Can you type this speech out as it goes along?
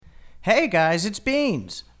Hey guys, it's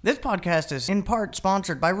Beans. This podcast is in part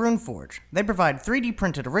sponsored by RuneForge. They provide 3D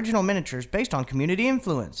printed original miniatures based on community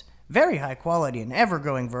influence. Very high quality and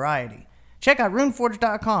ever-growing variety. Check out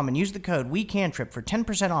runeforge.com and use the code WeCantrip for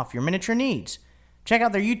 10% off your miniature needs. Check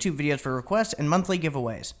out their YouTube videos for requests and monthly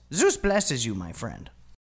giveaways. Zeus blesses you, my friend.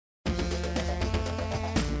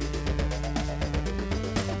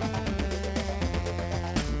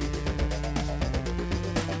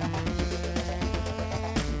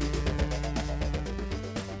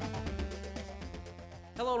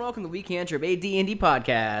 Hello and welcome to We Cantrip, a D&D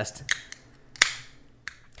podcast.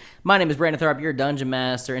 My name is Brandon Thorpe, your Dungeon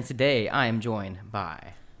Master, and today I am joined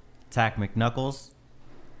by... Tack McNuckles,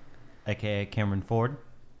 a.k.a. Cameron Ford.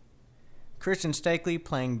 Christian Stakely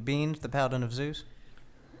playing Beans, the Paladin of Zeus.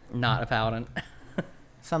 Not a paladin.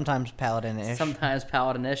 Sometimes Paladin-ish. Sometimes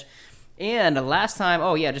paladin-ish. And last time,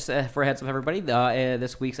 just for a heads up everybody,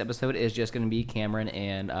 this week's episode is just going to be Cameron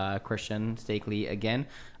and Christian Stakely again,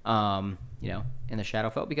 in the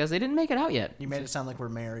Shadowfell, because they didn't make it out yet. You made it sound like we're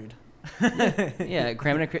married. Yeah,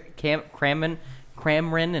 Cameron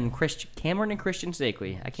and Christian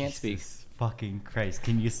Stakely. I can't speak. Jesus fucking Christ.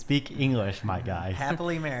 Can you speak English, my guy?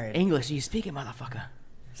 Happily married. English, you speak it, motherfucker.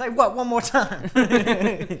 Say what? One more time.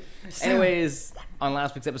 Anyways, on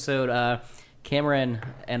last week's episode, Tack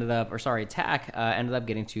ended up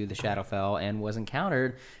getting to the Shadowfell and was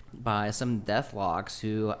encountered by some Deathlocks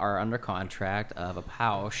who are under contract of a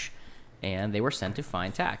Pausch, and they were sent to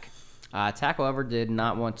find Tack. Tack, however, did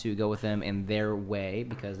not want to go with them in their way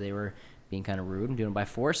because they were being kind of rude and doing it by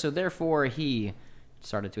force, so therefore he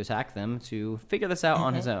started to attack them to figure this out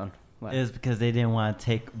on his own. What? It was because they didn't want to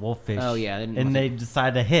take Wolffish. Oh, yeah. They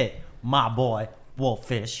decided to hit my boy,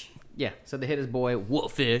 Wolffish. Yeah, so they hit his boy,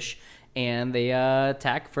 Wolffish, and they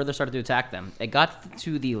further started to attack them. It got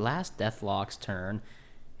to the last Deathlock's turn,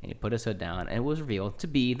 and he put his hood down, and it was revealed to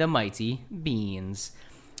be the mighty Beans.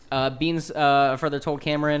 Beans further told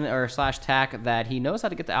Cameron / Tack that he knows how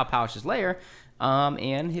to get to Al Pausch's lair,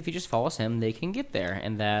 and if he just follows him, they can get there,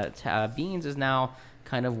 and that Beans is now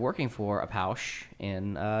kind of working for a Pausch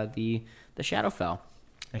in the Shadowfell.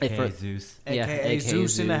 A.k.a. Zeus. AKA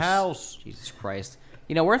Zeus in the house. Jesus Christ.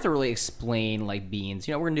 We're going to have to really explain, Beans.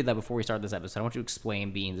 We're going to do that before we start this episode. I want you to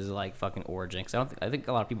explain Beans' fucking origin, because I think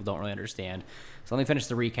a lot of people don't really understand. So let me finish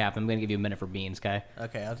the recap. I'm going to give you a minute for Beans, okay?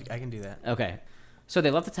 Okay, I can do that. Okay. So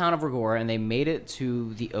they left the town of Rigora, and they made it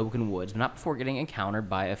to the Oaken Woods, but not before getting encountered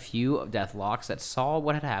by a few Deathlocks that saw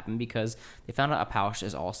what had happened, because they found out a Pausch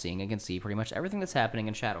is all-seeing and can see pretty much everything that's happening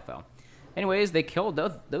in Shadowfell. Anyways, they killed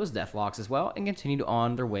those Deathlocks as well and continued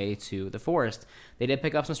on their way to the forest. They did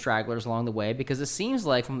pick up some stragglers along the way, because it seems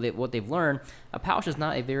like, from what they've learned, a Pausch is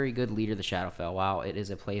not a very good leader of the Shadowfell. While it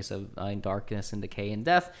is a place of darkness and decay and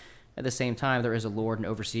death, at the same time, there is a lord and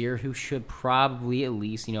overseer who should probably at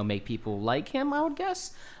least, make people like him, I would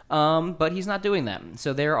guess. But he's not doing that.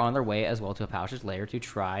 So they're on their way as well to a Pausch's lair to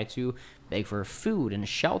try to beg for food and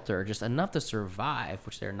shelter, just enough to survive,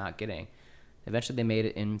 which they're not getting. Eventually, they made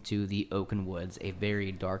it into the Oaken Woods, a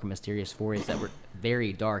very dark and mysterious forest that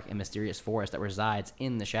resides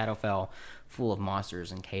in the Shadowfell, full of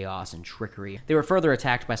monsters and chaos and trickery. They were further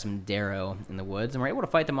attacked by some Darrow in the woods and were able to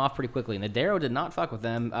fight them off pretty quickly. And the Darrow did not fuck with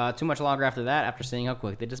them too much longer after that, after seeing how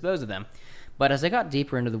quick they disposed of them. But as they got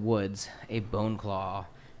deeper into the woods, a Bone Claw,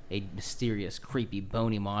 a mysterious, creepy,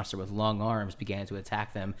 bony monster with long arms, began to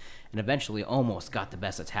attack them, and eventually almost got the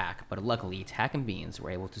best attack. But luckily, Tack and Beans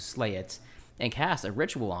were able to slay it and cast a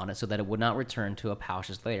ritual on it so that it would not return to a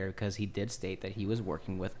Pausch's lair, because he did state that he was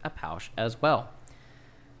working with a Pausch as well.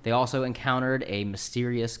 They also encountered a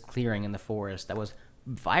mysterious clearing in the forest that was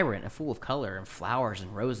vibrant and full of color and flowers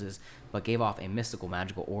and roses, but gave off a mystical,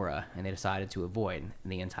 magical aura, and they decided to avoid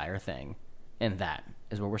the entire thing. And that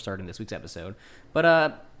is where we're starting this week's episode.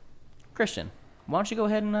 But, Christian, why don't you go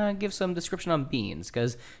ahead and give some description on Beans,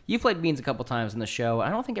 because you've played Beans a couple times in the show. I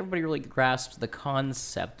don't think everybody really grasps the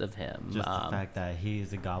concept of him. Just the fact that he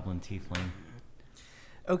is a goblin tiefling.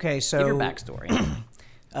 Okay, so... Give your backstory.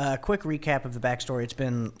 Quick recap of the backstory. It's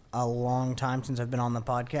been a long time since I've been on the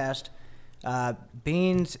podcast.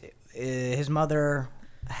 Beans, his mother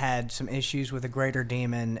had some issues with a greater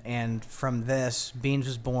demon, and from this, Beans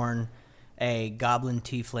was born a goblin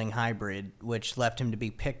tiefling hybrid, which left him to be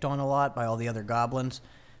picked on a lot by all the other goblins.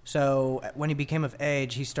 So when he became of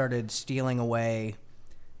age, he started stealing away,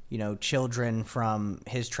 children from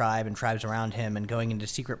his tribe and tribes around him, and going into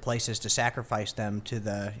secret places to sacrifice them to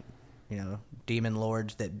the, demon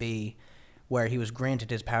lords that be, where he was granted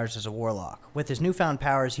his powers as a warlock. With his newfound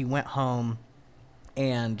powers, he went home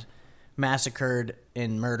and massacred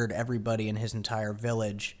and murdered everybody in his entire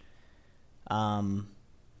village.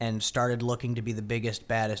 and started looking to be the biggest,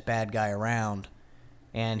 baddest bad guy around.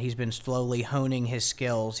 And he's been slowly honing his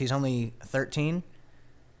skills. He's only 13,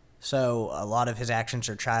 so a lot of his actions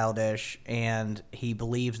are childish, and he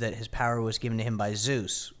believes that his power was given to him by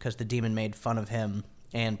Zeus because the demon made fun of him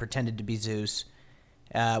and pretended to be Zeus.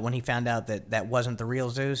 When he found out that that wasn't the real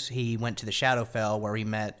Zeus, he went to the Shadowfell where he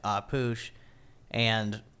met Apush,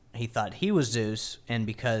 and he thought he was Zeus, and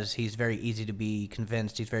because he's very easy to be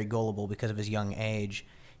convinced, he's very gullible because of his young age,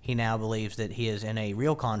 he now believes that he is in a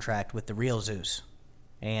real contract with the real Zeus.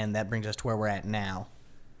 And that brings us to where we're at now.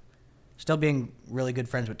 Still being really good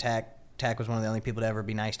friends with Tak. Tak was one of the only people to ever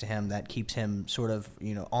be nice to him. That keeps him sort of,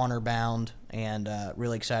 honor-bound and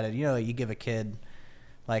really excited. You give a kid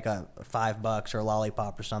like a $5 or a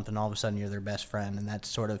lollipop or something, all of a sudden you're their best friend, and that's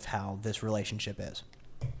sort of how this relationship is.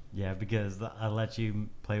 Yeah, because I let you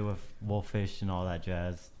play with Wolffish and all that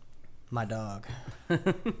jazz. My dog.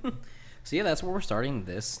 So yeah, that's where we're starting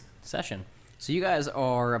this session. So you guys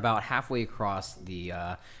are about halfway across the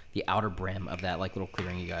outer brim of that like little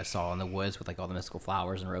clearing you guys saw in the woods with like all the mystical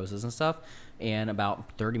flowers and roses and stuff, and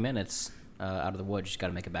about 30 minutes out of the woods, you just got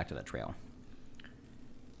to make it back to that trail.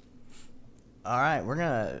 All right, we're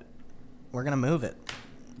gonna move it.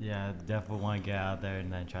 Yeah, definitely want to get out there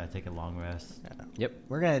and then try to take a long rest. Yeah. Yep,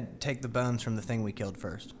 We're gonna take the bones from the thing we killed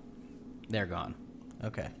first. they're gone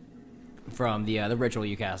Okay. from the ritual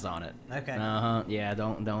you cast on it. Okay. Yeah,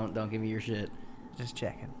 don't give me your shit. Just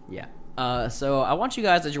checking. Yeah. So I want you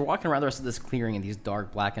guys, as you're walking around the rest of this clearing in these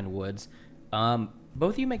dark blackened woods,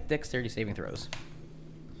 both of you make dexterity saving throws.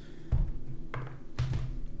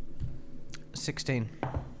 16.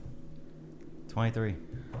 23.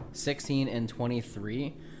 16 and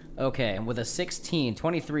 23. Okay, and with a 16,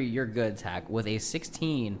 23, you're good, Tak. With a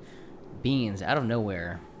 16, Beans, out of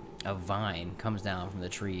nowhere, a vine comes down from the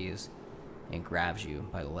trees and grabs you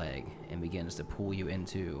by the leg and begins to pull you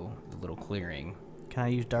into the little clearing. Can I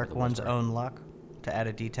use Dark The One's whisper. own luck to add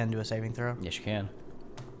a D10 to a saving throw? Yes, you can.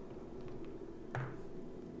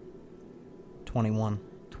 21.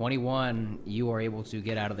 21, you are able to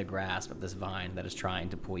get out of the grasp of this vine that is trying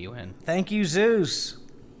to pull you in. Thank you, Zeus.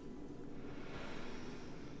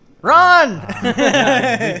 Run!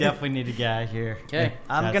 Yeah, we definitely need to get out of here. Okay.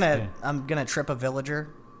 I'm That's gonna trip a villager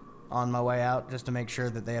on my way out just to make sure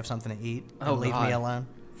that they have something to eat and Oh, leave God. me alone.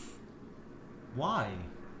 Why?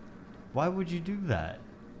 Why would you do that?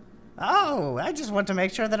 Oh, I just want to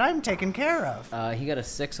make sure that I'm taken care of. He got a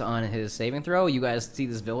 6 on his saving throw. You guys see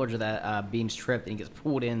this villager that Beans tripped and he gets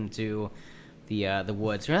pulled into the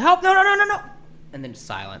woods. You're like, help! No! And then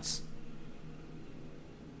silence.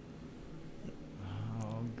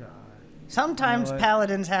 Oh, God. Sometimes You know what?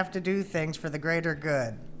 paladins have to do things for the greater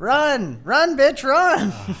good. Run, bitch,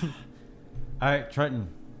 run! All right, Trenton,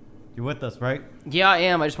 you're with us, right? Yeah, I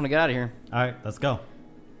am. I just want to get out of here. All right, let's go.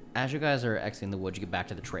 As you guys are exiting the woods, you get back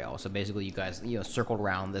to the trail. So basically, you guys, circled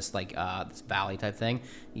around this this valley type thing.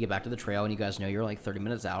 You get back to the trail, and you guys know you're like 30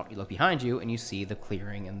 minutes out. You look behind you, and you see the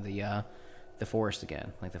clearing and the forest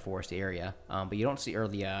again, like the forest area. But you don't see, or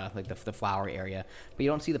the flower area. But you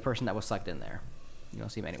don't see the person that was sucked in there. You don't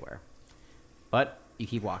see him anywhere. But you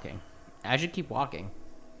keep walking. As you keep walking,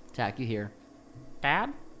 Tak, you hear,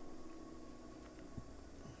 Dad?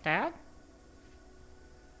 Dad?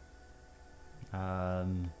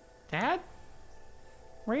 Dad?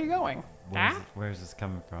 Where are you going? Dad? Where's this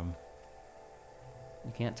coming from?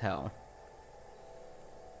 You can't tell.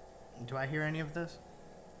 Do I hear any of this?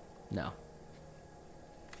 No.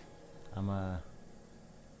 I'm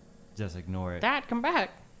just ignore it. Dad, come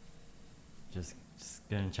back. Just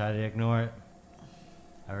gonna try to ignore it.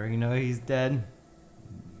 I already know he's dead.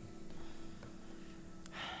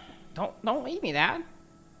 Don't leave me, Dad.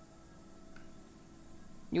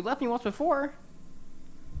 You left me once before.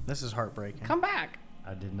 This is heartbreaking. Come back.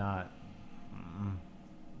 I did not.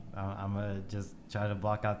 I'm gonna just try to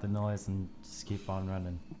block out the noise and just keep on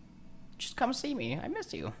running. Just come see me. I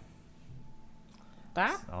miss you.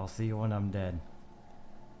 Dad? I'll see you when I'm dead.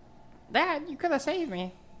 Dad, you could have saved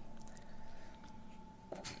me.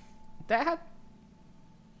 Dad?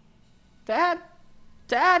 Dad?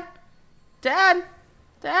 Dad? Dad?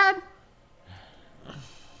 Dad?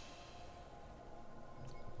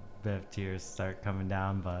 Bit of tears start coming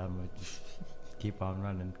down, but I'm gonna just keep on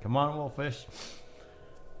running. Come on, Wolffish.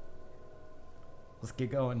 Let's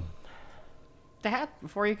get going. Dad,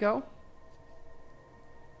 before you go,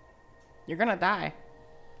 you're gonna die.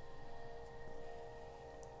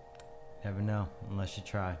 Never know unless you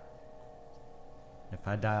try. If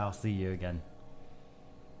I die, I'll see you again.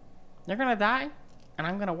 You're gonna die, and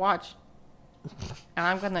I'm gonna watch. And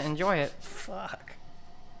I'm gonna enjoy it. Fuck.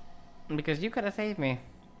 Because you could have saved me.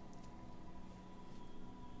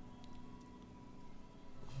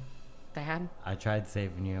 Dad? I tried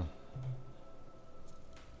saving you.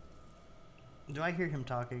 Do I hear him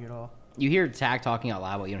talking at all? You hear Tack talking out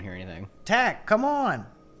loud, but you don't hear anything. Tack, come on.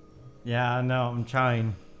 Yeah, I know. I'm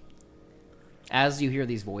trying. As you hear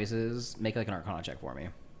these voices, make like an Arcana check for me.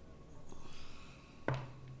 That's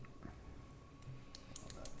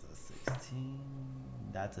a 16.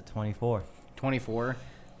 That's a 24. 24.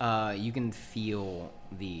 You can feel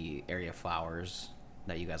the area of flowers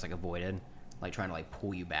that you guys like avoided, like trying to like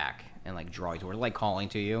pull you back and like draw you toward, like calling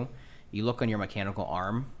to you. You look on your mechanical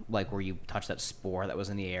arm, like where you touched that spore that was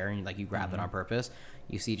in the air, and like you grabbed it on purpose.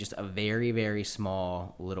 You see just a very, very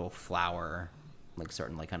small little flower, like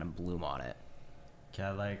starting like kind of bloom on it. Can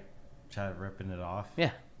I like try ripping it off?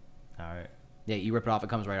 Yeah, All right. yeah. You rip it off, it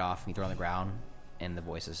comes right off. You throw it on the ground, and the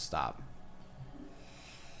voices stop.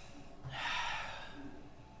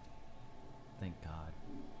 Thank God.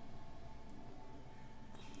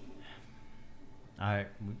 All right.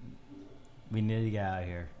 We need to get out of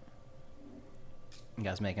here. You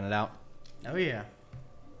guys making it out? Oh, yeah.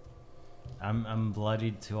 I'm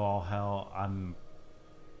bloodied to all hell.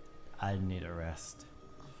 I need a rest.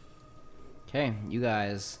 Okay, you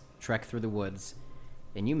guys trek through the woods,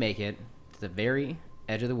 and you make it to the very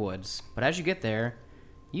edge of the woods. But as you get there,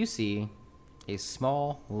 you see a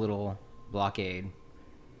small little blockade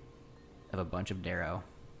of a bunch of Darrow,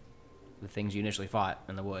 the things you initially fought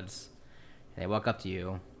in the woods. And they walk up to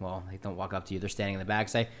you. Well, they don't walk up to you. They're standing in the back,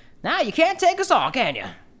 say, "Nah, you can't take us all, can you?"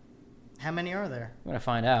 How many are there? I'm gonna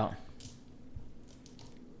find out.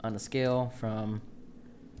 On the scale from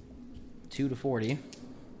 2 to 40.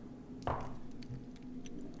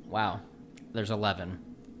 Wow, there's 11.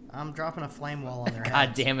 I'm dropping a flame wall on their God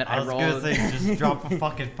head. damn it! I was gonna say just drop a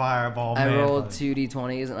fucking fireball, I man. rolled but 2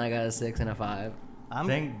 d20s and I got a 6 and a 5.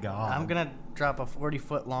 Thank God. I'm going to drop a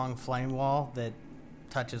 40-foot long flame wall that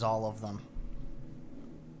touches all of them.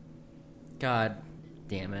 God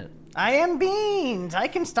damn it! I am Beans. I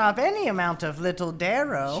can stop any amount of little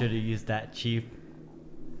Darrow. Should have used that, Chief.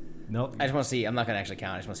 Nope. I just want to see. I'm not gonna actually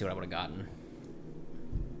count. I just want to see what I would have gotten.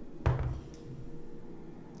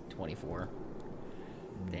 24.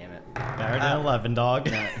 Damn it! Better than 11, dog.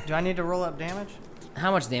 Do I need to roll up damage?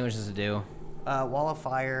 How much damage does it do? Wall of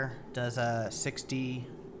Fire does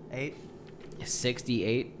 68.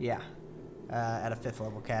 68. Yeah. At a 5th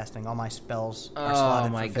level casting. All my spells are Oh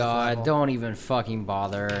slotted my for 5th god! level. Don't even fucking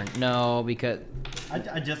bother. No, because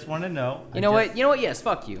I just want to know. you know what? You know what? Yes,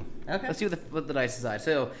 fuck you. Okay. Let's see what the dice decide.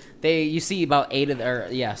 So you see about 11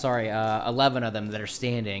 of them that are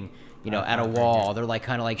standing, you know, at a wall. They're like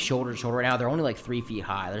kind of like shoulder to shoulder right now. They're only like 3 feet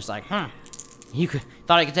high. They're just like, you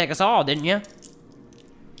thought you could take us all, didn't you?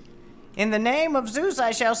 In the name of Zeus,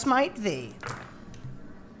 I shall smite thee.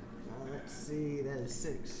 Let's see. That is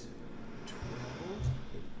 6. 12,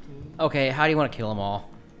 18. Okay, how do you want to kill them all?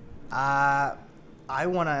 I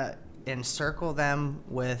want to encircle them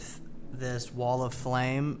with this wall of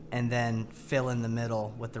flame and then fill in the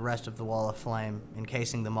middle with the rest of the wall of flame,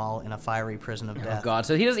 encasing them all in a fiery prison of death. Oh god!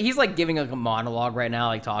 So he's like giving like a monologue right now,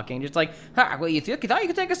 like talking, just like, well, you thought you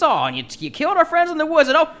could take us all, and you killed our friends in the woods,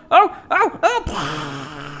 and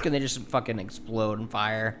and they just fucking explode in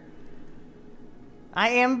fire. I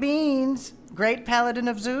am Beans, great paladin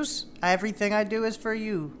of Zeus. Everything I do is for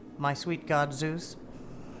you, my sweet god Zeus.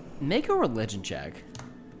 Make a religion check.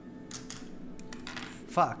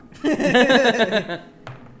 Fuck.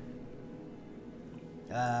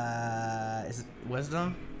 Is it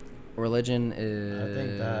wisdom? Religion is I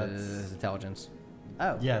think that's- intelligence.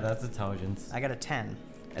 Oh. Yeah, that's intelligence. I got a 10.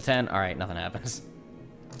 A 10. All right, nothing happens.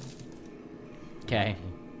 Okay,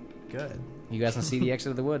 Good. you guys can see the exit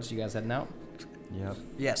of the woods. You guys heading out? Yep.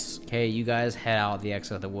 Yes. Okay, you guys head out the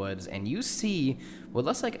exit of the woods, and you see what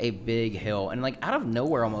looks like a big hill, and like out of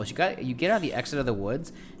nowhere almost, you get out of the exit of the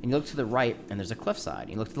woods, and you look to the right, and there's a cliffside.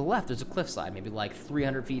 You look to the left, there's a cliffside, maybe like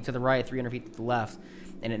 300 feet to the right, 300 feet to the left,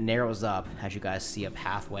 and it narrows up as you guys see a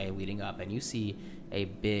pathway leading up, and you see a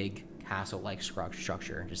big castle-like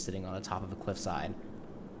structure just sitting on the top of a cliffside,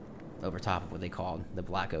 over top of what they called the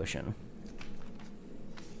Black Ocean.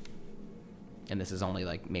 And this is only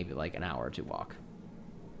like maybe like an hour or two walk.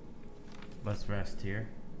 Let's rest here.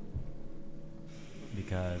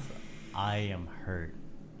 Because I am hurt.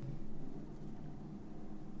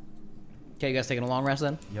 Okay, you guys taking a long rest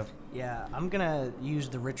then? Yep. Yeah, I'm gonna use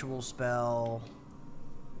the ritual spell.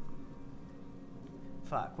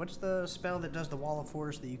 Fuck, what's the spell that does the wall of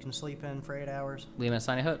force that you can sleep in for 8 hours? Liam's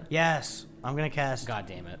tiny hut? Yes, I'm gonna cast God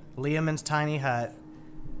damn it. Liamon's tiny hut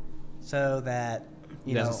so that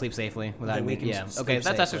You guys can sleep safely without that we can yeah. sleep Okay,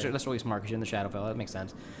 that's safely. really smart because you're in the Shadowfell. That makes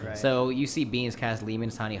sense. Right. So you see Beans cast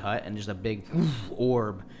Lehman's tiny hut, and just a big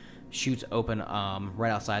orb shoots open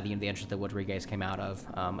right outside the entrance of the woods where you guys came out of,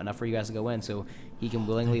 enough for you guys to go in. So he can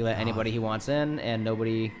willingly let anybody he wants in, and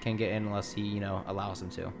nobody can get in unless he, allows them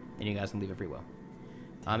to. And you guys can leave at free will.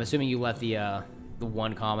 I'm assuming you let the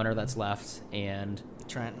one commoner that's left and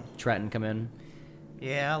Trenton come in.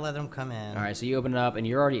 Yeah, I'll let them come in. All right, so you open it up, and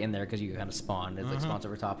you're already in there because you kind of spawned. It spawns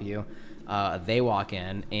over top of you. They walk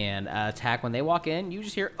in, and attack. When they walk in, you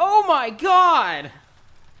just hear, "Oh my god!"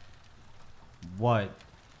 What?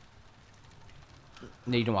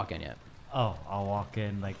 No, you didn't walk in yet. Oh, I'll walk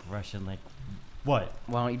in like Russian, like what?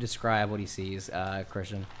 Why don't you describe what he sees,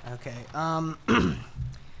 Christian? Okay.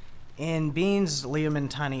 In Bean's Liam and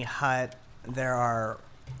tiny hut, there are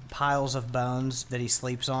piles of bones that he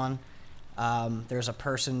sleeps on. There's a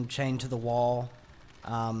person chained to the wall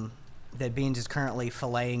that Beans is currently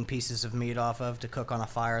filleting pieces of meat off of to cook on a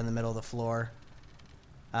fire in the middle of the floor.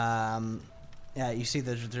 Yeah, you see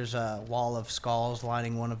there's a wall of skulls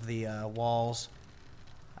lining one of the walls.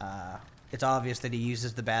 It's obvious that he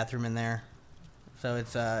uses the bathroom in there, so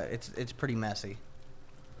it's pretty messy.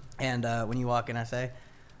 And when you walk in, I say,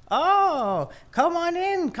 "Oh, come on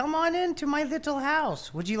in to my little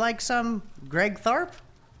house. Would you like some Greg Tharp?"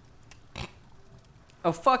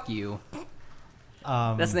 Oh, fuck you.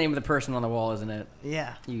 That's the name of the person on the wall, isn't it?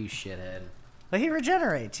 Yeah. You shithead. But he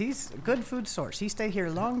regenerates. He's a good food source. He stay here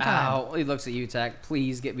a long time. Ow. He looks at you, Tack.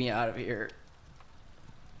 Please get me out of here.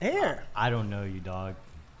 Here. I don't know you, dog.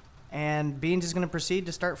 And Beans is going to proceed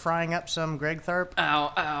to start frying up some Greg Tharp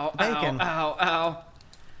bacon. Ow.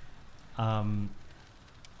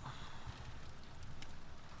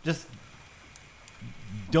 Just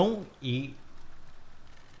don't eat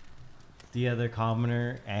the other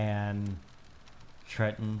commoner and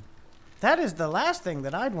Trenton. That is the last thing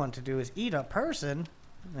that I'd want to do is eat a person.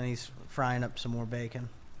 And he's frying up some more bacon.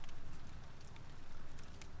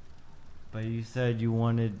 But you said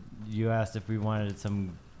you asked if we wanted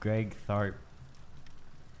some Greg Tharp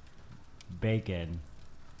bacon.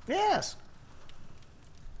 Yes.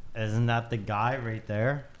 Isn't that the guy right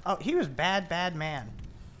there? Oh, he was bad man.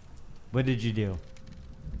 What did you do?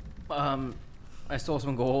 I stole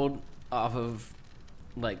some gold off of,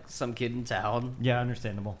 some kid in town. Yeah,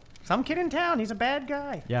 understandable. Some kid in town. He's a bad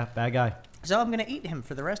guy. Yeah, bad guy. So I'm going to eat him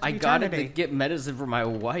for the rest of I got eternity. it to get medicine for my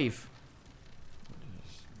wife.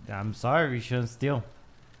 I'm sorry, we shouldn't steal.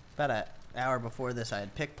 About an hour before this, I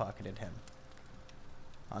had pickpocketed him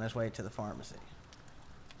on his way to the pharmacy.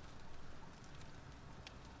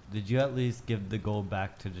 Did you at least give the gold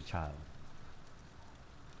back to the child?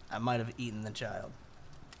 I might have eaten the child.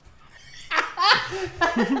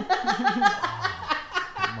 Oh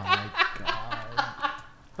my god.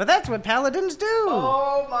 But that's what paladins do.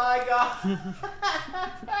 Oh my god.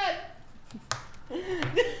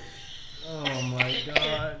 Oh my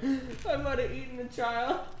god. I might have eaten the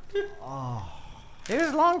child. Oh. It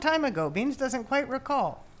was a long time ago. Beans doesn't quite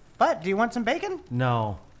recall. But do you want some bacon?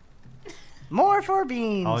 No. More for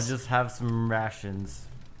Beans. I'll just have some rations.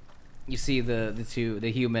 You see the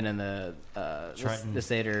human and the Trenton. the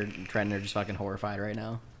satyr Trenton are just fucking horrified right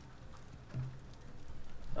now.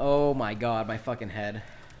 Oh my god, my fucking head.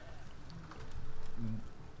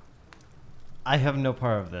 I have no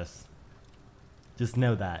part of this. Just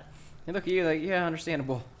know that. They look at you like, yeah,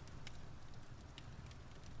 understandable.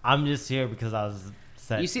 I'm just here because I was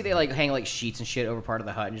set. You see they hang sheets and shit over part of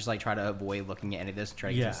the hut and just try to avoid looking at any of this and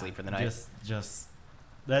try to get to sleep for the night.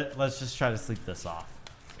 Let's just try to sleep this off.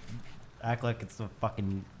 Act like it's a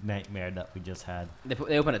fucking nightmare that we just had.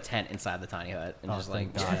 They open a tent inside the tiny hut and just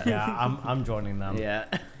thank God. Yeah, I'm joining them. Yeah.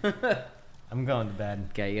 I'm going to bed.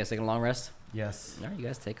 Okay, you guys taking a long rest? Yes. All right, you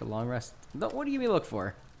guys take a long rest. What do you look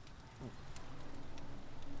for?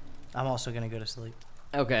 I'm also going to go to sleep.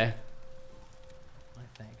 Okay. I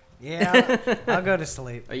think. Yeah, I'll go to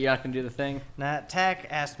sleep. Are you not gonna do the thing? Nah, Tack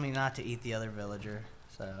asked me not to eat the other villager,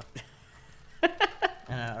 so.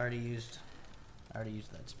 And I already used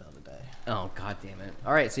that spell today. Oh, god damn it.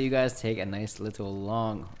 Alright, so you guys take a nice little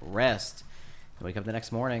long rest. You wake up the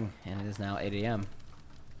next morning, and it is now 8 a.m.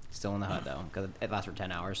 Still in the hut, though, because it lasts for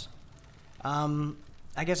 10 hours. I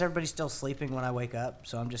guess everybody's still sleeping when I wake up,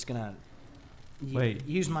 so I'm just gonna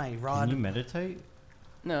use my rod. Can you meditate?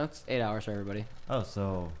 No, it's 8 hours for everybody. Oh,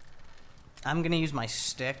 so... I'm gonna use my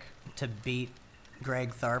stick to beat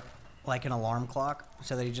Greg Tharp like an alarm clock,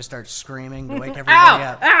 so that he just starts screaming to wake everybody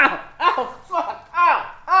up. Ow! Ow! Fuck!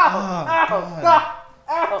 Ow!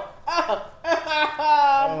 Ow!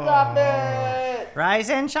 Stop it! Rise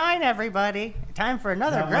and shine, everybody! Time for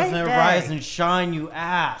another That great wasn't day. Rise and shine, you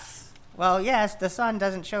ass! Well, yes, the sun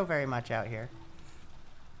doesn't show very much out here.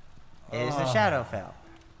 It is the Shadowfell.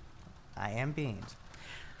 I am Beans.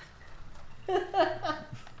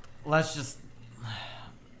 let's just...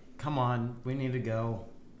 Come on, we need to go.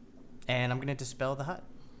 And I'm gonna dispel the hut.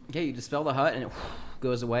 Okay, you dispel the hut and it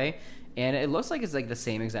goes away, and it looks like it's like the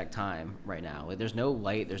same exact time right now. Like there's no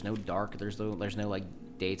light, there's no dark, there's no like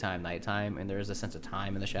daytime, nighttime, and there is a sense of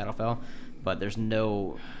time in the Shadowfell, but there's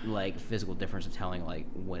no like physical difference of telling like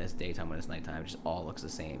when it's daytime, when it's nighttime. It just all looks the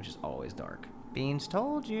same. It's just always dark. Beans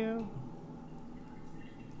told you.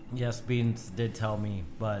 Yes, Beans did tell me,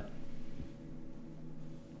 but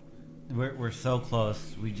we're so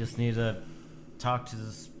close. We just need to talk to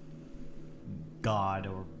this god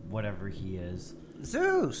or whatever he is.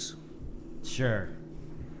 Zeus. Sure.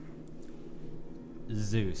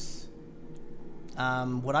 Zeus.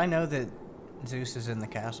 Would I know that Zeus is in the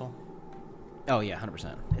castle? Oh yeah,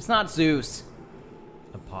 100%. It's not Zeus.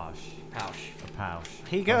 A posh. Pouch. A pouch.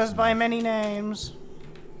 He goes by many names.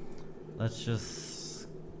 Let's just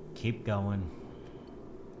keep going.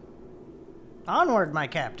 Onward, my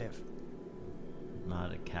captive.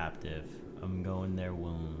 Not a captive. I'm going there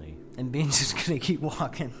willingly. And Beans is gonna keep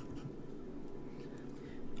walking.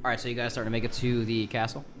 All right, so you guys starting to make it to the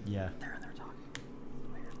castle. Yeah. They're talking.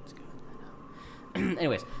 Let's go.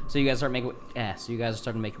 Anyways, so you guys start making. So you guys are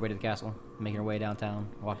starting to make your way to the castle, making your way downtown,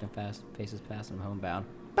 walking fast, faces past, and homebound.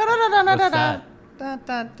 What's that? I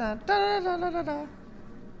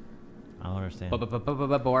don't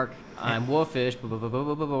understand. Bork. I'm Wolfish.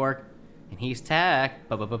 Bork. And he's Tack.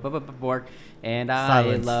 Bork. And I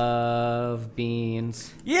Silence. love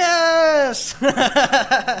beans. Yes!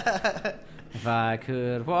 If I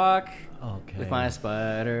could walk Okay. with my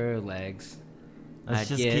spider legs, Let's I'd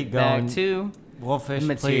just get keep back going. to Wolfish, the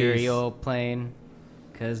material plane.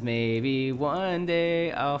 'Cause maybe one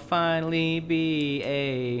day I'll finally be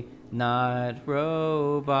a not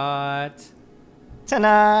robot.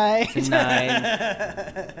 Tonight.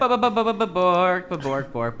 Tonight. Bork, bork,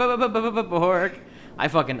 bork, bork. I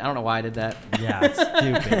don't know why I did that. please. Yeah, it's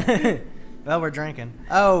stupid. Well, we're drinking.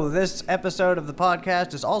 Oh, this episode of the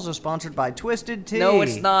podcast is also sponsored by Twisted Tea. No,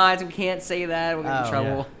 it's not. We can't say that. We'll get in Oh,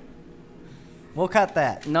 trouble. We'll cut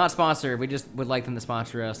that. Not sponsored. We just would like them to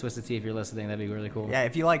sponsor us. Twisted Tea, if you're listening, that'd be really cool. Yeah,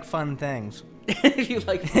 if you like fun things. If you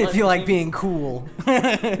like If you like being cool.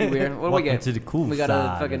 weird. What do we Welcome get? to the cool We got side a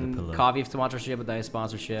of the fucking pillow. coffee sponsorship, a dice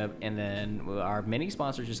sponsorship, and then our mini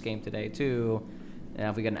sponsor just came today too. And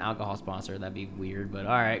if we get an alcohol sponsor, that'd be weird. But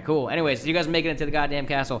all right, cool. Anyways, you guys are making it to the goddamn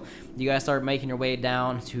castle. You guys start making your way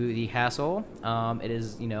down to the castle. It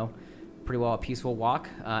is, pretty well a peaceful walk.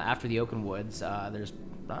 After the Oaken Woods, there's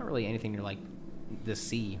not really anything near like the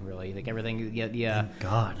sea, really. Like everything, Thank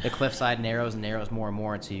God. the cliffside narrows and narrows more and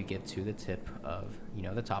more until you get to the tip of,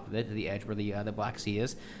 the top of it, to the edge where the Black Sea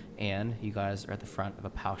is, and you guys are at the front of a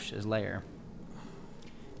Pausch's lair.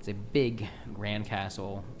 It's a big, grand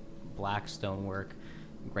castle, black stonework,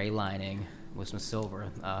 gray lining with some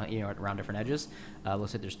silver, around different edges.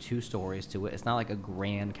 Looks like there's 2 stories to it. It's not like a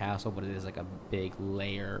grand castle, but it is like a big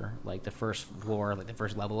layer. Like the first floor, like the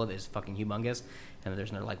first level of it is fucking humongous, and then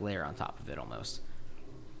there's another like layer on top of it almost.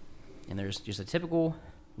 And there's just a typical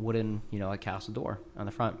wooden, like castle door on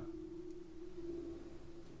the front.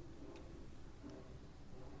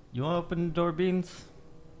 You want to open the door, Beans?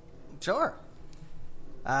 Sure.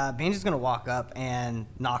 Beans is going to walk up and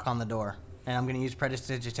knock on the door. And I'm going to use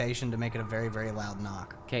prestidigitation to make it a very, very loud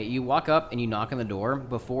knock. Okay, you walk up and you knock on the door.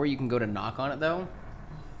 Before you can go to knock on it, though,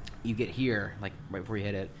 you get here, like right before you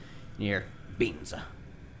hit it, you hear Beans.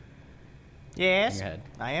 Yes, In your head.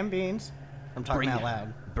 I am Beans. I'm talking out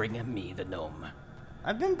loud. Bring me the gnome.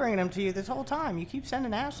 I've been bringing them to you this whole time. You keep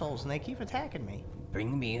sending assholes, and they keep attacking me.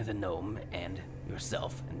 Bring me the gnome and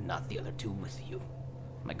yourself, and not the other 2 with you.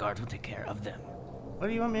 My guards will take care of them. What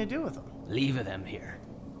do you want me to do with them? Leave them here.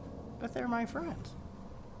 But they're my friends.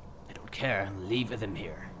 I don't care. Leave them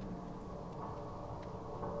here.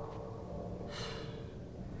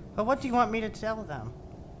 But what do you want me to tell them?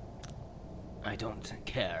 I don't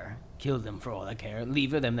care. Kill them for all I care. Leave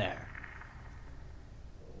them there.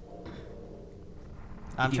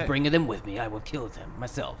 If you bring them with me, I will kill them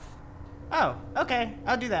myself. Oh, okay.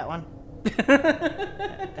 I'll do that one.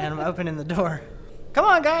 And I'm opening the door. Come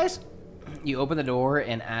on, guys. You open the door,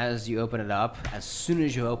 and as you open it up, as soon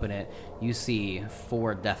as you open it, you see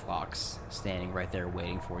 4 Deathlocks standing right there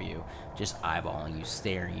waiting for you, just eyeballing you,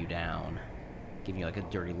 staring you down, giving you like a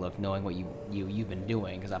dirty look, knowing what you've been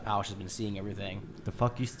doing, because that Pausch has been seeing everything. The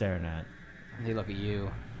fuck you staring at? They look at you,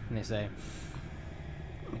 and they say,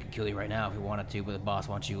 "We could kill you right now if we wanted to, but the boss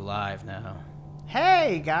wants you alive now."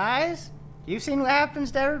 Hey, guys. You've seen what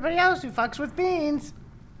happens to everybody else who fucks with Beans.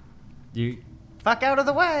 You Fuck out of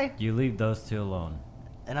the way. leave those 2 alone.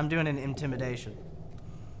 And I'm doing an intimidation.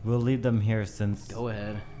 We'll leave them here since... Go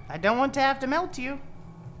ahead. I don't want to have to melt you.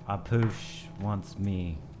 Apush wants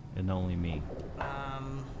me and only me.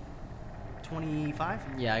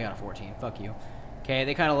 25. Yeah, I got a 14. Fuck you. Okay,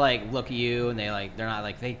 they kind of like look at you and they're not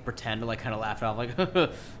like, they pretend to like kind of laugh it off like,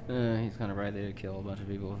 he's kind of right there to kill a bunch of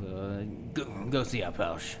people. So, go see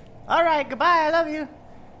Apush. All right, goodbye. I love you.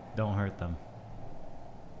 Don't hurt them.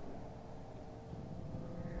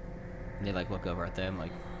 And they like look over at them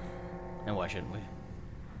like, and why shouldn't we?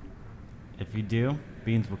 If you do,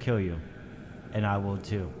 Beans will kill you. And I will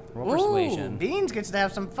too. Roll persuasion. Ooh, Beans gets to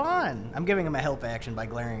have some fun. I'm giving him a help action by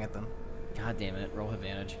glaring at them. God damn it! Roll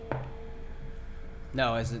advantage.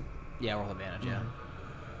 No, is it? Yeah, roll advantage. Yeah.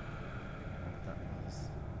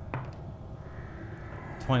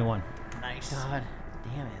 21. Nice. God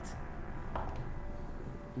damn it.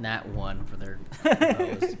 Nat 1 for their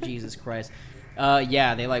foes. Jesus Christ.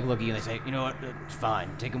 Yeah, they like look at you and they say, you know what? It's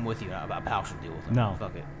fine. Take him with you. Pouch will deal with him. No.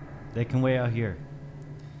 Fuck it. They can wait out here.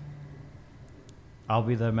 I'll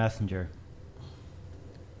be the messenger.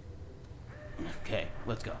 Okay,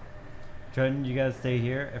 let's go. Trenton, you guys stay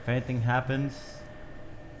here. If anything happens,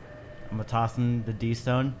 I'm gonna toss in the D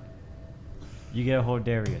stone. You get a hold of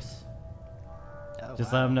Darius. Oh,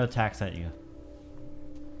 Just wow. let him know Tax sent you.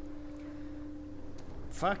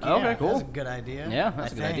 Fuck yeah. Okay, cool. That's a good idea. Yeah,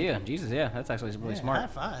 that's I a good think. idea. Jesus, yeah, that's actually really Yeah, smart. High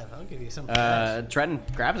five. I'll give you something. nice. Trenton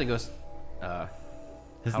grabs it and goes,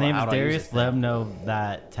 His How- name how is do I use Darius. this Let thing? him know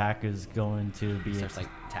that Tack is going to be starts like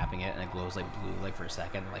tapping it and it glows like blue like for a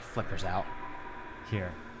second and like flickers out.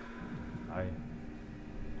 here. I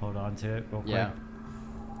hold on to it real quick. Yeah.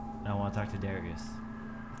 I want to talk to Darius.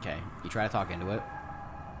 Okay, you try to talk into it.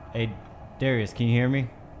 Hey, Darius, can you hear me?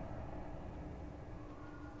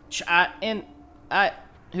 I'm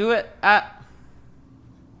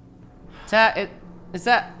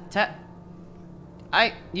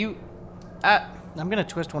gonna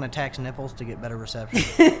twist one of Tack's nipples to get better reception.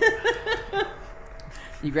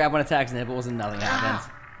 You grab one of Tack's nipples and nothing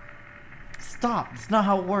happens. Stop. That's not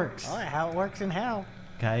how it works. All right, how it works and how.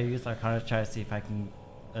 Can I use Arcana to try to see if I can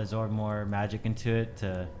absorb more magic into it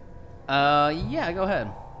to... Yeah, go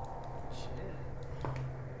ahead.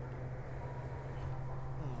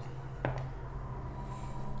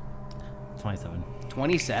 27.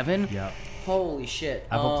 27? Yep. Holy shit.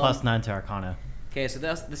 I have a plus 9 to Arcana. Okay, so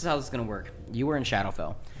this is how this is going to work. You were in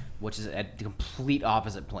Shadowfell, which is at the complete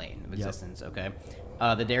opposite plane of existence, okay?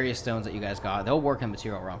 The Darius stones that you guys got, they'll work in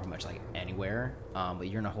material realm pretty much like anywhere, but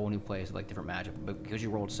you're in a whole new place with like different magic. But because you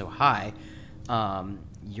rolled so high,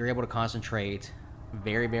 you're able to concentrate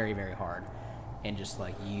very, very, very hard and just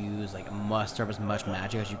like use like muster up as much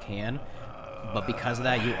magic as you can. But because of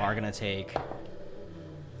that, you are going to take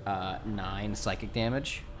 9 psychic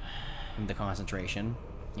damage from the concentration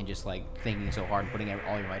and just like thinking so hard and putting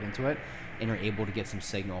all your might into it, and you're able to get some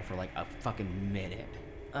signal for like a fucking minute.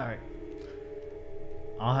 All right.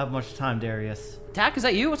 I don't have much time, Darius. Tack, is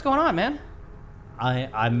that you? What's going on, man?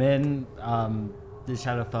 I'm in the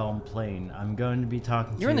Shadowfell plane. I'm going to be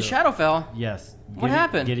talking to... You're in the Shadowfell. Yes. What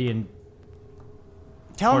happened? Gideon.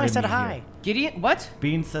 Tell him I Pardon said me hi. here. Gideon? What?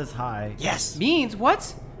 Bean says hi. Yes. Beans?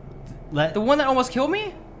 What? Let The one that almost killed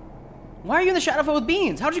me? Why are you in the Shadowfell with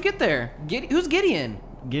Beans? How'd you get there? Who's Gideon?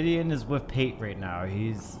 Gideon is with Pate right now.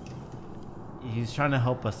 He's trying to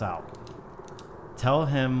help us out. Tell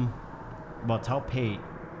him... Well, tell Pate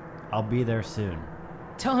I'll be there soon.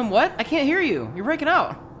 Tell him what? I can't hear you. You're breaking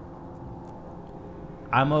out.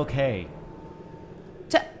 I'm okay.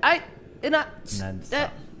 Then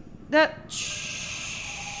stop.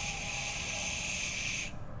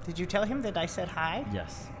 Did you tell him that I said hi?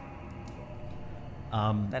 Yes.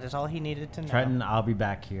 That is all he needed to know. Trenton, I'll be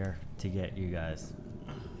back here to get you guys.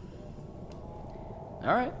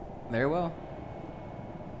 All right. Very well.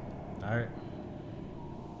 All right.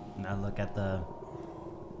 Now look at the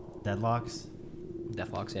deadlocks.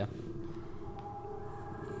 Deathlocks, yeah.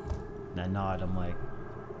 And I nod. I'm like,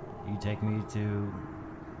 you take me to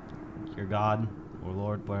your God or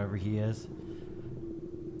Lord, whatever he is.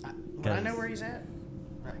 Would I know where he's at?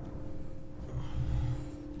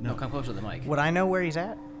 No, come closer to the mic. Would I know where he's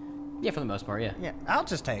at? Yeah, for the most part, yeah. Yeah, I'll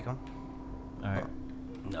just take him. All right.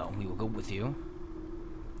 No, we will go with you.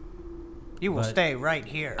 You will But- stay right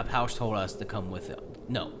here. Apaush told us to come with him.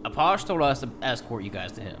 No, Apaush told us to escort you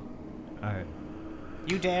guys to him. All right.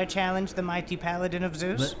 You dare challenge the mighty paladin of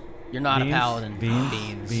Zeus? You're not Beans? a paladin.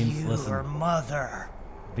 Beans? You listen. are mother.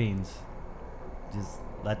 Beans. Just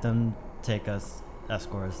let them take us,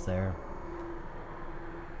 escort us there.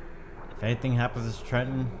 If anything happens to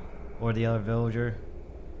Trenton or the other villager,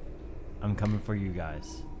 I'm coming for you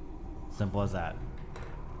guys. Simple as that.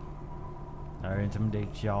 I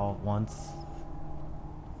intimidate y'all once.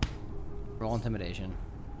 Roll intimidation.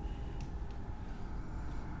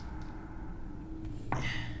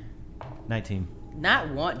 19. Not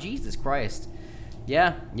one. Jesus Christ.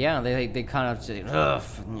 Yeah. They kind of say, ugh,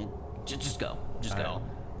 just go. Just All go. right.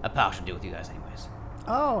 A pal should deal with you guys anyways.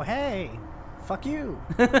 Oh, hey. Fuck you.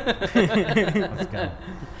 Let's go.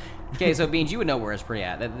 Okay, so Beans, you would know where it's pretty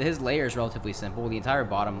at. His lair is relatively simple. The entire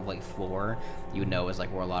bottom floor, you would know is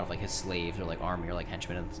where a lot of his slaves or army or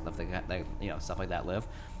henchmen and stuff like that, stuff like that live.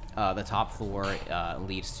 The top floor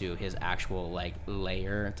leads to his actual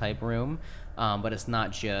lair type room, but it's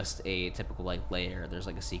not just a typical lair. There's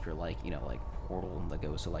a secret portal that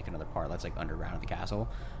goes to another part that's underground of the castle.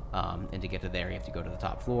 And to get to there, you have to go to the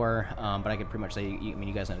top floor. But I could pretty much say,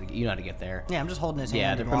 you guys know how to get there. Yeah, I'm just holding his hand.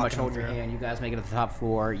 Yeah, and to pretty much walking hold your through. hand. You guys make it to the top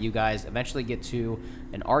floor. You guys eventually get to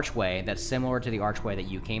an archway that's similar to the archway that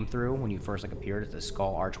you came through when you first appeared. It's the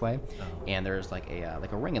skull archway, and there's a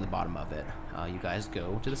ring in the bottom of it. You guys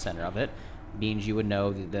go to the center of it. Beans, you would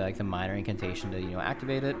know the minor incantation to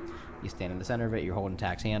activate it. You stand in the center of it. You're holding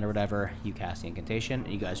Tack's hand or whatever. You cast the incantation,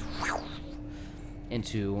 and you guys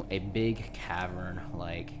into a big cavern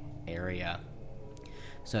area.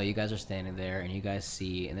 So you guys are standing there, and you guys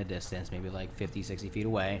see in the distance, maybe 50, 60 feet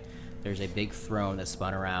away, there's a big throne that's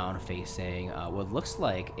spun around facing what looks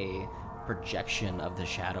like a projection of the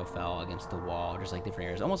Shadowfell against the wall, just different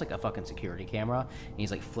areas, almost like a fucking security camera. And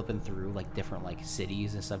he's flipping through different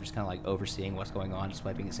cities and stuff, just kind of overseeing what's going on, just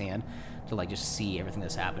wiping his hand to just see everything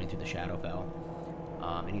that's happening through the Shadowfell.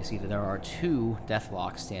 And you see that there are 2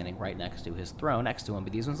 Deathlocks standing right next to his throne, next to him,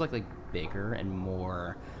 but these ones look bigger and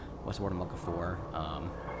more. What's the word I'm looking for?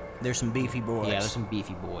 There's some beefy boys. Yeah, there's some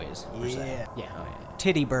beefy boys. per se. Yeah. Yeah. Oh, yeah.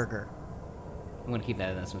 Titty burger. I'm gonna keep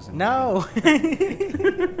that in this one. No.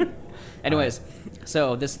 Anyways,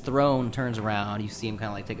 so this throne turns around. You see him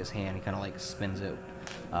kind of take his hand. He kind of spins it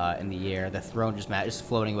in the air. The throne just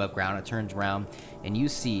floating above ground. It turns around, and you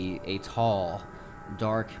see a tall,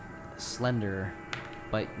 dark, slender,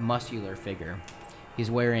 but muscular figure.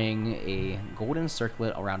 He's wearing a golden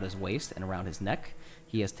circlet around his waist and around his neck.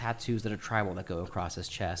 He has tattoos that are tribal that go across his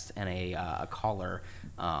chest, and a collar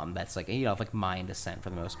that's Mayan descent for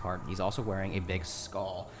the most part. He's also wearing a big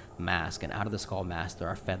skull mask, and out of the skull mask there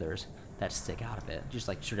are feathers that stick out of it, just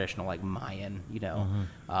traditional Mayan,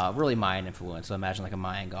 really Mayan influence. So imagine a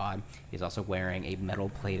Mayan god. He's also wearing a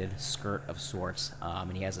metal-plated skirt of sorts,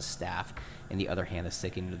 and he has a staff in the other hand that's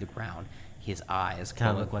sticking to the ground. His eyes Kind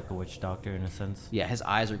of glow- look like a witch doctor in a sense. Yeah, his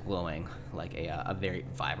eyes are glowing like a very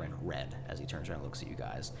vibrant red as he turns around and looks at you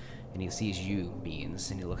guys. And he sees you, Beans,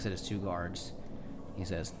 and he looks at his 2 guards. He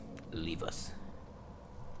says, "Leave us."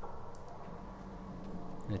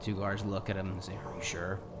 And the 2 guards look at him and say, "Are you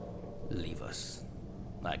sure?" "Leave us.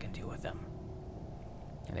 I can deal with them."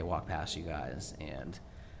 And they walk past you guys, and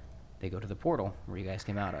they go to the portal where you guys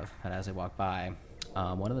came out of. And as they walk by,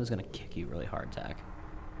 one of them is going to kick you really hard, Tack.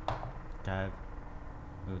 Can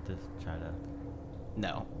I move this? Try to.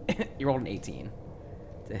 No. You rolled an 18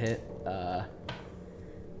 to hit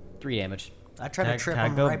 3 damage. I try to trip can I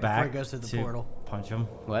him go right before he back goes through the to portal. Punch him.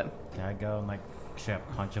 What? Can I go and straight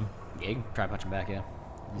up punch him? Yeah, you can try punching back, yeah.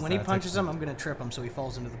 When he punches him, I'm going to trip him so he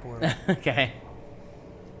falls into the portal. Okay.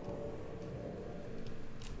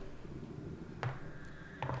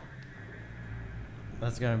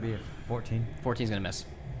 That's gonna be a 14. 14's gonna miss.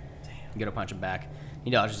 Damn. You gotta punch him back.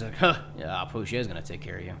 Just huh, yeah, Push is gonna take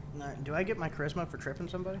care of you. Do I get my charisma for tripping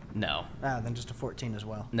somebody? No. Then just a 14 as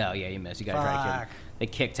well. No, yeah, you miss. You gotta try to kill him. Fuck. They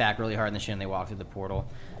kick Tack really hard in the shin. They walk through the portal.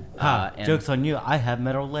 And Joke's on you. I have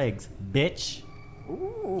metal legs, bitch.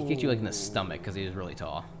 he kicked you in the stomach because he was really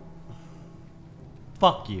tall.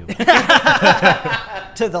 Fuck you.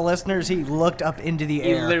 To the listeners, he looked up into the He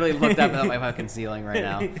air. literally looked up at my fucking ceiling right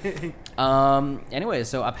now. Anyway,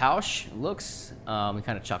 so Apaush looks, he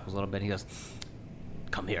kind of chuckles a little bit. He goes,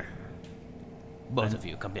 "Come here. Both of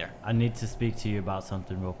you, come here." I need to speak to you about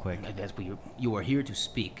something real quick. That's what you are here to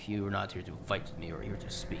speak. You are not here to fight with me. You are here to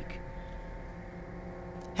speak.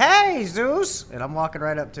 Hey, Zeus! And I'm walking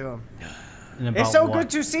right up to him. And about It's so what? good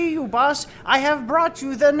to see you, boss. I have brought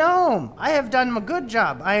you the gnome. I have done a good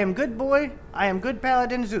job. I am good boy. I am good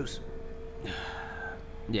paladin Zeus.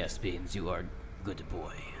 Yes, Beans, you are good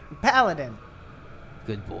boy. Paladin.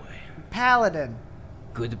 Good boy. Paladin.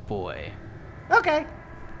 Good boy. Okay.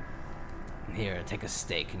 Here, take a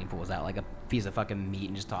steak. And he pulls out a piece of fucking meat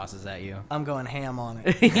and just tosses at you. I'm going ham on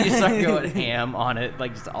it. You just start going ham on it,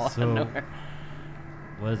 just all out So- of nowhere.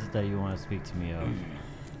 What is it that you want to speak to me of?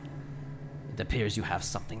 It appears you have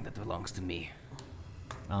something that belongs to me.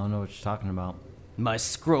 I don't know what you're talking about. My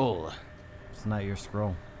scroll. It's not your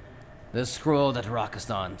scroll. The scroll that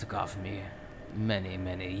Rakistan took off me many,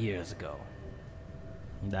 many years ago.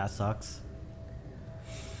 That sucks.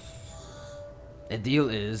 The deal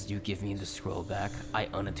is, you give me the scroll back, I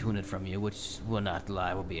unattune it from you, which will not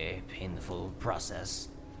lie, will be a painful process.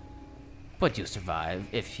 But you survive,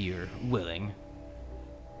 if you're willing.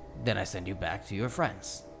 Then I send you back to your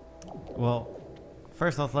friends. Well,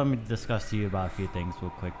 first off, let me discuss to you about a few things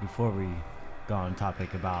real quick before we go on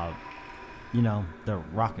topic about, the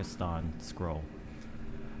Rakistan scroll.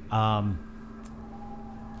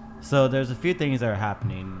 So there's a few things that are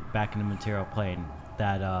happening back in the material plane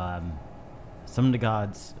that some of the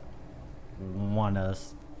gods want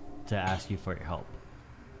us to ask you for your help.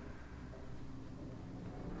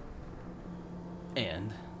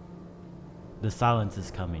 And The silence is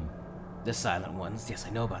coming. the silent ones, yes,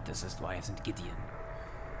 I know about this, that's why I sent Gideon.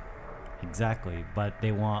 Exactly, but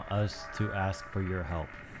they want us to ask for your help.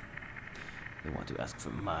 They want to ask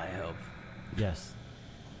for my help. Yes.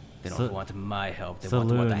 They don't So- want my help, they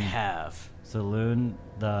want what I Saloon. have. Saloon,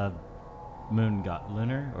 the moon god,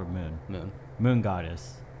 lunar or moon? Moon. Moon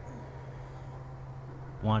goddess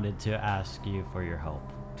wanted to ask you for your help.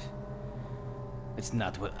 It's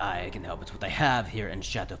not what I can help, it's what I have here in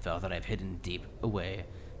Shadowfell that I've hidden deep away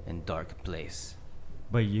in dark place.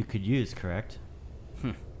 But you could use, correct?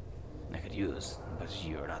 I could use, but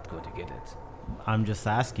you're not going to get it. I'm just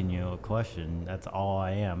asking you a question. That's all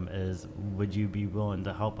I am, is would you be willing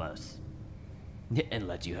to help us? And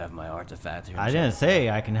let you have my artifact here in I didn't say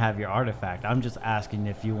I can have your artifact. I'm just asking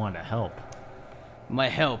if you want to help. My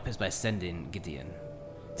help is by sending Gideon.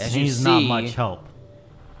 As He's you not see, much help.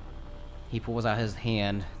 He pulls out his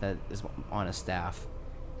hand that is on his staff.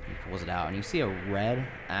 He pulls it out, and you see a red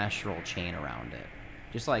astral chain around it.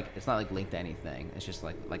 Just like, it's not like linked to anything. It's just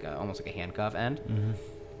like a, almost like a handcuff end.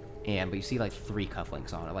 But you see like 3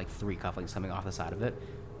 cufflinks on it, like 3 cufflinks coming off the side of it.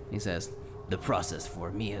 He says, "The process for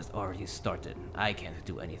me has already started. I can't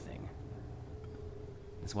do anything.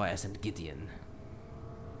 That's why I sent Gideon."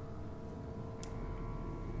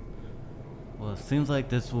 Well, it seems like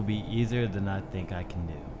this will be easier than I think I can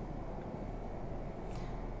do.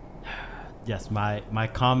 Yes, my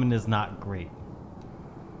comment is not great.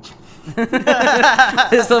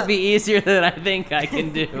 This will be easier than I think I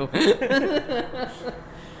can do.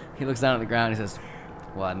 He looks down at the ground and he says,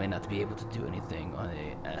 "Well, I may not be able to do anything on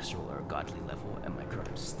a astral or godly level in my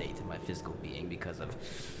current state in my physical being because of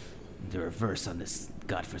the reverse on this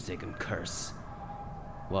godforsaken curse.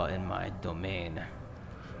 Well, in my domain,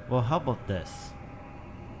 Well, how about this?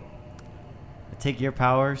 I take your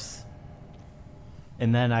powers,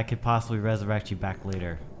 and then I could possibly resurrect you back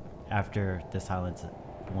later, after the silent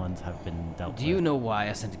ones have been dealt do with. you know why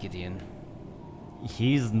I sent Gideon?"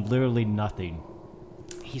 He's literally nothing.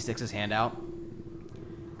 He sticks his hand out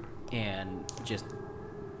and just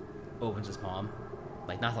opens his palm,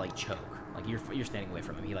 like not to like choke. Like you're standing away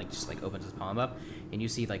from him. He like just like opens his palm up, and you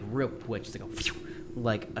see like real quick, just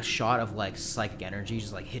like a shot of like psychic energy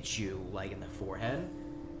just like hits you like in the forehead,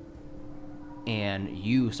 and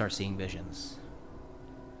you start seeing visions.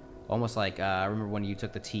 Almost like I remember when you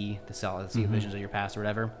took the tea to see the visions of your past or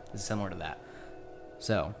whatever. It's similar to that.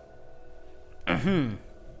 So.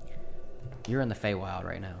 You're in the Feywild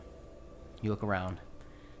right now. You look around,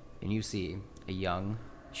 and you see a young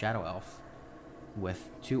shadow elf with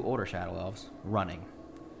 2 older shadow elves running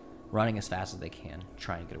as fast as they can,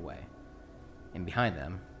 trying to get away. And behind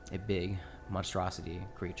them, a big monstrosity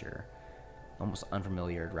creature, almost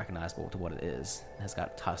unfamiliar, recognizable to what it is. It has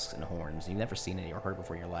got tusks and horns. You've never seen it or heard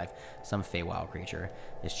before in your life. Some Feywild creature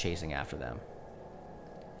is chasing after them.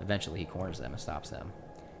 Eventually, he corners them and stops them.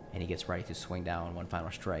 And he gets ready to swing down one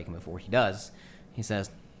final strike. And before he does, he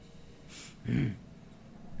says,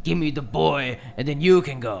 "Give me the boy, and then you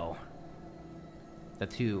can go." The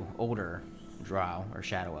 2 older drow, or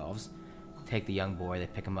shadow elves, take the young boy, they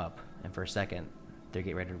pick him up, and for a second, they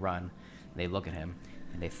get ready to run. They look at him,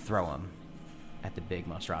 and they throw him at the big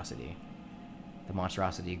monstrosity. The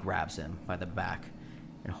monstrosity grabs him by the back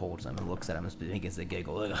and holds him and looks at him and begins to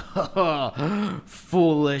giggle. Like,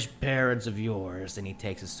 "Foolish parents of yours." And he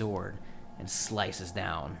takes his sword and slices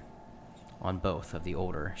down on both of the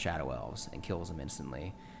older shadow elves and kills them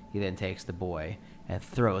instantly. He then takes the boy and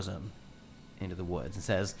throws him into the woods and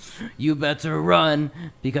says, "You better run,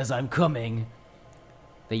 because I'm coming."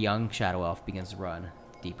 The young shadow elf begins to run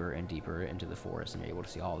deeper and deeper into the forest, and you're able to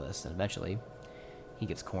see all this. And eventually, he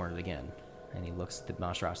gets cornered again. And he looks at the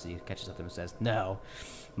monstrosity, catches up to him, and says, "Now,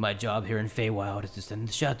 my job here in Feywild is to send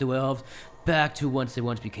the Shadow Elves back to whence they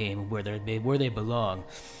once became, where they belong.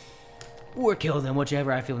 Or kill them,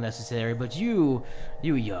 whichever I feel necessary. But you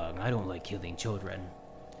young, I don't like killing children.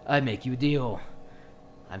 I make you a deal.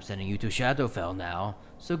 I'm sending you to Shadowfell now,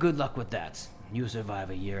 so good luck with that. You survive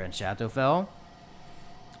a year in Shadowfell,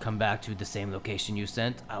 come back to the same location you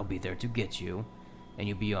sent, I'll be there to get you. and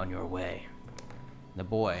you'll be on your way. The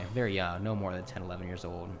boy, very young, no more than 10, 11 years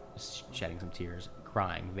old, is shedding some tears,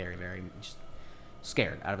 crying, very, very just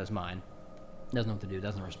scared out of his mind. Doesn't know what to do,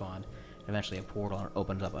 doesn't respond. Eventually, a portal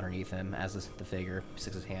opens up underneath him as the figure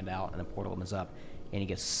sticks his hand out, and the portal opens up, and he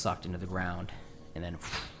gets sucked into the ground. And then,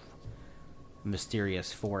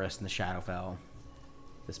 mysterious forest in the Shadowfell.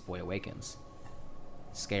 This boy awakens.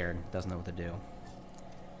 Scared, doesn't know what to do.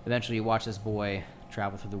 Eventually, you watch this boy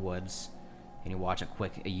travel through the woods, and you watch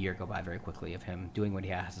a year go by very quickly of him doing what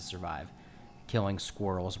he has to survive. Killing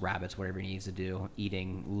squirrels, rabbits, whatever he needs to do,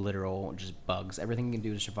 eating literal just bugs, everything he can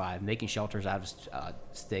do to survive, making shelters out of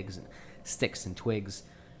sticks and twigs.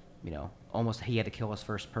 You know, almost he had to kill his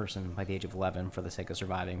first person by the age of 11 for the sake of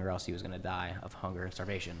surviving, or else he was going to die of hunger and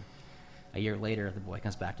starvation. A year later, the boy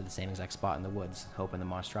comes back to the same exact spot in the woods, hoping the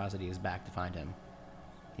monstrosity is back to find him.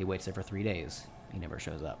 He waits there for 3 days. He never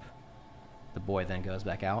shows up. The boy then goes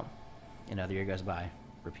back out. Another year goes by.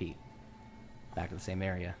 Repeat. Back to the same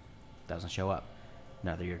area. Doesn't show up.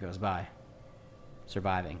 Another year goes by.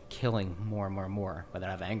 Surviving. Killing more and more and more. But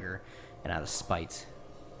out of anger and out of spite.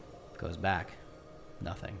 Goes back.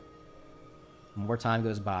 Nothing. More time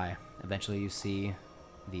goes by. Eventually you see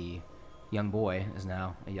the young boy is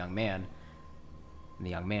now a young man. And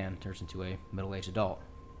the young man turns into a middle-aged adult.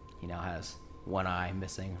 He now has one eye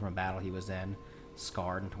missing from a battle he was in.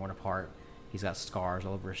 Scarred and torn apart. He's got scars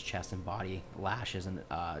all over his chest and body, lashes and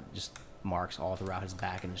just marks all throughout his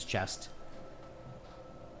back and his chest.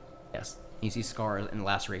 Yes, you see scars and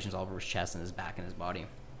lacerations all over his chest and his back and his body.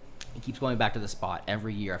 He keeps going back to the spot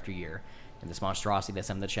every year after year, and this monstrosity that's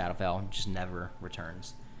in the Shadowfell just never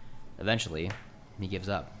returns. Eventually, he gives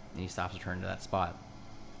up, and he stops returning to that spot.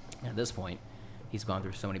 And at this point, he's gone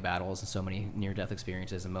through so many battles and so many near-death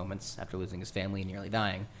experiences and moments after losing his family and nearly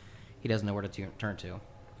dying, he doesn't know where to turn to.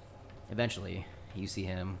 Eventually, you see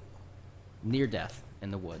him near death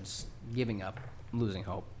in the woods, giving up, losing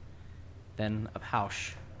hope. Then a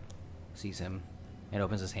Pausch sees him and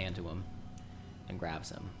opens his hand to him and grabs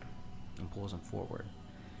him and pulls him forward.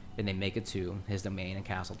 Then they make it to his domain and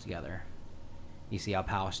castle together. You see how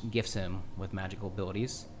Pausch gifts him with magical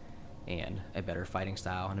abilities and a better fighting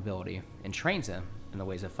style and ability and trains him in the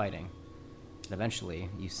ways of fighting. And eventually,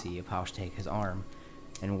 you see Pausch take his arm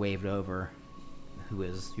and wave it over who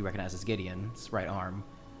you recognize as Gideon's right arm,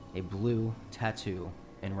 a blue tattoo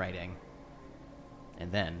in writing.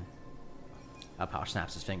 And then Pausch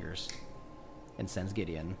snaps his fingers and sends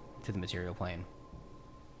Gideon to the material plane.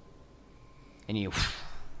 And you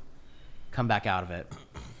come back out of it,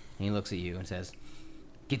 and he looks at you and says,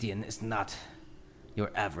 Gideon is not your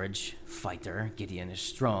average fighter. Gideon is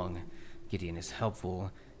strong. Gideon is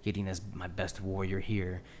helpful. Gideon is my best warrior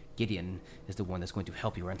here. Gideon is the one that's going to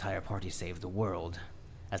help your entire party save the world.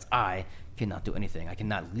 As I cannot do anything. I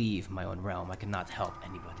cannot leave my own realm. I cannot help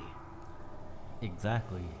anybody.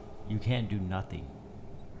 Exactly. You can't do nothing.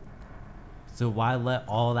 So why let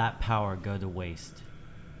all that power go to waste?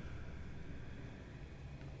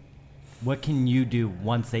 What can you do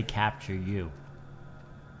once they capture you?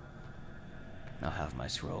 I'll have my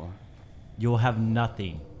scroll. You'll have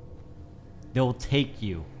nothing. They'll take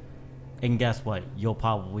you. And guess what? You'll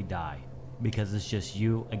probably die. Because it's just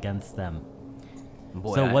you against them.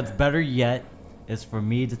 Boy, so what's better yet is for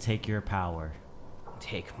me to take your power.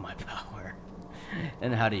 Take my power.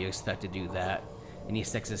 And how do you expect to do that? And he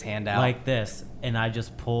sticks his hand out. Like this. And I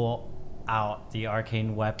just pull out the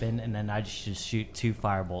arcane weapon, and then I just shoot 2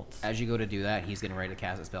 firebolts. As you go to do that, he's getting ready to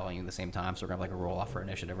cast a spell on you at the same time, so we're going to have like a roll off for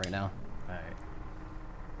initiative right now. Alright.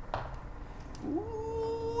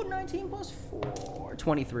 Ooh, 19 plus 4.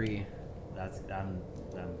 23. I'm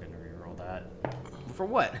gonna reroll that. For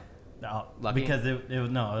what? No, Lucky? because it was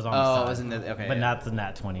on the side. Oh, it was in the... Okay. But not the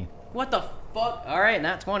nat 20. What the fuck? All right,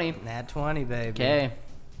 nat 20. Nat 20, baby. Okay.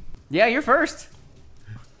 Yeah, you're first.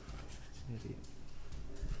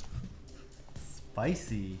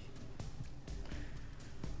 Spicy.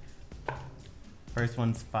 First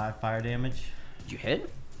one's 5 fire damage. Did you hit?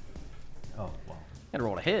 Oh, wow. Gotta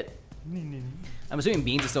roll a hit. I'm assuming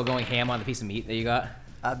Beans is still going ham on the piece of meat that you got.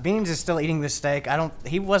 Beans is still eating the steak.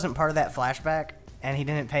 He wasn't part of that flashback, and he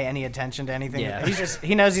didn't pay any attention to anything. Yeah.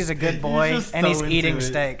 He knows he's a good boy, just and so he's into eating it.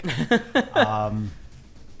 steak.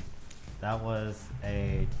 That was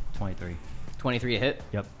a 23. 23 a hit?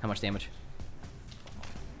 Yep. How much damage?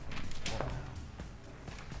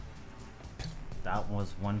 That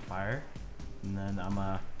was 1 fire. And then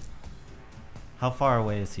how far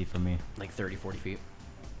away is he from me? Like 30, 40 feet.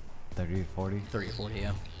 30 or 40? 30 or 40, yeah.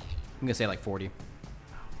 I'm gonna say like 40.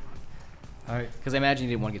 Alright. Because I imagine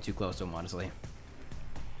you didn't want to get too close to him, honestly.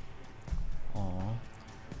 Aw.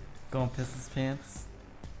 Gonna piss his pants.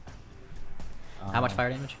 How much fire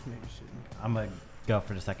damage? I'm gonna go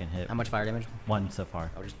for the second hit. How much fire damage? 1 so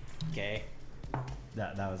far. Oh, just okay.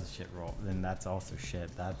 That was a shit roll. Then that's also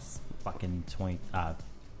shit. That's fucking 20.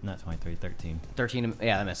 Not 23, 13. 13.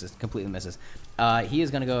 Yeah, that misses. Completely misses. He is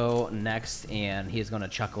gonna go next, and he is gonna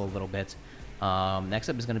chuckle a little bit. Next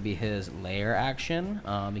up is gonna be his lair action,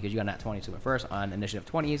 because you got that 22 at first. On initiative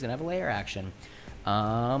 20, he's gonna have a lair action. So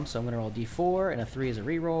I'm gonna roll d4, and a 3 is a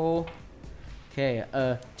reroll. Okay,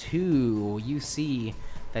 2. You see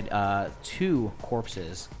that 2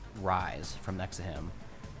 corpses rise from next to him,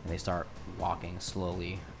 and they start walking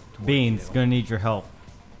slowly towards Beans, you. gonna need your help.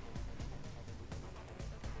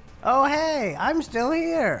 Oh, hey, I'm still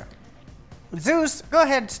here. Zeus, go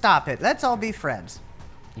ahead, stop it. Let's all be friends.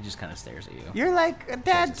 He just kind of stares at you. You're like a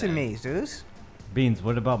dad Shakes to his me, Zeus. Beans,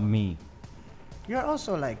 what about me? You're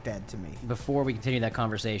also like dad to me. Before we continue that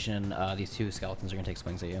conversation, these 2 skeletons are gonna take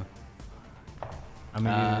swings at you. I'm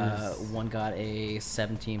gonna use. One got a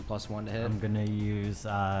 17 plus 1 to hit. I'm gonna use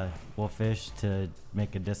Wolfish to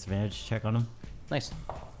make a disadvantage check on him. Nice.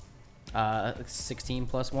 16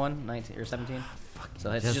 plus 1, 19 or 17.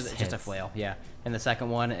 So it's Just just a hits. flail, yeah. And the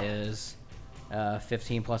second one is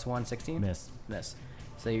 15 plus 1, 16. Miss. Miss.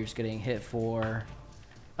 So you're just getting hit for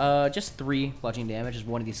just 3 bludgeoning damage as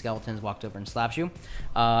one of these skeletons walked over and slaps you.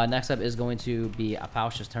 Next up is going to be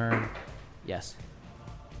Apaush's turn. Yes.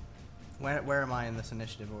 Where am I in this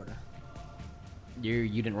initiative order? You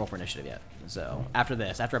didn't roll for initiative yet. So after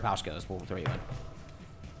this, after Apaush goes, we'll throw you in.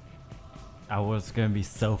 I was gonna be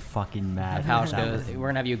so fucking mad. Apaush if that goes. was- We're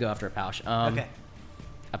gonna have you go after Apaush. Okay.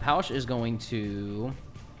 Apaush is going to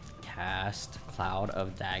cast Cloud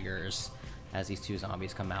of Daggers as these 2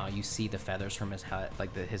 zombies come out. You see the feathers from his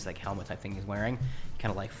his helmet type thing he's wearing. He kind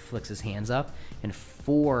of like flicks his hands up, and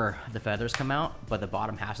 4 of the feathers come out, but the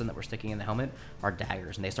bottom half of them that were sticking in the helmet are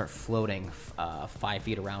daggers, and they start floating 5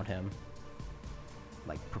 feet around him,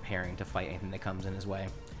 like preparing to fight anything that comes in his way.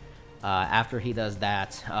 After he does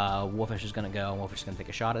that, Wolfish is gonna go. Wolfish is gonna take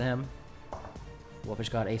a shot at him. Wolfish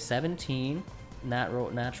got a 17.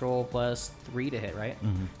 Natural plus 3 to hit, right?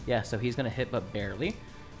 Mhm. Yeah, so he's gonna hit, but barely.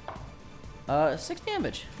 6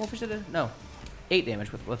 damage. Wolfish did 8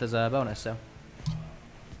 damage with his bonus. So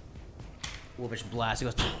Wolfish blasts. He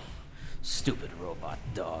goes, stupid robot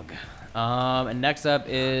dog. And next up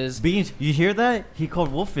is Beans, you hear that? He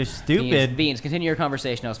called Wolfish stupid. Beans. Continue your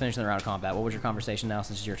conversation. I was finishing the round of combat. What was your conversation now?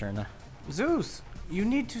 Since it's your turn, now. Zeus, you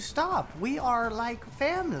need to stop. We are like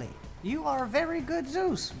family. You are very good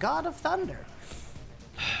Zeus, god of thunder.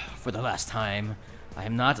 For the last time, I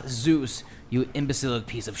am not Zeus, you imbecile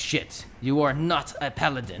piece of shit. You are not a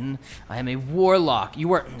paladin. I am a warlock.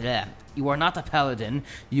 You are not a paladin.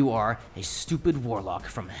 You are a stupid warlock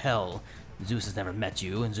from hell. Zeus has never met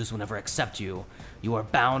you, and Zeus will never accept you. You are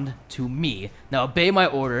bound to me. Now obey my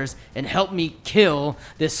orders and help me kill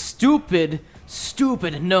this stupid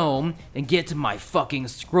gnome and get my fucking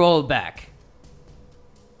scroll back.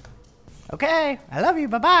 Okay, I love you.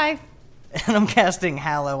 Bye-bye. And I'm casting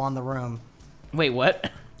Hallow on the room. Wait, what?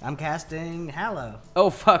 I'm casting Hallow. Oh,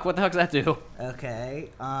 fuck. What the heck does that do? Okay,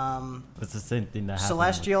 It's the same thing that happened.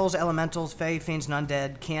 Celestials, elementals, fae, fiends, and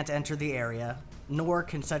undead can't enter the area, nor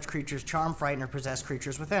can such creatures charm, frighten, or possess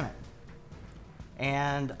creatures within it.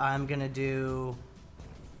 And I'm gonna do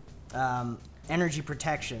energy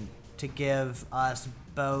protection to give us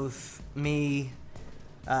both me,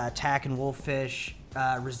 Tack, and Wolfish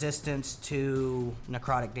resistance to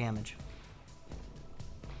necrotic damage.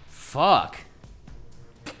 Fuck.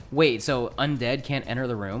 Wait, so undead can't enter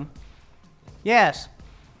the room? Yes.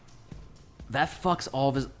 That fucks all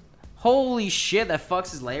of his... Holy shit, that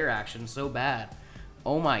fucks his lair action so bad.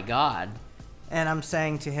 Oh my god. And I'm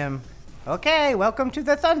saying to him, okay, welcome to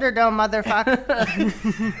the Thunderdome,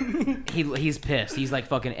 motherfucker. He's pissed. He's like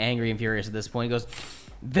fucking angry and furious at this point. He goes,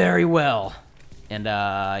 very well.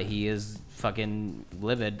 And he is fucking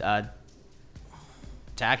livid.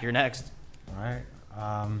 Tack, you're next. Alright.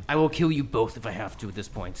 I will kill you both if I have to at this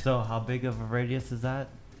point. So how big of a radius is that?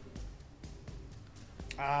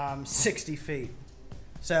 60 feet.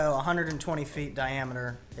 So 120 feet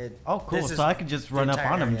diameter. Oh, cool. This is So I could just the run up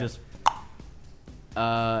entire on him, area. just...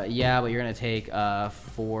 Yeah, but you're gonna take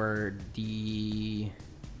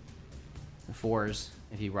 4d4s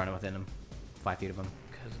if you run within him, 5 feet of him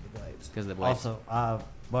Because of the blades. because of the blades. Also,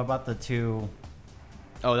 what about the 2...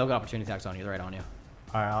 Oh, they'll get opportunity attacks on you. They're right on you.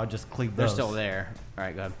 Alright, I'll just cleave They're those. still there. All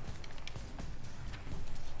right, go ahead.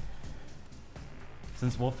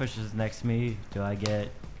 Since Wolfish is next to me, do I get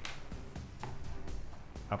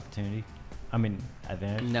opportunity? I mean,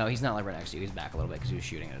 advantage? No, he's not like right next to you. He's back a little bit because he was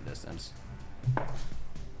shooting at a distance.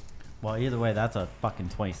 Well, either way, that's a fucking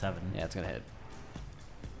 27. Yeah, it's gonna hit.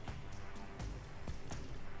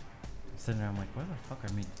 sitting there, I'm like, where the fuck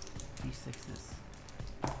are my D6s?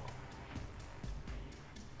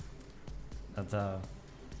 That's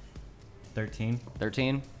 13.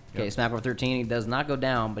 13. Okay, Yep. smack over 13. He does not go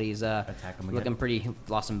down, but he's Attack him again. looking pretty. He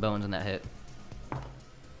lost some bones in that hit.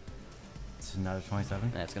 It's another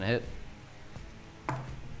 27. That's gonna hit.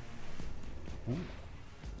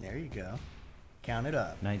 There you go. Count it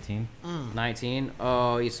up. 19. 19.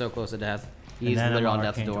 Oh, he's so close to death. He's then literally I'm on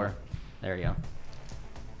death's Archangel. door. There you go.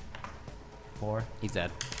 4. He's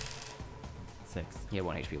dead. 6. He had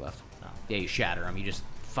 1 HP left. Oh. Yeah, you shatter him. You just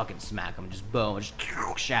fucking smack him. Just boom. Just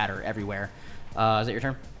shatter everywhere. Is that your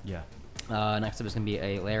turn? Yeah. Next up is going to be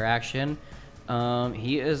a lair action.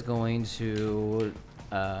 He is going to...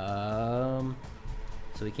 so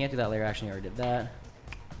he can't do that lair action. He already did that.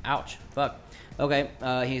 Ouch. Fuck. Okay.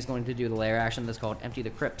 He's going to do the lair action that's called Empty the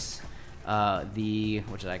Crypts.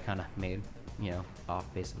 Which I kind of made, off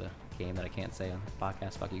base of the game that I can't say on the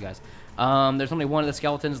podcast. Fuck you guys. There's only one of the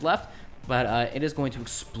skeletons left, but it is going to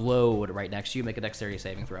explode right next to you. Make a dexterity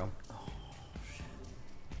saving throw.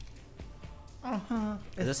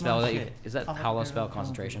 Is this spell that you, is that hollow spell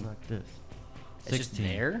concentration? Like this. It's just 16.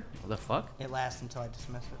 there? What the fuck? It lasts until I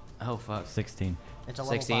dismiss it. Oh fuck. 16. It's a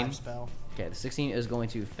level 16? 5 spell. Okay, the 16 is going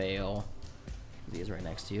to fail. He is right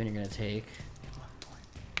next to you, and you're going to take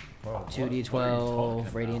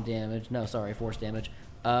 2d12 radiant damage. No, sorry, force damage.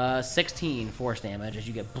 16 force damage as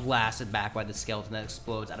you get blasted back by the skeleton that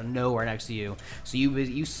explodes out of nowhere next to you. So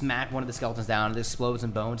you smack one of the skeletons down, it explodes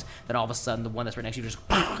in bones. Then all of a sudden, the one that's right next to you just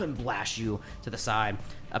and blasts you to the side.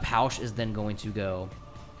 Pausch is then going to go,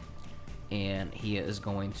 and he is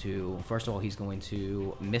going to, first of all, he's going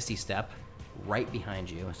to Misty Step right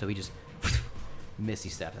behind you. So he just Misty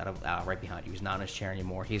Steps out right behind you. He's not in his chair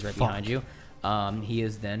anymore. He's right behind you. He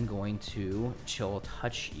is then going to chill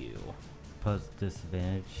touch you. Pose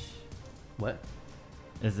disadvantage. What?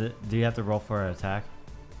 Is it? Do you have to roll for an attack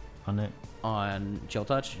on it? On chill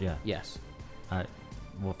touch? Yeah. Yes. Alright.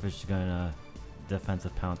 Wolfish is going to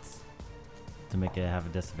defensive pounce to make it have a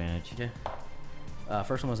disadvantage. Okay.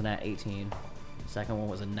 First one was a nat 18. Second one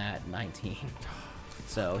was a nat 19.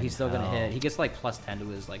 So he's still gonna hit. He gets like plus 10 to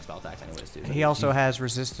his like spell attacks anyways too. He also has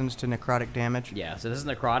resistance to necrotic damage. Yeah. So this is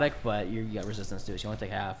necrotic, but you got resistance to it. So you only take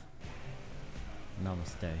half.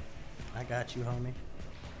 Namaste. I got you, homie.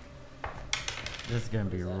 This is going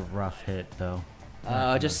to be a rough hit, though.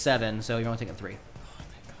 Just 7. So you're only taking 3.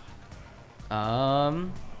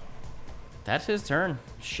 That's his turn.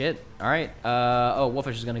 Shit. All right.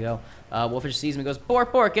 Wolfish is gonna go. Wolfish sees him and goes,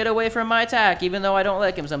 "Bork, Bork, get away from my attack!" Even though I don't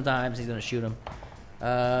like him sometimes, he's gonna shoot him.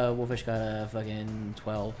 Wolfish got a fucking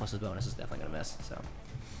 12 plus his bonus is definitely gonna miss. So,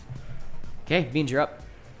 okay, Beans, you're up.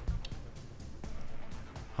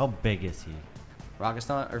 How big is he?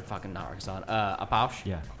 Rakistan, or fucking not Rakistan. Pausch.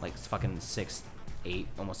 Yeah. Like fucking 6'8",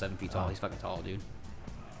 almost 7 feet tall. Oh. He's fucking tall, dude.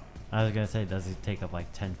 I was going to say, does he take up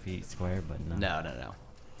like 10 feet square? But no. No.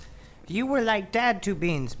 You were like dad to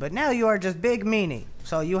Beans, but now you are just big meanie.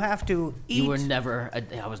 So you have to eat. You were never.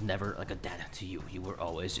 I was never like a dad to you. You were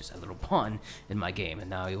always just a little pawn in my game, and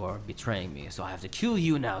now you are betraying me. So I have to kill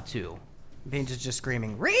you now too. Beans is just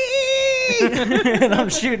screaming, "Ree!" and I'm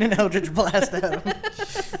shooting an Eldritch Blast at him.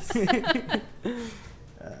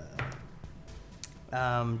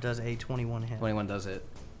 Does a 21 hit? 21 does it.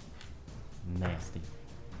 Nasty.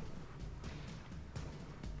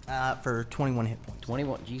 For 21 hit points.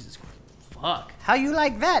 21. Jesus, fuck. How you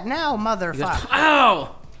like that now, He goes, motherfucker?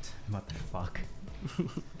 ow! Motherfuck. You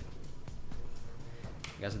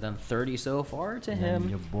guys have done 30 so far to And then him.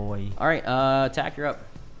 your boy. All right, attack, you're up.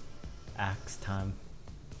 Axe time.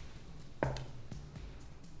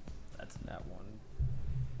 That's that one.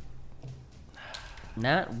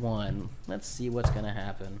 Nat 1. Let's see what's going to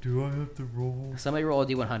happen. Do I have to roll? Somebody roll a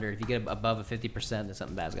D100. If you get above a 50%, then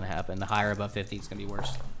something bad's going to happen. The higher above 50, it's going to be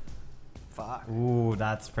worse. Fuck. Ooh,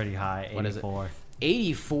 that's pretty high. 84. What is it?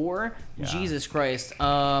 84? Yeah. Jesus Christ.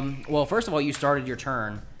 Well, first of all, you started your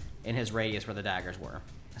turn in his radius where the daggers were.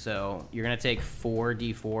 So you're going to take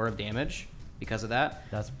 4d4 of damage because of that.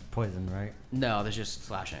 That's poison, right? No, there's just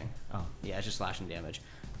slashing. Oh. Yeah, it's just slashing damage.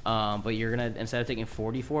 But you're going to, instead of taking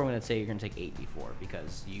 4d4, I'm going to say you're going to take 8d4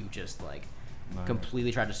 because you just, like, Right.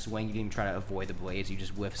 completely tried to swing. You didn't even try to avoid the blades. You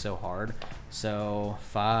just whiffed so hard. So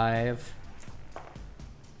 5,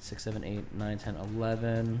 6, 7, 8, 9, 10,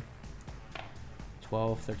 11,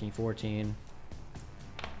 12, 13, 14,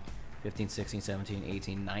 15, 16, 17,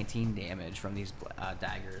 18, 19 damage from these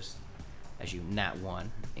daggers as you nat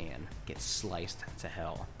 1 and get sliced to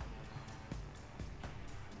hell.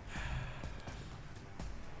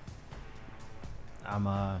 I'm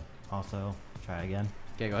also try again.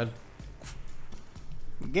 Okay, go ahead.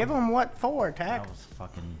 Give him what for, Tack? That was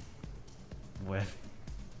fucking With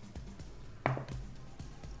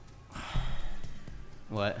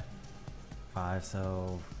What? 5,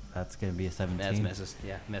 so that's gonna be a 17. That's misses.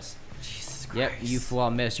 Yeah, miss. Jesus Christ. Yep, you full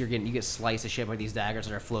on miss. You get sliced to shit by these daggers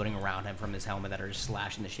that are floating around him from his helmet that are just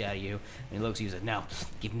slashing the shit out of you. And he looks at you and says, "Now,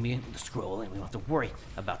 give me the scroll, and we don't have to worry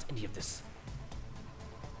about any of this."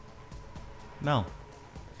 No.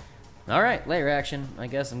 All right, layer action. I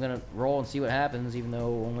guess I'm gonna roll and see what happens, even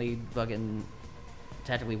though only fucking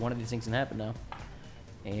technically one of these things can happen now.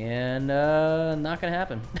 And not gonna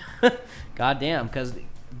happen. God damn, because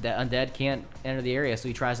the undead can't enter the area, so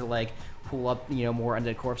he tries to like pull up, more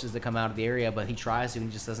undead corpses that come out of the area, but he tries to and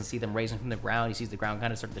he just doesn't see them raising from the ground. He sees the ground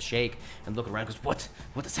kind of start to shake and look around and goes,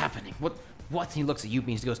 What is happening? What? And he looks at you,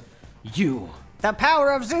 Beans. He goes, "You The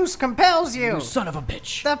power of Zeus compels you! son of a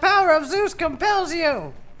bitch." The power of Zeus compels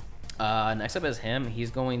you! Next up is him. He's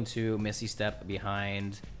going to Misty Step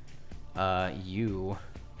behind you.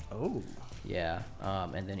 Oh. Yeah.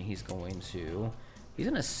 And then he's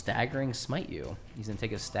gonna staggering smite you. He's gonna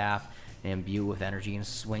take his staff and imbue with energy and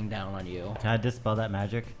swing down on you. Can I dispel that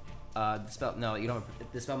magic? Dispel, no, you don't.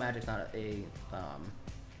 Dispel magic's not a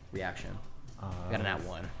reaction. You got a nat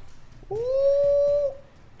 1. Ooh.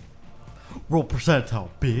 Roll percentile,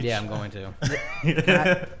 bitch. Yeah, I'm going to.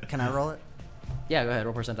 Can I roll it? Yeah, go ahead.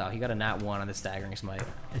 Roll percentile. He got a nat 1 on the staggering smite.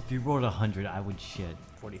 If you rolled 100, I would shit.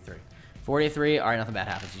 43. 43. All right, nothing bad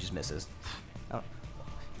happens. He just misses. Oh.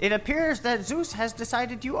 It appears that Zeus has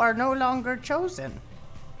decided you are no longer chosen.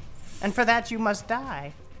 And for that you must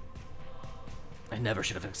die. I never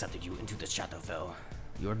should have accepted you into the Shadowfell.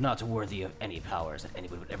 You are not worthy of any powers that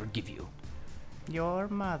anyone would ever give you. Your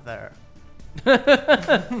mother.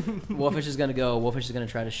 Wolfish is gonna go. Wolfish is gonna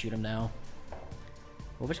try to shoot him now.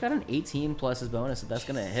 Wolfish got an 18 plus his bonus, so that's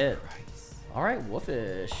gonna hit. All right,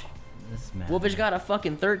 Wolfish. This man. Wolfish got a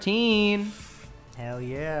fucking 13. Hell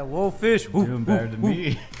yeah, Wolfish. doing better than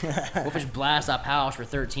me. Wolfish blasts a Pouch for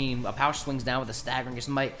 13. A Pouch swings down with a staggering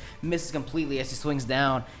smite, misses completely as he swings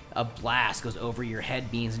down. A blast goes over your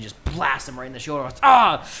head, Beans, and just blasts him right in the shoulder.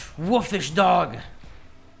 Ah, Wolfish dog.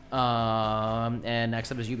 And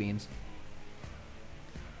next up is you, Beans.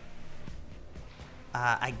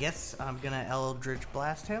 I guess I'm gonna Eldritch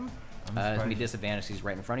Blast him. It's gonna be disadvantaged. He's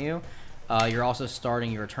right in front of you. You're also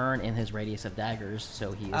starting your turn in his radius of daggers,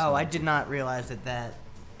 so he is. Oh, I did not realize that.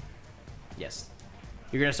 Yes.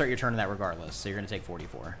 You're gonna start your turn in that regardless, so you're gonna take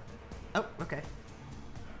 44. Oh, okay.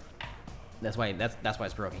 That's why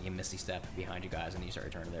it's broken. You Misty Step behind you guys, and you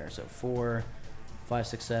start your turn there. So 4, 5,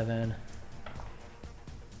 6, 7,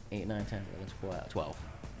 8, 9, 10, 11, 12.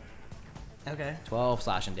 Okay. 12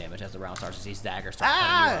 slashing damage as the round starts as these daggers start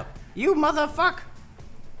cutting you up. You motherfuck!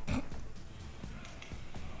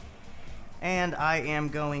 And I am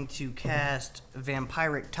going to cast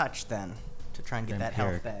Vampiric Touch then to try and get that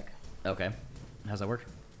health Vampiric. back. Okay. How's that work?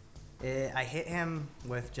 I hit him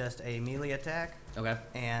with just a melee attack, Okay.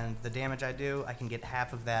 and the damage I do, I can get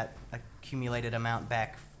half of that accumulated amount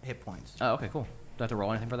back hit points. Oh, okay, cool. Do I have to roll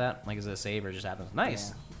anything for that? Like, is it a save or it just happens?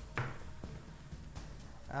 Nice.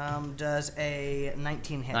 Does a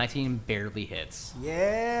 19 hit? 19 barely hits.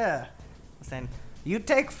 Yeah. Saying, you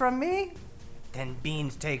take from me, then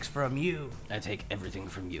Beans takes from you. I take everything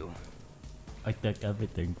from you. I take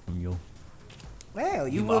everything from you. Well,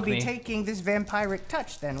 you You will mock be me. taking this vampiric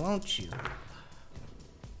touch then, won't you?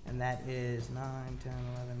 And that is 9, 10,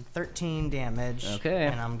 11, 13 damage. Okay.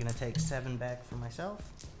 And I'm going to take 7 back for myself.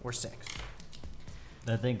 Or 6.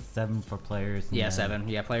 I think 7 for players. and Yeah, then- 7.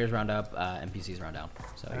 Yeah, players round up, NPCs round down.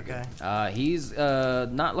 So you're Okay. good. He's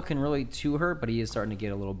not looking really too hurt, but he is starting to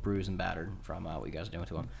get a little bruised and battered from what you guys are doing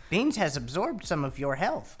to him. Beans has absorbed some of your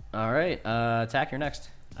health. All right, attack. You're next.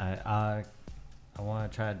 I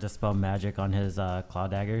want to try to dispel magic on his claw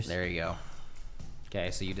daggers. There you go.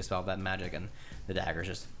 Okay, so you dispel that magic, and the daggers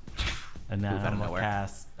just. And then Poof out of I'm nowhere.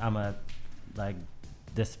 gonna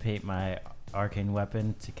dissipate my arcane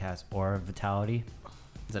weapon to cast Aura of Vitality.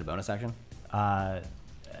 Is that a bonus action?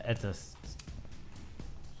 It's a.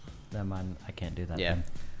 Never mind, I can't do that. Yeah.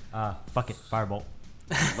 Then. Fuck it, firebolt.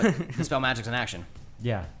 Wait, dispel magic's an action.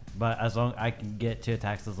 Yeah, but as long I can get 2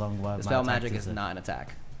 attacks as long as my Dispel attacks magic is a- not an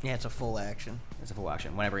attack. Yeah, it's a full action. It's a full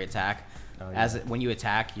action. Whenever you attack, Oh, yeah. when you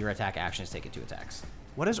attack, your attack action is taken 2 attacks.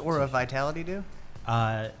 What does Aura of Vitality do?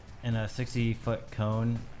 In a 60-foot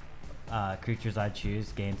cone, creatures I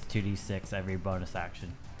choose gains 2d6 every bonus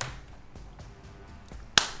action.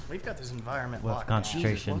 We've got this environment With locked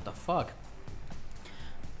concentration. Jesus, what the fuck?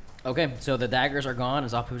 Okay, so the daggers are gone.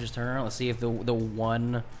 It's Apuja's turn. Let's see if the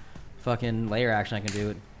one fucking layer action I can do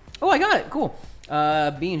it. Oh, I got it. Cool.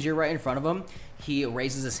 Beans, you're right in front of him. He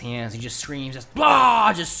raises his hands. He just screams, just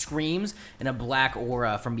blah, just screams, and a black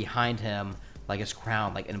aura from behind him like his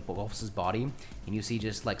crown like engulfs his body, and you see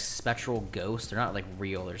just like spectral ghosts. They're not like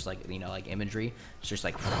real. There's like like imagery. It's just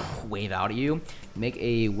like wave out at you. Make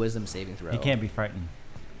a wisdom saving throw. He can't be frightened.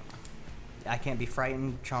 I can't be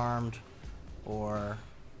frightened, charmed, or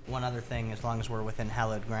one other thing as long as we're within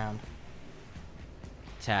hallowed ground.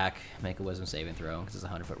 Attack. Make a wisdom saving throw because it's a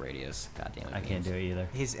 100-foot radius. God damn it. I can't do it either.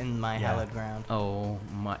 He's in my Yeah. hallowed ground. Oh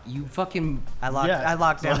my! You fucking. I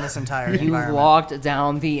locked down this entire You environment. locked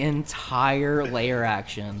down the entire layer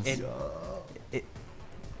actions.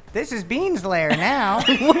 This is Bean's lair now.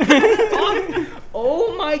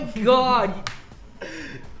 Oh my god!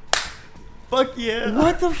 Fuck yeah.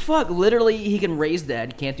 What the fuck? Literally, he can raise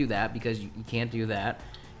dead. Can't do that because you can't do that.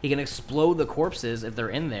 He can explode the corpses if they're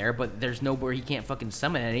in there, but there's nowhere he can't fucking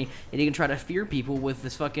summon any. And he can try to fear people with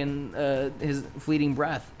this fucking his fleeting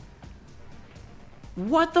breath.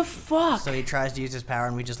 What the fuck? So he tries to use his power,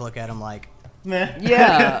 and we just look at him like,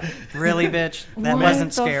 Yeah. really, bitch? That What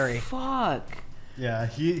wasn't the scary. Fuck. Yeah,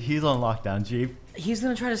 he's on lockdown, Chief. He's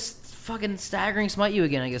gonna try to fucking staggering smite you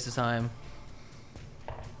again, I guess, this time.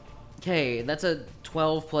 Okay, that's a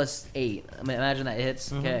 12 plus 8. I mean, imagine that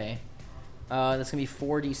hits. Okay. That's gonna be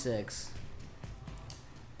 4d6.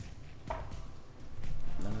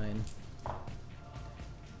 9,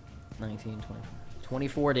 19, 20,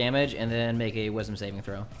 24 damage, and then make a wisdom saving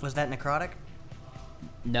throw. Was that necrotic?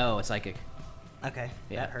 No, it's psychic. Okay,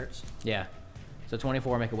 Yeah. that hurts. Yeah. So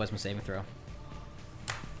 24, make a wisdom saving throw.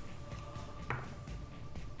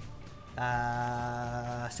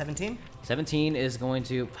 17? 17 is going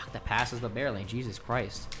to... Fuck, that passes but barely. Jesus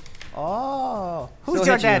Christ. Oh, who's Still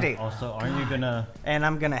your hit you. daddy? Also, aren't you gonna... And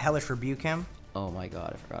I'm gonna hellish rebuke him. Oh my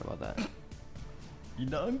god, I forgot about that. You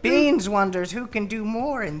done? Beans wonders who can do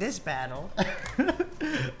more in this battle.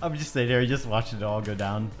 I'm just sitting there, just watching it all go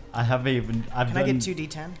down. I haven't even... Can I get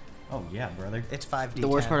 2d10? Oh, yeah, brother. It's 5d10. The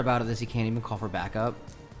worst part about it is he can't even call for backup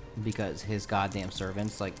because his goddamn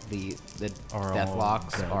servants, like the Are death all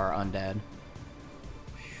locks, dead. are undead.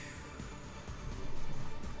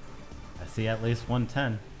 I see at least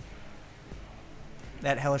 110.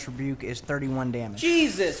 That hellish rebuke is 31 damage.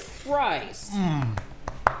 Jesus Christ!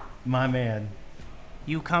 My man.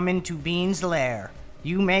 You come into Bean's lair.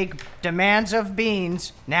 You make demands of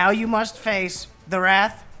Beans. Now you must face the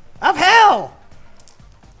wrath of hell!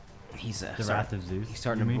 He's The Wrath of Zeus. He's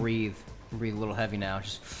starting you to mean? breathe a little heavy now.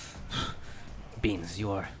 Just Beans, you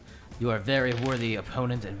are a very worthy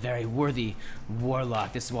opponent and very worthy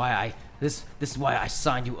warlock. This is why I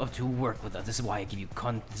signed you up to work with us. This is why I give you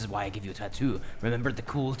a tattoo. Remember the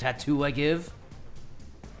cool tattoo I give?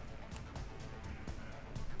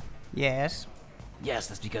 Yes. Yes,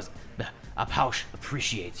 that's because Apaush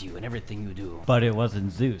appreciates you and everything you do. But it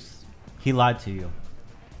wasn't Zeus. He lied to you.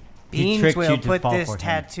 He Beans tricked will you to put fall this for him.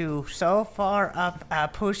 tattoo so far up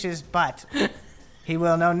Push's butt. He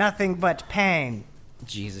will know nothing but pain.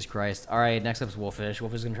 Jesus Christ. All right, next up is Wolfish.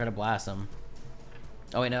 Wolfish is going to try to blast him.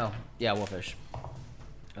 Oh, wait, no. Yeah, Wolfish.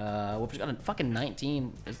 Wolfish got a fucking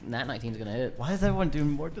 19. That 19 is going to hit. Why is everyone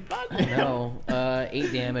doing more than that? No.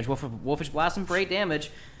 8 damage. Wolfish blasts him for 8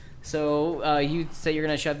 damage. So you say you're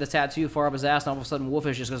going to shove the tattoo far up his ass, and all of a sudden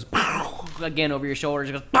Wolfish just goes again over your shoulder.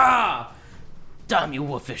 Just goes, bah! Damn you,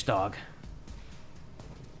 Wolfish dog.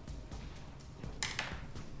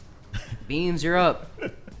 Beans, you're up.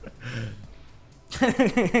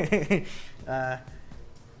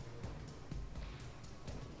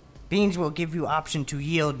 Beans will give you option to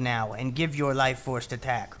yield now and give your life force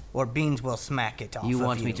attack, or Beans will smack it off You of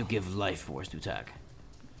want me to give life force to attack?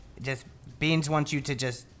 Just Beans wants you to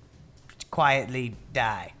just quietly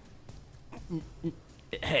die.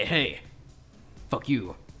 Hey. Fuck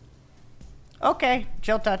you. Okay,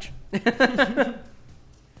 chill touch.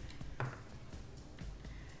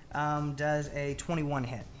 Does a 21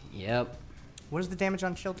 hit? Yep. What is the damage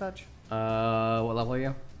on chill touch? What level are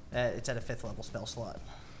you? It's at a 5th level spell slot.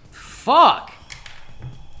 Fuck!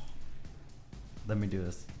 Let me do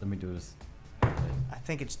this. I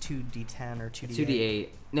think it's 2d10 or 2d8. It's 2d8.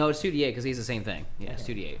 No, it's 2d8 because he's the same thing. Yeah, it's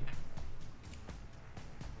 2d8.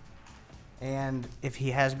 And if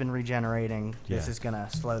he has been regenerating, this Yeah. is going to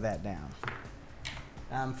slow that down.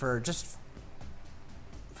 For just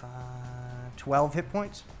 12 hit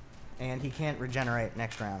points, and he can't regenerate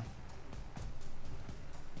next round.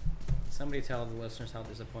 Somebody tell the listeners how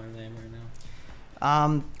disappointed I am right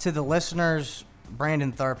now. To the listeners,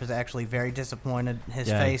 Brandon Tharp is actually very disappointed. His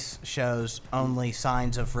Yeah. face shows only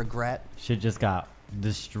signs of regret. Shit just got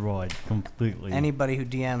destroyed completely. Anybody who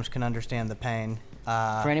DMs can understand the pain.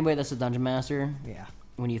 For anybody that's a dungeon master, Yeah.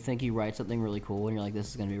 when you think you write something really cool and you're like, this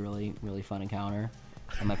is going to be a really, really fun encounter,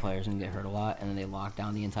 and my player's going to get hurt a lot, and then they lock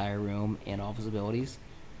down the entire room and all of his abilities.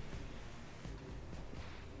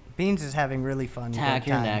 Beans is having really fun. Tag, good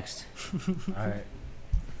you're time. next. All right.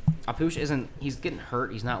 Apush isn't. He's getting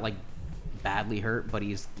hurt. He's not like badly hurt, but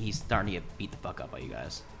he's starting to get beat the fuck up by you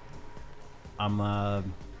guys. I'm gonna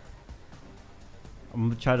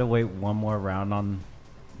try to wait one more round on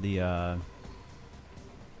the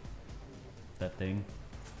that thing,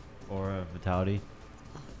 Aura of Vitality.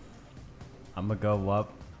 I'm gonna go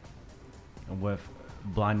up with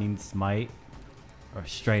Blinding Smite or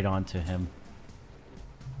straight onto him.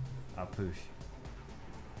 I'll push.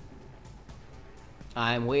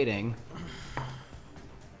 I'm waiting.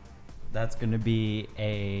 That's gonna be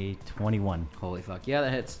a 21. Holy fuck! Yeah,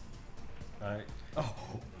 that hits. All right.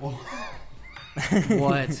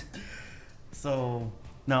 What? So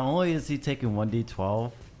not only is he taking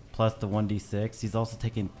 1d12 plus the 1d6, he's also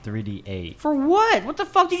taking 3d8. For what? What the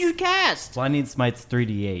fuck did you cast? Blinding Smite's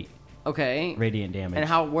 3d8 Okay. radiant damage. And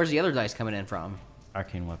how? Where's the other dice coming in from?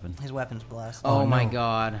 Arcane weapon. His weapon's blessed. Oh, Oh, my no.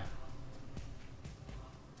 god.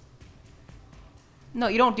 No,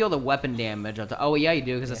 you don't deal the weapon damage. Oh, yeah, you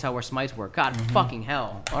do, because that's how our smites work. God fucking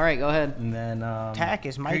hell. All right, go ahead. And then Tack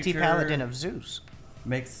is mighty creature paladin of Zeus.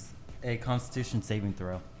 makes a Constitution saving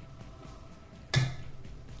throw,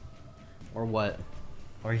 Or what?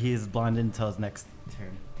 or he is blinded until his next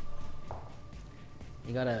turn.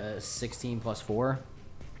 You got a 16 plus 4?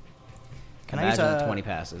 Can I use Imagine a 20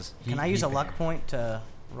 passes. Can I use a luck point to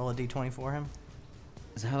roll a d20 for him?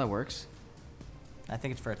 Is that how that works? I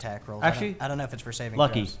think it's for attack rolls. Actually, I don't know if it's for saving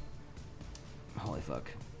lucky. throws. Holy fuck.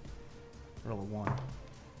 Roll a 1.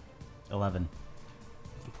 11.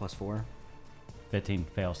 Plus 4. 15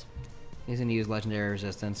 fails. He's going to use legendary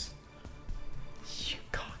resistance. You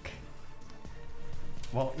cock.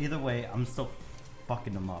 Well, either way, I'm still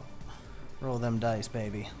fucking them up. Roll them dice,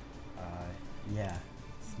 baby. Yeah,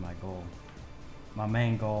 it's my goal. My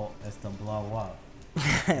main goal is to blow up.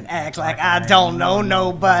 And acts like I don't know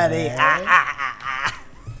nobody.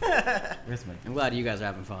 Where's my... I'm glad you guys are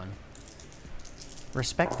having fun.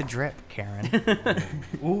 Respect the drip, Karen.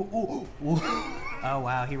 Ooh, ooh, ooh. Oh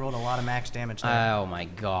wow, he rolled a lot of max damage there. Oh my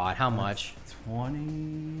god, how much?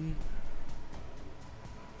 24...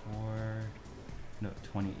 No,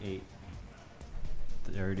 28.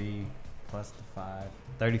 30 plus the 5.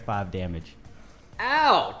 35 damage.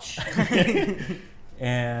 Ouch!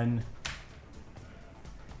 And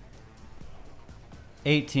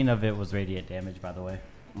 18 of it was radiant damage, by the way.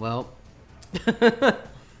 Well,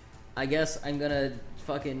 I guess I'm gonna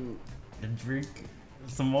fucking... And drink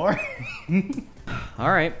some more. All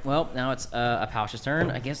right, well, now it's Apaush's turn.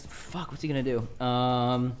 I guess, fuck, what's he gonna do?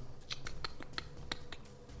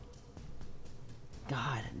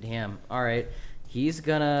 God damn. All right. He's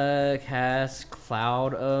gonna cast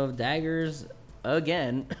Cloud of Daggers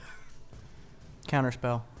again.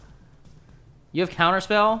 Counterspell. You have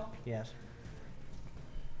Counterspell? Yes.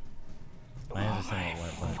 I understand what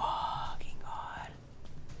it went. Fucking god.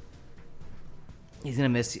 He's gonna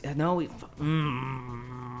miss. No,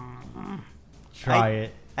 Try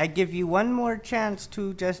it. I give you one more chance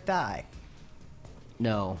to just die.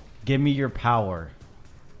 No. Give me your power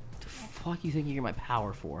The fuck you think you get my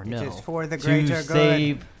power for? No. It is for the greater to good.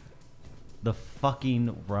 save the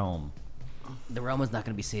fucking realm. The realm is not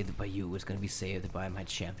gonna be saved by you. It's gonna be saved by my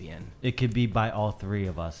champion. It could be by all three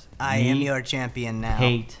of us. I Me, am your champion now.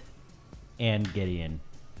 Hate, and Gideon,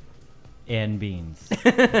 and Beans,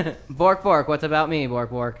 Bork, Bork. What's about me, Bork,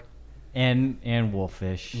 Bork? and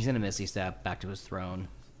Wolfish. He's gonna Misty Step back to his throne.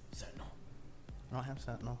 Sentinel. I don't have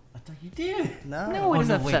Sentinel. I thought you did. No. No, he Oh, doesn't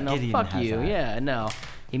no, have wait, Sentinel. Gideon Fuck has you. that. Yeah, no.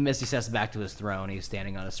 He Misty Steps back to his throne. He's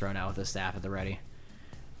standing on his throne now with his staff at the ready.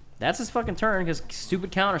 That's his fucking turn, because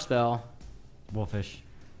stupid counterspell. Wolfish.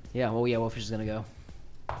 Yeah, well, yeah, Wolfish is gonna go.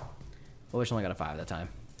 Wolfish only got a 5 that time.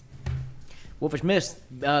 Wolfish missed.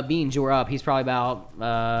 Beans, you're up. He's probably about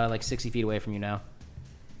like 60 feet away from you now.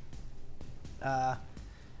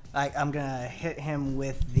 I'm gonna hit him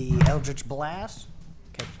with the Eldritch Blast.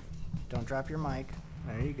 Okay, don't drop your mic.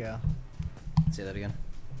 There you go. Say that again.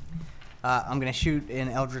 I'm gonna shoot an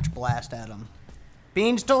Eldritch Blast at him.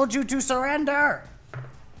 Beans told you to surrender.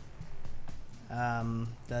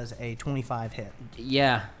 Does a 25 hit?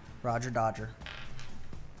 Yeah. Roger Dodger.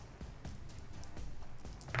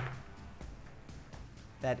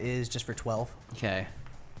 That is just for 12. Okay.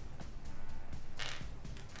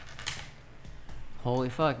 Holy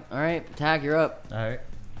fuck. All right, Tag, you're up. All right.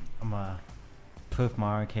 I'm gonna poof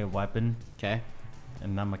my arcane weapon, Okay.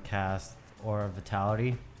 and I'm gonna cast Aura of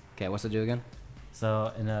Vitality. Okay, what's it do again?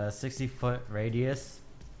 So in a 60-foot radius,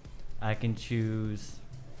 I can choose.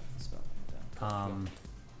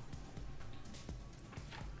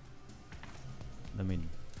 Let me.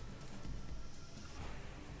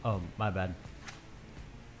 Oh, my bad.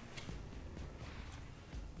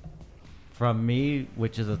 from me,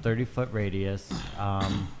 which is a 30-foot radius,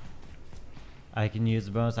 I can use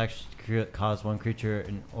the bonus action to cause one creature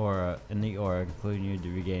in the aura, including you, to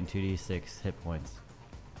regain 2d6 hit points.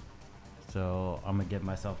 So I'm gonna give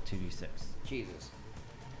myself 2d6. Jesus.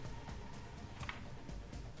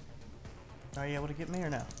 Are you able to get me or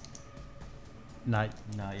no? Not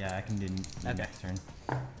yet. I can do Okay. next turn.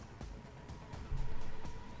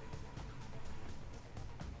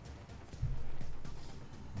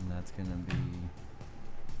 And that's gonna be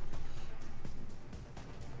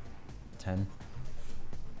 10.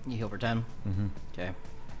 You heal for 10. Mm-hmm. Okay.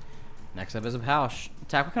 Next up is a Pausch.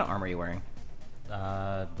 Tack, what kind of armor are you wearing?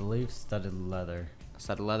 Believe studded leather.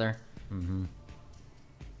 Studded leather? Mm-hmm.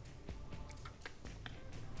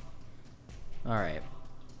 Alright.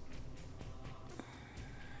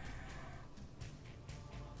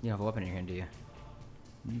 You don't have a weapon in your hand, do you?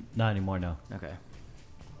 Not anymore, no. Okay.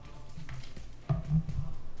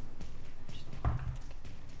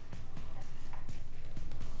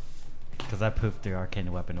 Because I poofed the arcane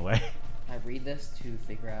weapon away. I read this to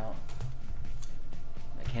figure out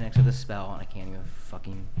mechanics of the spell, and I can't even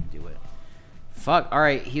fucking do it. Fuck.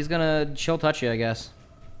 Alright, he's gonna chill touch you, I guess.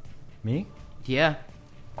 Me? Yeah.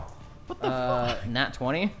 What the fuck? Nat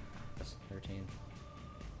 20? That's 13.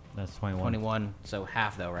 That's 21. 21, so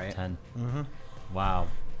half though, right? 10. Mm-hmm. Wow.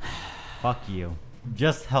 Fuck you.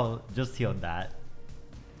 Just healed that.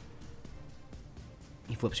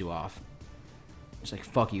 He flips you off. Just like,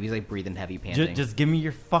 fuck you. He's like breathing heavy, panting. Just give me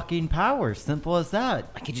your fucking powers. Simple as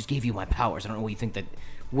that. I just gave you my powers. I don't know what you think that...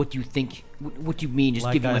 What do you think... What do you mean just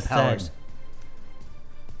Like give you I my said, powers?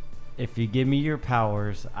 If you give me your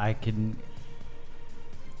powers, I can...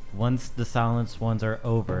 Once the silenced ones are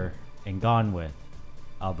over and gone with,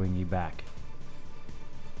 I'll bring you back.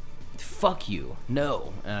 Fuck you.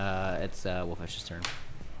 No. It's Wolfish's turn.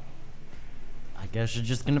 I guess you're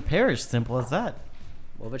just gonna perish. Simple as that.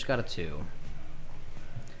 Wolfish got a 2.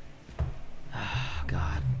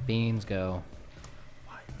 God. Beans, go.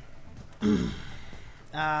 I'm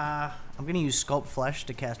gonna use Sculpt Flesh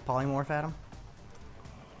to cast Polymorph at him.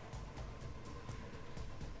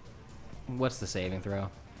 What's the saving throw?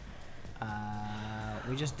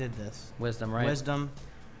 We just did this. Wisdom, right? Wisdom.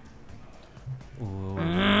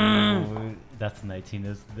 Ooh, that's 19,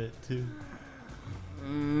 isn't it, too?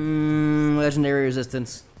 Legendary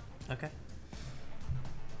resistance. Okay.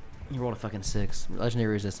 You rolled a fucking 6.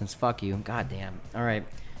 Legendary resistance. Fuck you. God damn. Alright.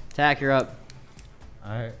 Tack, you're up.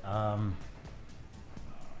 Alright, oh,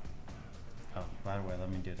 by the way, let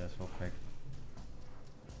me do this real quick.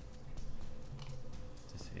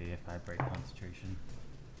 To see if I break concentration.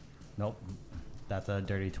 Nope. That's a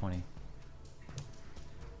dirty 20.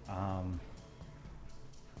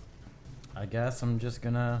 I guess I'm just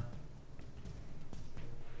gonna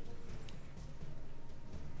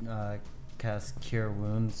cast Cure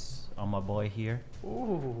Wounds on my boy here.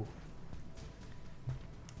 Ooh.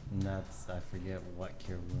 And that's, I forget what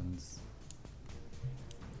Cure Wounds.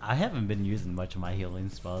 I haven't been using much of my healing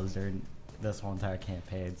spells during this whole entire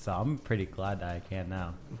campaign, so I'm pretty glad that I can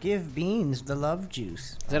now. Give Beans the love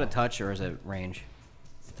juice. Is that a touch or is it range?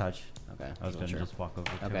 It's a touch. Okay. I was gonna sure. just walk over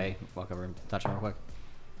to Okay. him. Walk over and touch him real quick.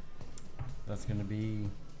 That's gonna be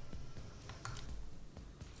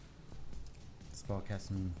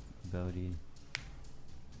spellcasting ability.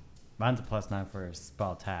 Mine's a +9 for a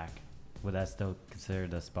spell attack. Would that still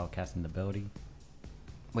considered a spellcasting ability?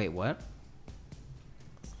 Wait, what?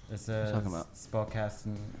 It says talking about?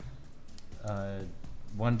 spellcasting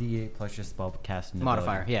 1d8 plus your spellcasting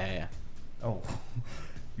Modifier. ability. Yeah. Oh,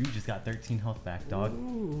 you just got 13 health back, dog.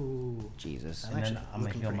 Ooh. Jesus. I'm And then actually I'm gonna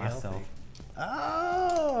looking heal pretty myself. healthy.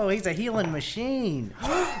 Oh, he's a healing machine.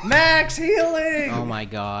 Max healing. Oh my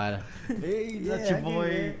god. Hey, that's Yeah, your boy.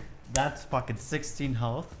 dude. That's fucking 16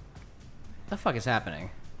 health. What the fuck is happening?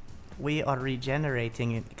 We are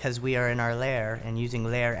regenerating it because we are in our lair and using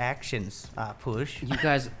lair actions. Push. You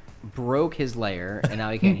guys broke his lair, and now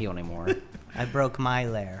he can't heal anymore. I broke my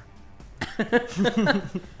lair.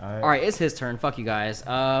 All right, it's his turn. Fuck you guys.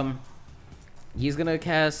 He's gonna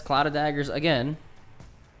cast Cloud of Daggers again.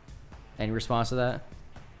 Any response to that?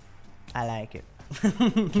 I like it.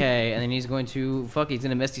 Okay, and then he's going to he's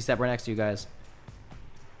gonna Misty Step right next to you guys.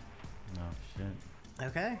 Oh shit.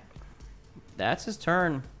 Okay. That's his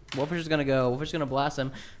turn. Wolfish is gonna go. Wolfish is gonna blast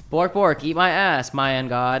him. Bork, bork, eat my ass, Mayan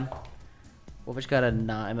god. Wolfish got a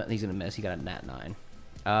 9. He's gonna miss. He got a nat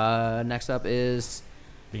 9. Next up is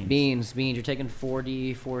Beans. Beans, you're taking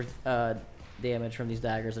 4d4 damage from these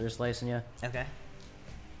daggers that are slicing you. Okay.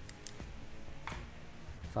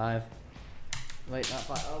 5. Wait, not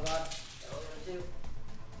 5. Oh god.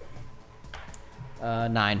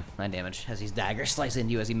 9 damage as his dagger slices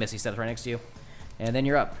into you as he misty steps right next to you. And then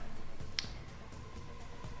you're up.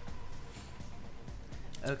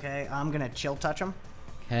 Okay, I'm gonna chill touch him.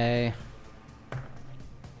 Okay.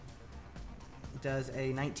 Does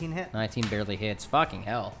a 19 hit? 19 barely hits. Fucking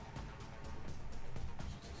hell.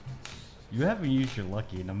 You haven't used your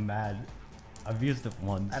lucky, and I'm mad. I've used it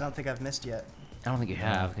once. I don't think I've missed yet. I don't think you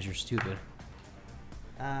have because you're stupid.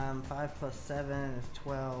 5 plus 7 is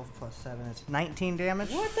 12 plus 7 is 19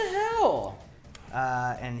 damage. What the hell?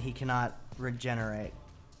 And he cannot regenerate.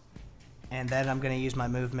 And then I'm going to use my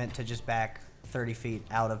movement to just back 30 feet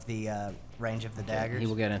out of the range of the daggers. He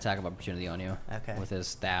will get an attack of opportunity on you. Okay. With his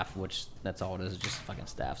staff, which that's all it is, just a fucking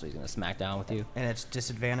staff. So he's gonna smack down with you. And it's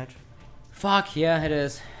disadvantage. Fuck yeah, it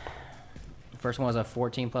is. The first one was a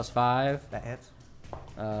 14 plus 5. That hits.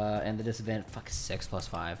 And the disadvantage, fuck, 6 plus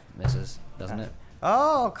 5 misses, doesn't it?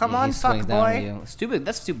 Oh, come Yeah, on, he fuck swings down at boy. you. Stupid.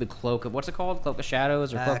 That's stupid cloak of what's it called? Cloak of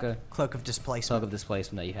shadows or Cloak of displacement. cloak of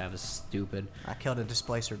displacement that you have is stupid. I killed a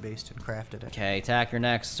displacer beast and crafted it. Okay, attack your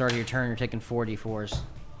next. Start of your turn. You're taking 4 d4s.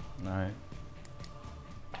 All right.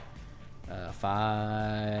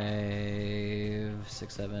 5,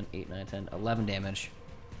 6, 7, 8, 9, 10, 11 damage.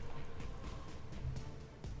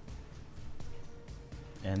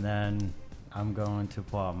 And then I'm going to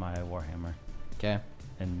pull out my Warhammer. Okay.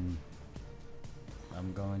 And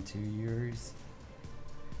I'm going to use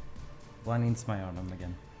Blinding Smite on him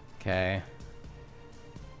again. Okay.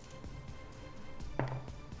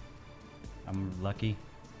 I'm lucky.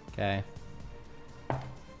 Okay.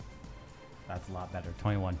 That's a lot better.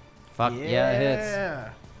 21. Fuck yeah, it hits.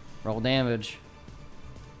 Roll damage.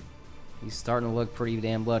 He's starting to look pretty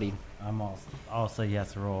damn bloody. I'm also he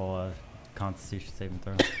has to roll a Constitution saving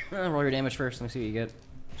throw. Roll your damage first. Let me see what you get.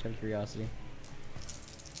 Just out of curiosity.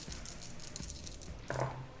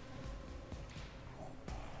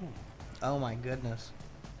 Oh my goodness.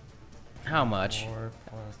 How much? 4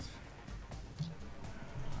 plus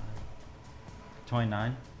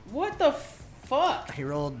 29. What the fuck? He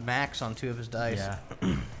rolled max on 2 of his dice. Yeah.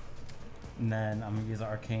 And then I'm gonna use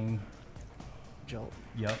Arcane. Jolt.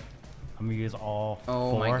 Yep. I'm gonna use all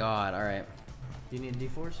Oh 4. my god. All right. Do you need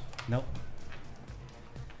D4s? Nope.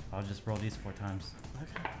 I'll just roll these 4 times.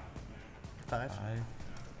 Okay. 5.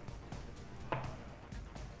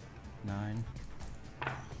 9.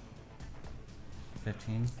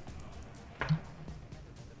 15.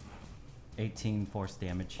 18 force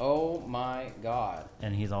damage. Oh my god.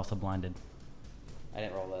 And he's also blinded. I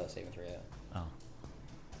didn't roll the saving throw yet. Oh.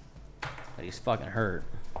 But he's fucking hurt.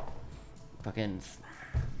 Fucking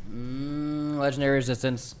legendary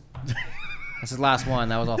resistance. That's his last one.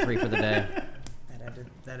 That was all 3 for the day.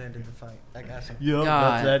 That ended the fight. I got some. Yep,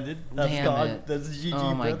 God that's ended. That's damn gone. it. That's GG,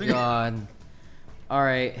 Oh my brother. god. All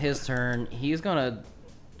right, his turn. He's gonna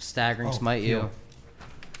staggering smite you. heal.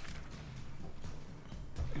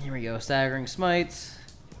 Here we go. Staggering smites.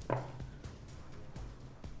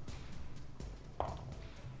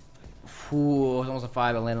 Ooh, it was almost a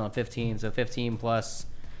 5. I landed on 15. So 15 plus,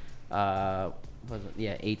 what was it?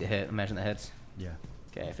 Yeah, 8 to hit. Imagine that hits. Yeah.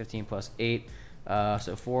 Okay, 15 plus 8.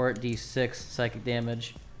 So 4d6 psychic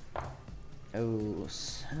damage. Oh,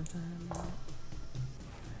 7. 12,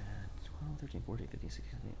 13, 14, 15,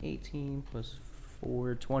 16, 18 plus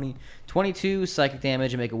 4, 20. 22 psychic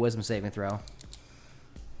damage and make a wisdom saving throw.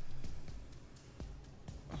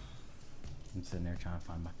 I'm sitting there trying to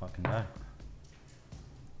find my fucking die.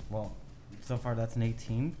 Well, so far that's an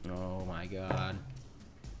 18. Oh my god.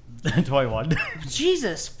 21.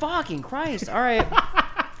 Jesus fucking Christ. All right.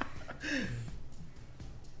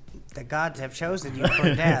 The gods have chosen you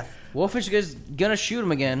for death. Wolfish is gonna shoot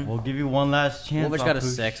him again. We'll give you one last chance. Wolfish got a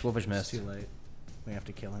Alpoosh. 6. Wolfish It's missed. too late. We have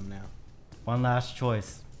to kill him now. One last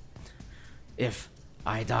choice. If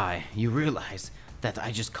I die, you realize that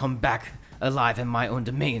I just come back alive in my own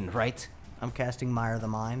domain, right? I'm casting Mire the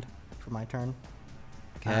Mind for my turn.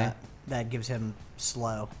 Okay. That gives him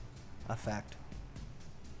slow effect.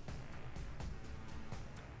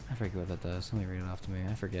 I forget what that does. Let me read it off to me.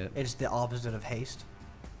 I forget. It's the opposite of haste.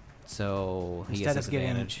 So he Instead gets of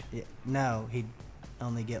getting disadvantage. no, he'd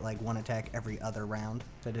only get like 1 attack every other round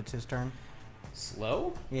that it's his turn.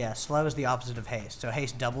 Slow? Yeah, slow is the opposite of haste. So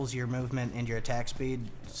haste doubles your movement and your attack speed.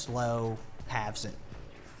 Slow halves it.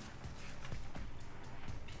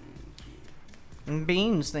 And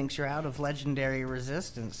Beans thinks you're out of legendary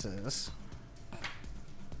resistances.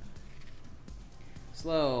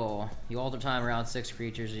 Slow. You alter time around 6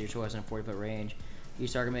 creatures of your choice in a 40-foot range.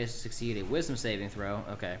 Each target may succeed a wisdom saving throw.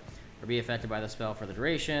 Okay. Or be affected by the spell for the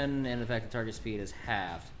duration, and affected target speed is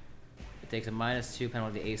halved. It takes a -2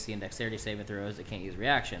 penalty to AC and dexterity saving throws. It can't use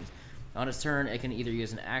reactions. On its turn, it can either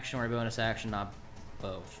use an action or a bonus action not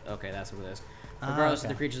both. Okay, that's what it is. Regardless of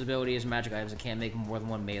the okay. creature's abilities, magic items, it can't make more than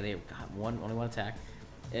one melee. Only one attack.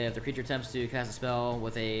 If the creature attempts to cast a spell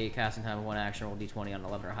with a casting time of 1 action, roll d20 on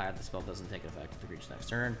 11 or higher. The spell doesn't take effect at the creature's next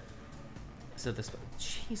turn. So the spell,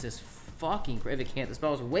 Jesus fucking Christ, if it can't, the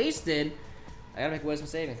spell is wasted. I gotta make a wisdom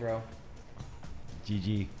saving throw.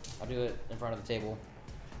 GG. I'll do it in front of the table.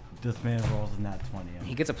 This man rolls in that 20.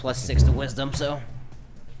 He gets a +6 to wisdom, so.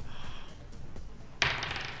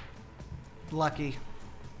 Lucky.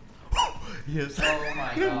 Yes. Oh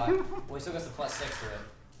my god. Well, he still gets the +6 to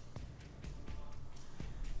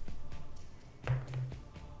it.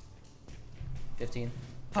 $15.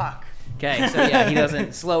 Fuck. Okay, so yeah, he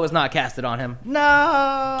doesn't. Slow is not casted on him.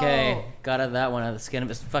 No. Okay, got that one out of the skin of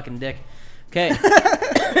his fucking dick. Okay.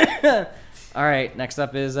 All right, next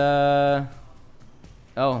up is oh,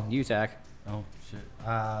 you attack. Oh shit.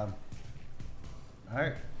 All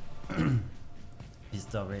right. He's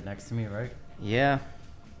still right next to me, right? Yeah.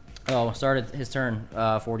 Oh, started his turn.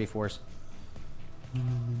 44s.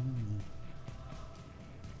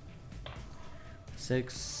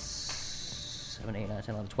 6, 7, 8, 9,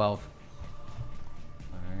 10, 11, 12.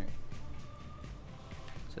 All right.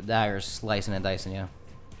 So dagger's slicing and dicing you.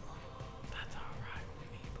 That's all right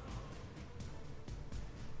with me,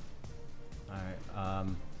 bro. All right.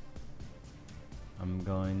 I'm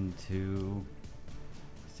going to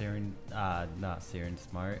not Siren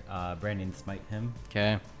Smart. Brandon smite him,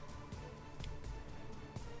 Okay.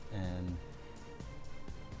 and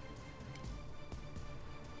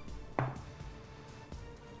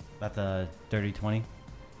that's a dirty 20.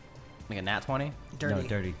 Like a nat 20? Dirty. No,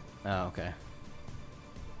 dirty. Oh, okay.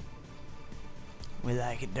 We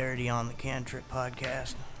like it dirty on the Cantrip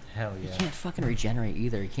podcast. Hell You yeah. can't fucking regenerate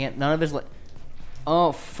either. You can't. None of his like.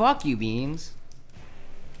 Oh, fuck you, Beans.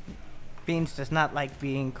 Beans does not like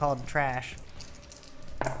being called trash.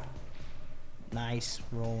 Nice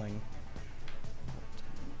rolling.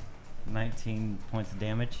 19 points of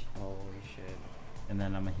damage, Holy shit. and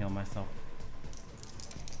then I'm gonna heal myself.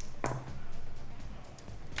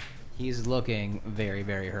 He's looking very,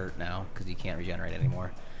 very hurt now because he can't regenerate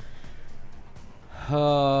anymore.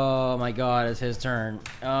 Oh my god, it's his turn.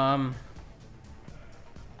 Fuck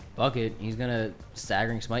it. He's gonna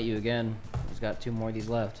staggering smite you again. He's got 2 more of these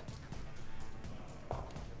left.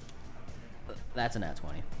 That's a nat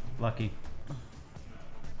 20. Lucky.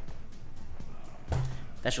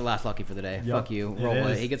 That's your last lucky for the day. Yup, Fuck you. it Roll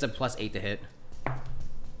it. is. He gets a +8 to hit.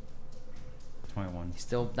 21. He's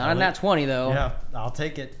still not a nat 20 though. Yeah, I'll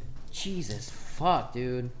take it. Jesus fuck,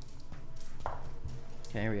 dude.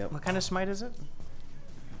 Okay, here we go. What kind of smite is it?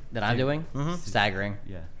 That I'm doing? Mhm. Staggering.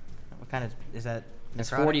 Yeah. What kind of is that? It's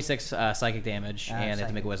necrotic? 46 psychic damage, and they have to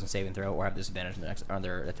psychic. make a wisdom saving throw or have disadvantage in the next on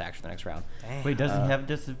their attacks for the next round. Dang. Wait, doesn't he have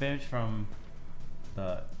disadvantage from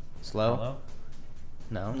the Slow? hello?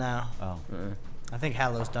 No. No, Oh. Uh-uh. I think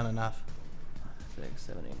Hallow's done enough. 6,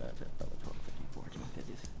 7, 8, 9, 10, 11, 12, 13, 14,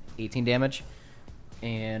 15, 18 damage.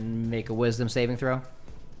 And make a wisdom saving throw.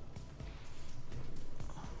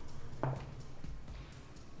 That's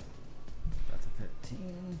a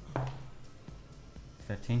 15.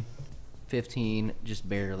 15. 15 just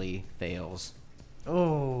barely fails.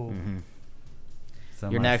 Oh, So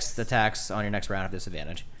Your my- next attacks on your next round have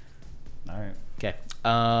disadvantage. All right. Okay.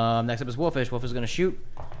 Next up is Wolfish. Wolfish is going to shoot.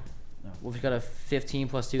 No. Wolfish got a 15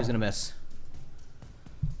 plus 2 is going to miss.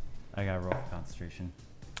 I got to roll for concentration.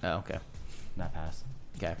 Oh, okay. Not pass.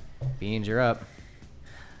 Okay. Beans, you're up.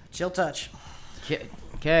 chill touch.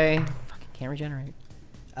 Okay. Fucking can't regenerate.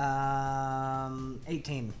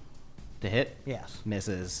 18. To hit? Yes.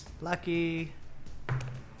 Misses. Lucky.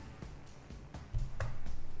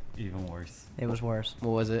 Even worse. It was worse.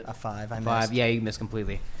 What was it? A 5. I 5. missed. Yeah, you missed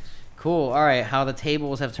completely. Cool. All right. How the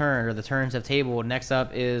tables have turned, or the turns have tabled. Next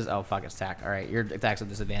up is oh fuck, it's attack. All right, your attack's at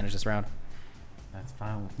disadvantage this round. That's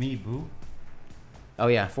fine with me, boo. Oh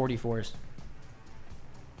yeah, 44s.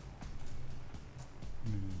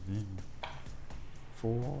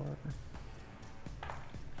 4,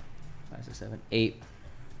 5, 6, 7, 8.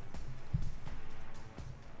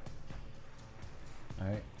 All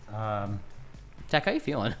right. Tech, how you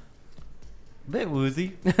feeling? Bit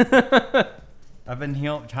woozy. I've been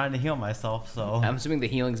trying to heal myself, so. I'm assuming the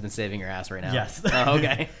healing's been saving your ass right now. Yes. Oh,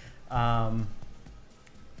 okay.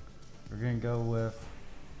 We're gonna go with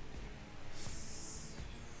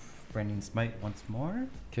Branding Smite once more.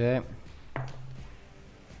 Okay.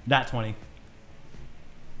 Not 20.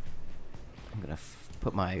 I'm gonna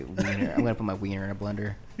put my wiener. I'm gonna put my wiener in a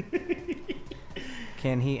blender.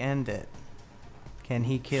 Can he end it? Can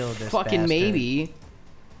he kill this Fucking bastard? maybe.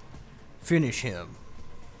 Finish him.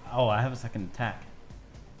 Oh, I have a second attack.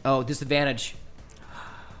 Oh, disadvantage.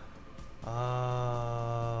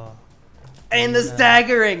 Oh. And the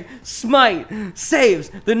staggering smite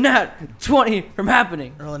saves the nat 20 from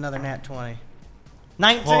happening. Roll another nat 20.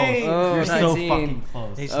 19. Close. Oh, You're so 19. fucking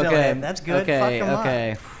close. He's still Okay, in. That's good. Okay, Fuck him up.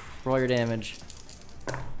 okay. Roll your damage.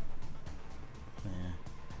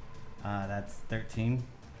 Yeah. That's 13.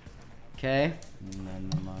 Okay. And then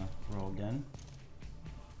I'm gonna roll again.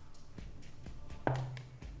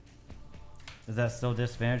 Is that still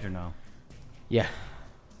disadvantage or no? Yeah.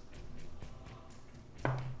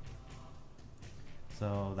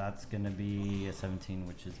 So that's gonna be a 17,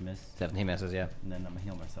 which is missed. 17 misses, yeah. And then I'm gonna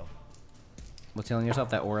heal myself. What's healing yourself?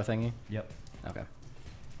 That aura thingy? Yep. Okay.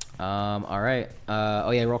 All right.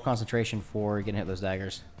 Oh yeah, roll concentration for getting hit with those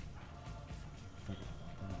daggers.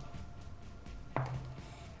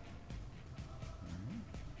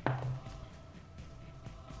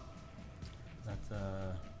 That's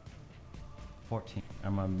 14.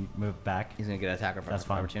 I'm gonna move back. He's gonna get an attack of That's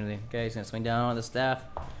fine. opportunity. Okay, he's gonna swing down on the staff.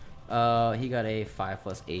 He got a 5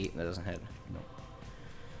 + 8. That doesn't hit. Nope.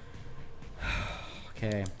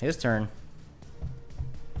 Okay, his turn.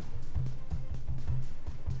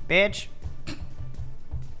 Bitch.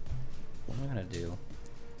 What am I gonna do?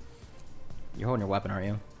 You're holding your weapon, aren't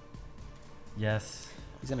you? Yes.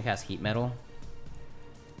 He's gonna cast heat metal.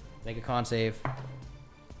 Make a con save.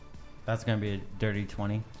 That's gonna be a dirty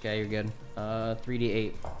 20. Okay, you're good.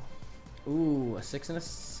 3d8. Ooh, a 6 and a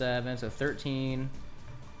 7, so 13.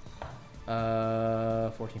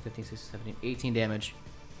 14, 15, 16, 17, 18 damage.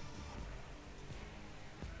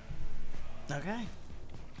 Okay.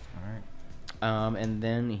 All right. And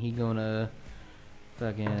then he gonna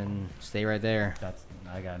fucking stay right there. That's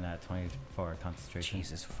I got that 24 concentration.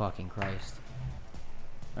 Jesus fucking Christ.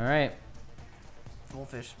 Alright.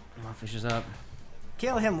 Wolfish. Wolfish is up.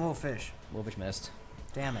 Kill him, Wolfish. Wolfish missed.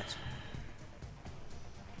 Damn it.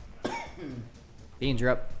 Beans, you're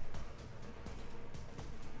up.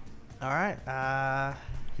 All right.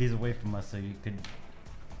 He's away from us, so you could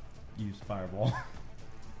use fireball.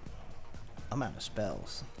 I'm out of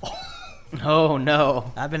spells. Oh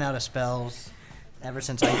no. I've been out of spells ever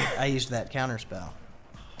since I used that counter spell.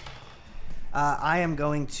 I am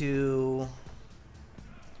going to.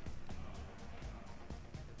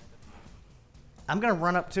 I'm gonna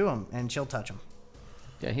run up to him and chill touch him.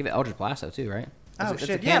 Yeah, he have Eldritch Blast though too, right? Oh It's a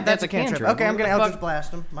shit! can- Yeah, that's a cantrip. Okay, I'm What gonna the Eldritch fuck?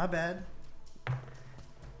 Blast him. My bad.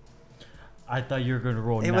 I thought you were gonna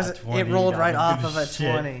roll. It nat was. 20. It rolled I right was off gonna of a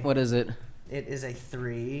shit. 20. What is it? It is a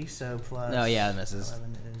 3, so plus. Oh, yeah, it misses.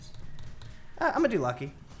 11 it is. I'm gonna do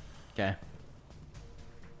lucky. Okay.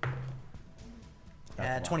 That's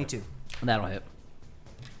a lot. 22. That'll hit.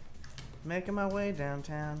 Making my way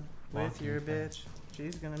downtown with Walking your fast. bitch.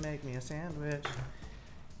 She's gonna make me a sandwich.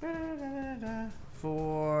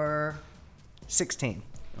 For 16.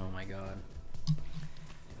 Oh my god.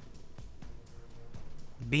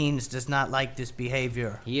 Beans does not like this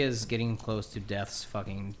behavior. He is getting close to death's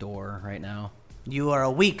fucking door right now. You are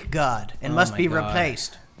a weak god and Oh must my be God.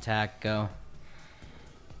 replaced. Attack, go.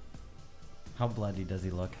 How bloody does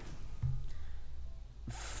he look?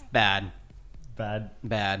 Bad. Bad.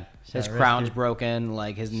 Bad. Should His I risk crown's it? broken.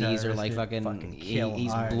 Like his Should I knees are risk like it? Fucking he- kill him.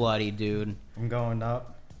 he's Alright. bloody, dude. I'm going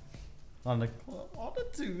up on the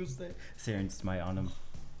Tuesday. Searing smite on him.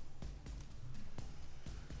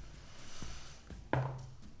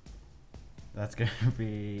 That's gonna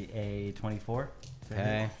be a 24.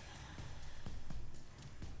 Okay.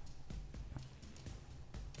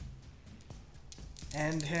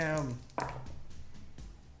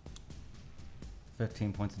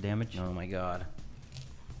 15 points of damage. Oh my god.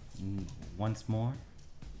 Once more.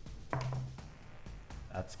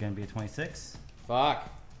 That's gonna be a 26. Fuck.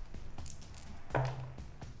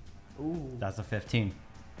 Ooh. That's a 15.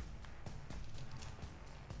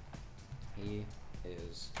 He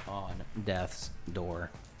is on death's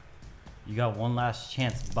door. You got one last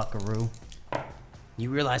chance, buckaroo. You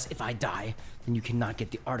realize if I die, then you cannot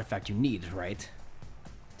get the artifact you need, right?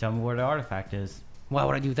 Tell me where the artifact is. Why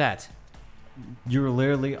would I do that? You're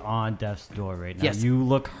literally on death's door right now. Yes. You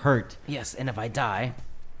look hurt. Yes, and if I die,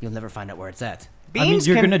 you'll never find out where it's at. I mean, Beans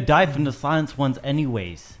you're can, gonna die from the silenced ones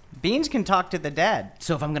anyways. Beans can talk to the dead.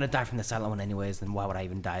 So if I'm gonna die from the silent one anyways, then why would I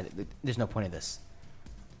even die? There's no point of this.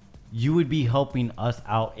 You would be helping us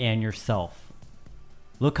out and yourself.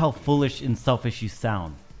 Look how foolish and selfish you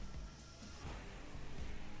sound.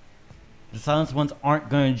 The silenced ones aren't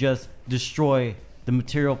gonna just destroy the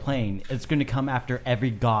material plane. It's gonna come after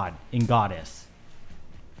every god and goddess.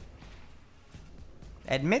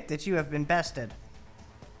 Admit that you have been bested.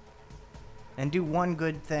 And do one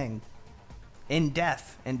good thing. In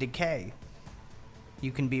death and decay,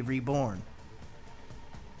 you can be reborn.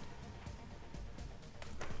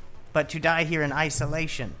 But to die here in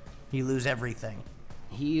isolation, you lose everything.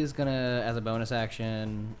 He is gonna, as a bonus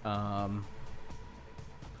action,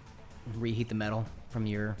 reheat the metal from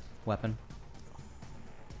your weapon.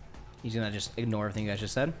 He's gonna just ignore everything you guys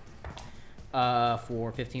just said.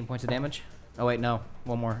 For 15 points of damage. Oh wait, no.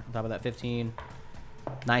 One more on top of that. 15.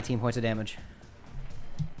 19 points of damage.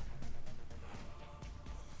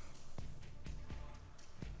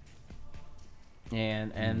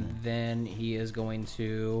 And then he is going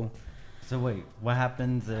to... So wait, what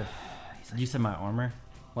happens if... You said my armor?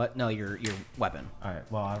 What? No, your weapon. All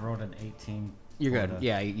right. Well, I rolled an 18. You're good.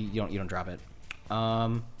 Yeah, you don't drop it.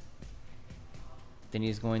 Then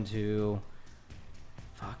he's going to...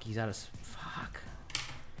 Fuck, he's out of... Fuck.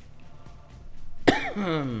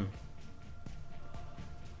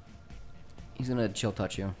 He's gonna chill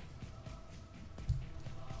touch you.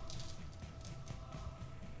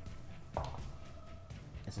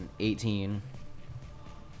 It's an 18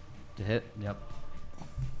 to hit. Yep.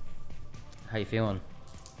 How you feeling?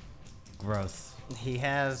 Gross. He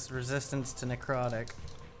has resistance to necrotic.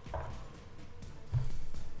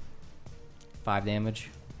 5 damage.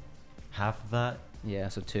 Half of that? Yeah,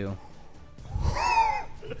 so 2.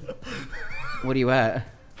 What are you at?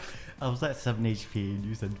 I was at 7 HP and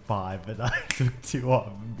you said 5, and I took 2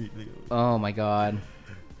 off immediately. Oh my god.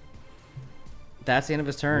 That's the end of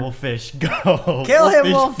his turn. Wolfish, go! Kill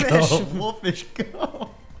him, Wolfish! Go. Wolfish, go!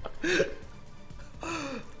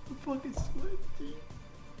 I'm fucking sweaty.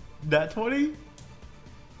 That 20?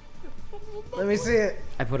 Let me see it.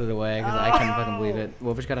 I put it away because I couldn't fucking believe it.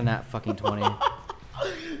 Wolfish got a nat fucking 20.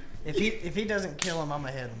 If he doesn't kill him, I'm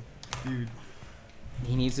gonna hit him. Dude.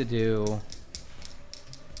 He needs to do...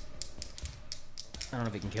 I don't know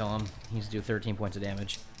if he can kill him. He needs to do 13 points of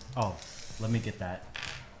damage. Oh, let me get that.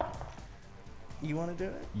 You want to do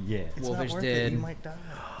it? Yeah. It's Wolfish not worth did. it. You might die.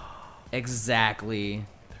 Exactly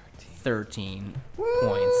 13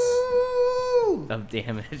 points Woo! of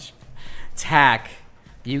damage. Tack.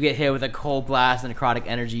 You get hit with a cold blast of necrotic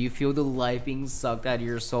energy. You feel the life being sucked out of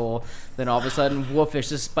your soul. Then all of a sudden, Wolfish,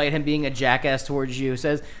 despite him being a jackass towards you,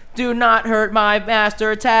 says, "Do not hurt my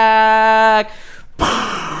master, Tack!"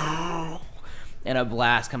 And a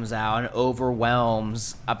blast comes out and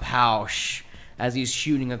overwhelms Apaush as he's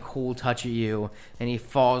shooting a cool touch at you, and he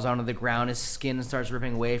falls onto the ground. His skin starts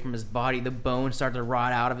ripping away from his body. The bones start to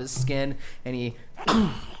rot out of his skin, and he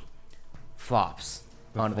flops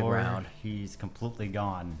onto the Before ground. He's completely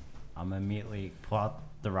gone. I'm immediately pull out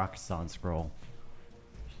the Rakistan scroll.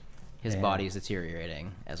 His Damn. body is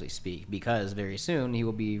deteriorating as we speak, because very soon he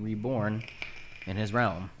will be reborn in his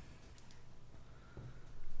realm.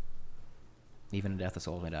 Even in death, the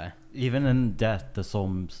souls may die. Even in death, the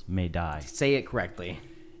souls may die. Say it correctly.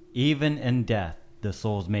 Even in death, the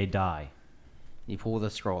souls may die. You pull the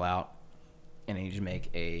scroll out, and you just make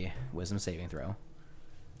a wisdom saving throw.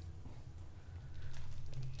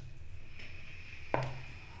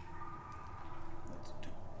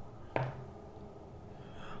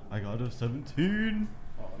 I got a 17.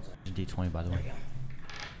 D20, by the way.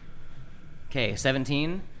 Okay,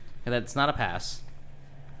 17. That's not a pass.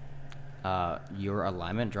 Your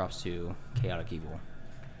alignment drops to chaotic evil.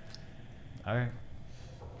 All right.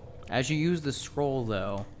 As you use the scroll,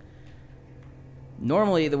 though,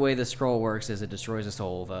 normally the way the scroll works is it destroys the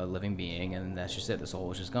soul of a living being, and that's just it. The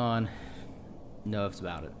soul is just gone. No ifs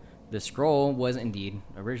about it. The scroll was indeed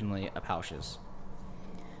originally Apaush's.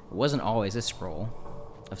 It wasn't always a scroll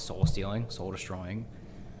of soul stealing, soul destroying.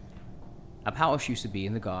 Apaush used to be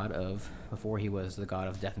the god of, before he was the god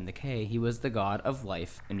of death and decay, he was the god of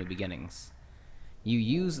life and new beginnings. You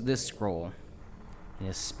use this scroll, and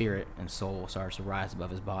his spirit and soul starts to rise above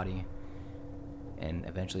his body, and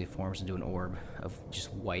eventually forms into an orb of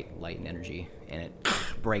just white light and energy, and it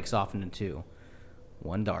breaks off into two.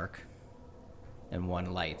 One dark, and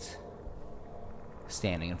one light,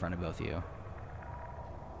 standing in front of both of you.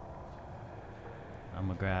 I'm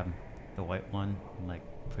gonna grab the white one and like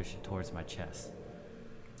push it towards my chest.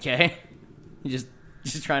 Okay? You just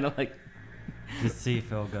trying to like... Just see if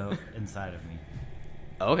it'll go inside of me.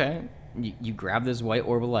 Okay. You grab this white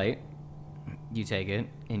orb of light, you take it,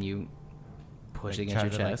 and you push it Like, against your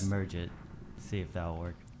try to chest. like merge it. See if that'll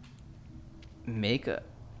work. Make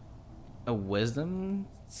a wisdom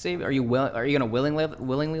save. Are you gonna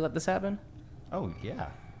willingly let this happen? Oh yeah.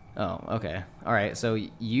 Oh, okay. All right. So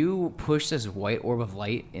you push this white orb of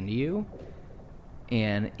light into you,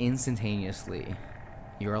 and instantaneously,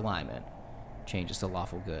 your alignment changes to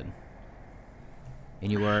lawful good,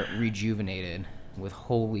 and you are rejuvenated with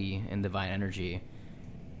holy and divine energy.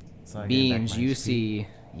 So I get back Beans, my you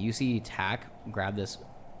HP. see Tack grab this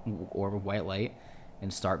orb of white light,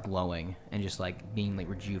 and start glowing and just like being like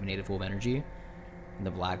rejuvenated, full of energy. And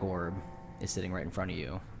the black orb is sitting right in front of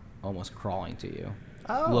you, almost crawling to you,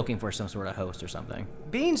 looking for some sort of host or something.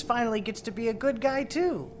 Beans finally gets to be a good guy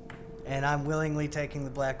too, and I'm willingly taking the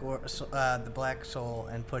black soul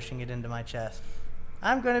and pushing it into my chest.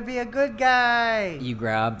 I'm gonna be a good guy. You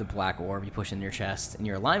grab the black orb, you push it in your chest, and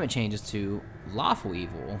your alignment changes to lawful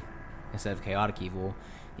evil instead of chaotic evil,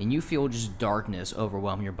 and you feel just darkness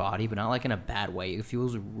overwhelm your body, but not like in a bad way. It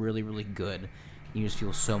feels really, really good. You just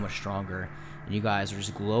feel so much stronger, and you guys are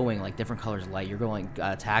just glowing like different colors of light. You're glowing,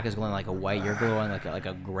 attack is glowing like a white. You're glowing like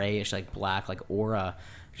a grayish, like black, like aura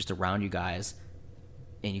just around you guys,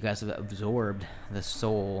 and you guys have absorbed the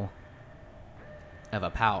soul of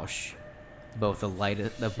Apaush. Both the light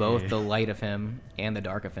of him and the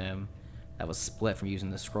dark of him that was split from using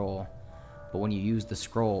the scroll. But when you use the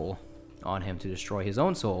scroll on him to destroy his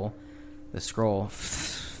own soul, the scroll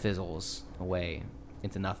fizzles away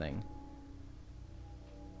into nothing.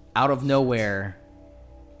 Out of nowhere,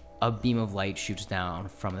 a beam of light shoots down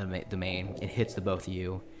from the domain. It hits the both of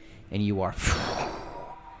you, and you are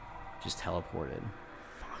just teleported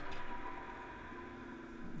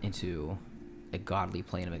into a godly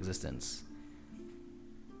plane of existence.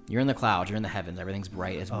 You're in the clouds, you're in the heavens, everything's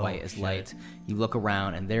bright as white as light. You look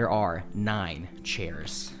around and there are 9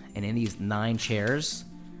 chairs. And in these 9 chairs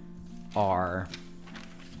are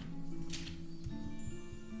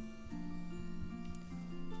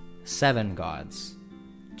seven gods.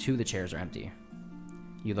 2 of the chairs are empty.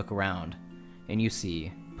 You look around and you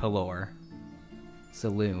see Pelor,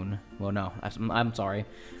 Saloon. Well, no, I'm sorry.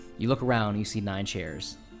 You look around and you see 9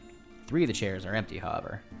 chairs. 3 of the chairs are empty,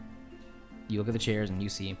 however. You look at the chairs and you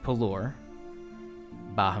see Pelor,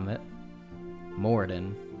 Bahamut,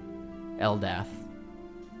 Moradin, Eldath,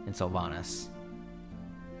 and Sylvanas,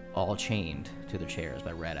 all chained to their chairs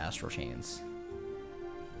by red astral chains.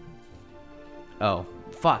 Oh,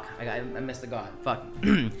 fuck. I missed the god. Fuck.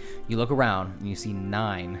 You look around and you see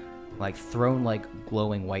 9, like, throne-like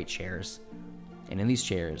glowing white chairs. And in these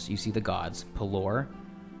chairs, you see the gods Pelor,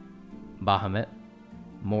 Bahamut,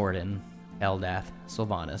 Moradin, Eldath,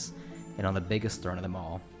 Sylvanas, and on the biggest throne of them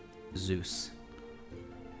all, Zeus.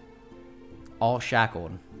 All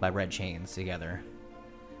shackled by red chains together.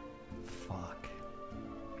 Fuck.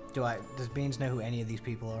 Does Beans know who any of these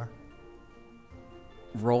people are?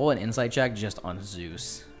 Roll an insight check just on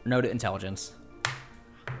Zeus. No to intelligence.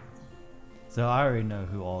 So I already know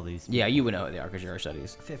who all these people Yeah, you would know who they are because you're our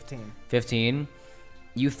studies. 15. 15.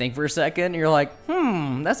 You think for a second, and you're like,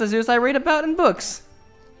 that's the Zeus I read about in books.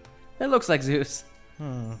 That looks like Zeus.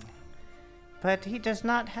 But he does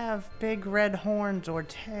not have big red horns or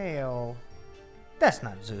tail. That's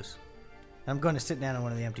not Zeus. I'm going to sit down in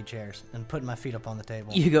one of the empty chairs and put my feet up on the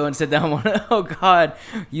table. You go and sit down oh god.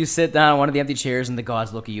 You sit down on one of the empty chairs and the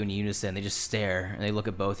gods look at you in unison. They just stare and they look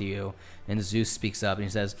at both of you. And Zeus speaks up and he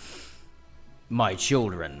says, "My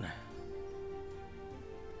children,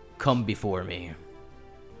 come before me.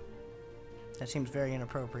 That seems very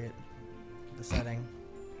inappropriate, the setting.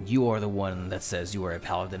 You are the one that says you are a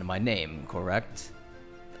paladin in my name, correct?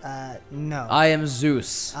 No. I am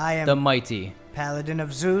Zeus, I am the mighty. Paladin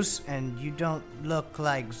of Zeus, and you don't look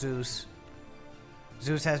like Zeus.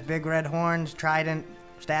 Zeus has big red horns, trident,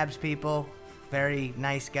 stabs people, very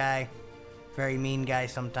nice guy, very mean guy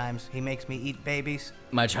sometimes. He makes me eat babies.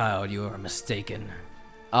 My child, you are mistaken.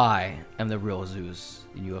 I am the real Zeus,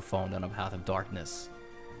 and you have fallen down a path of darkness."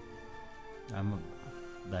 I'm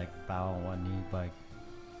like bow on one knee, like,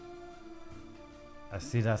 I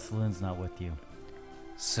see that Saloon's not with you.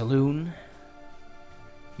 Saloon,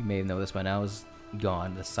 you may know this by now, is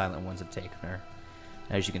gone. The Silent Ones have taken her.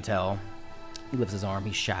 As you can tell, he lifts his arm,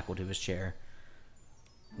 he's shackled to his chair.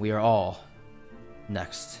 We are all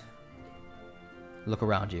next. Look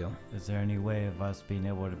around you. Is there any way of us being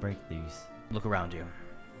able to break these? Look around you.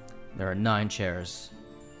 There are 9 chairs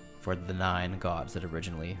for the 9 gods that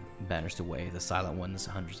originally banished away the Silent Ones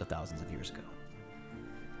hundreds of thousands of years ago.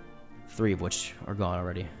 3 of which are gone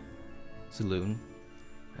already. Saloon,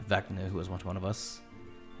 Vecna, who was once one of us,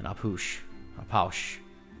 and Apaush,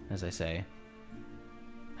 as I say,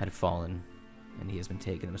 had fallen, and he has been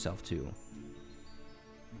taken himself too.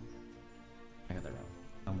 I got that wrong.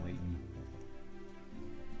 I'm waiting.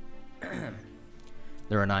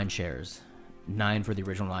 There are 9 chairs. 9 for the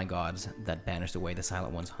original 9 gods that banished away the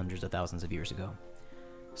Silent Ones hundreds of thousands of years ago.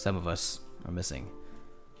 Some of us are missing.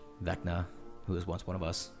 Vecna, who was once one of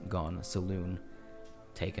us, gone. Saloon,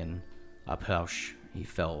 taken. Apaush, he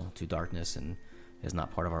fell to darkness and is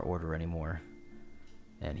not part of our order anymore.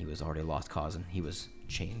 And he was already lost cause, and he was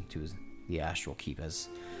chained to the astral keep as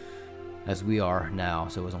As we are now,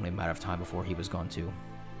 so it was only a matter of time before he was gone too.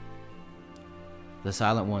 The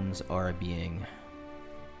Silent Ones are a being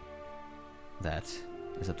that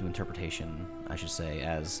is up to interpretation, I should say,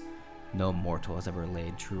 as no mortal has ever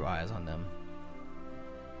laid true eyes on them.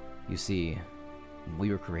 You see,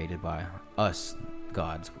 we were created by us,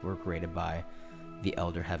 gods, were created by the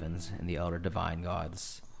Elder Heavens and the Elder Divine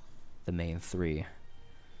Gods, the main three.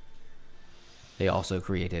 They also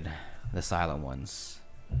created the Silent Ones,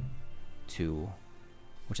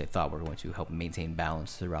 which they thought were going to help maintain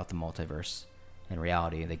balance throughout the multiverse. In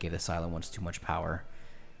reality, they gave the Silent Ones too much power,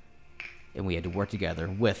 and we had to work together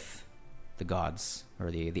with the gods,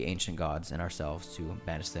 or the ancient gods, and ourselves to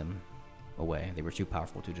banish them away. They were too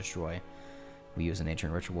powerful to destroy. We used an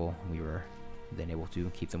ancient ritual. We were then able to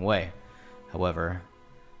keep them away. However,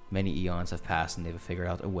 many eons have passed, and they've figured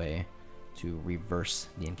out a way to reverse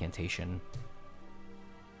the incantation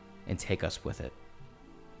and take us with it.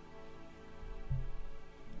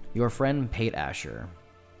 Your friend Pate Asher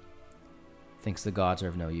thinks the gods are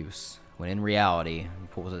of no use, when in reality, he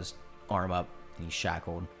pulls his arm up and he's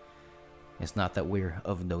shackled. It's not that we're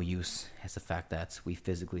of no use, it's the fact that we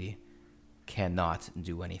physically cannot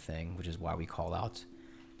do anything, which is why we call out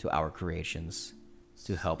to our creations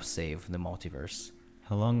to help save the multiverse.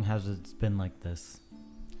 How long has it been like this?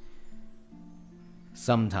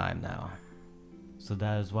 Some time now. So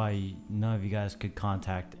that is why none of you guys could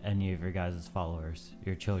contact any of your guys' followers,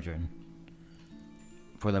 your children.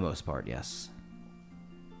 For the most part, yes.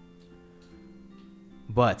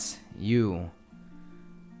 But you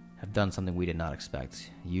have done something we did not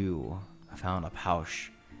expect. You found Apaush,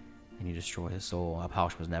 and you destroyed his soul.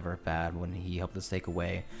 Apaush was never bad. When he helped us take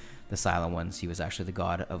away the Silent Ones, he was actually the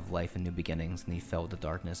god of life and new beginnings, and he fell to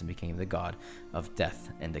darkness and became the god of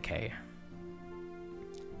death and decay.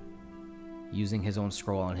 Using his own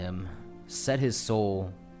scroll on him, set his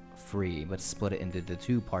soul free, but split it into the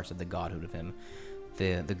two parts of the godhood of him.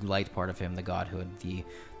 The light part of him, the godhood, the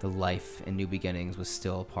life and new beginnings was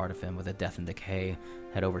still a part of him, but the death and decay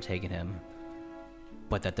had overtaken him.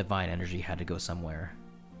 But that divine energy had to go somewhere.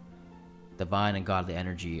 Divine and godly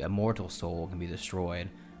energy, a mortal soul can be destroyed,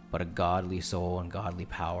 but a godly soul and godly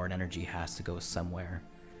power and energy has to go somewhere.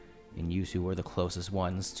 And you two were the closest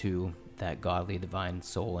ones to that godly divine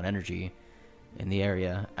soul and energy in the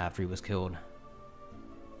area after he was killed.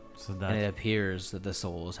 So And it appears that the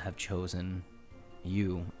souls have chosen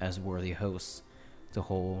you as worthy hosts to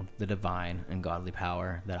hold the divine and godly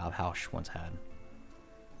power that Apaush once had.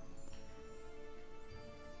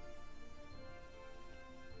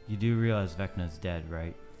 You do realize Vecna's dead,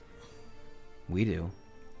 right? We do.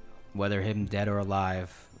 Whether him dead or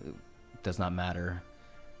alive does not matter.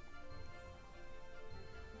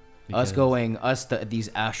 These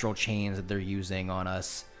astral chains that they're using on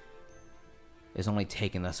us is only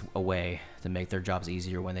taking us away to make their jobs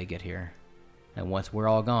easier when they get here. And once we're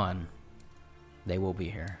all gone, they will be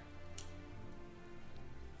here.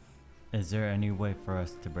 Is there any way for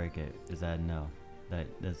us to break it? Is that no?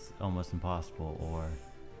 That's almost impossible, or...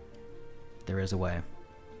 There is a way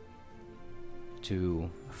to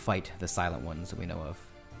fight the Silent Ones that we know of.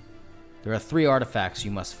 There are 3 artifacts you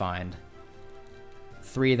must find.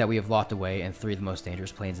 3 that we have locked away, and 3 of the most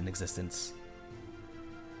dangerous planes in existence.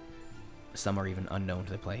 Some are even unknown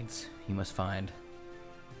to the planes. You must find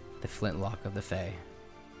the Flintlock of the Fae,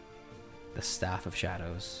 the Staff of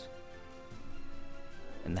Shadows,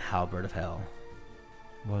 and the Halberd of Hell.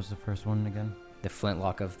 What was the first one again? The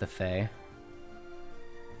Flintlock of the Fae,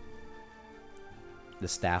 the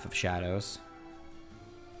Staff of Shadows,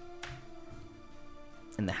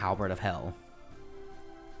 and the Halberd of Hell.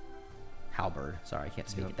 Halberd, sorry, I can't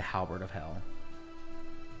speak it. The Halberd of Hell.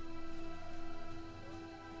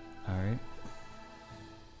 Alright.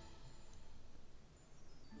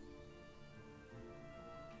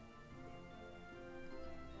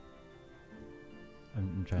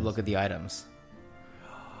 I'm trying Look to... at the items.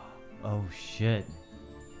 Oh, shit.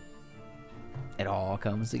 It all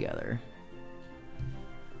comes together.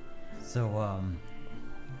 So,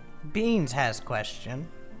 Beans has question.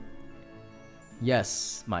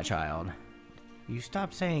 Yes, my child. You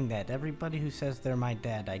stop saying that. Everybody who says they're my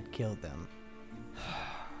dad, I'd kill them.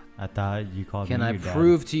 I thought you called Can me I your dad.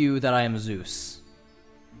 prove to you that I am Zeus?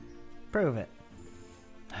 Prove it.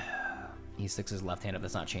 He sticks his left hand up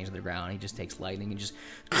that's not chained to the ground. He just takes lightning and just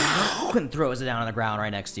and throws it down on the ground right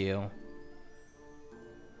next to you.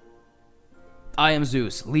 I am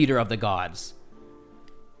Zeus, leader of the gods.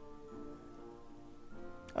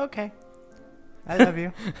 Okay. I love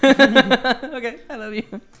you. Okay, I love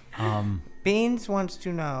you. Beans wants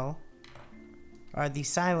to know, are the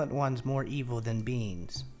Silent Ones more evil than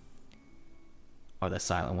Beans? are the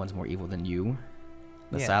Silent Ones more evil than you?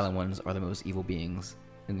 The Yes. Silent Ones are the most evil beings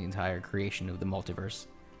in the entire creation of the multiverse.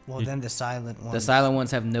 Well, then the silent ones. The Silent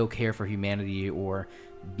Ones have no care for humanity or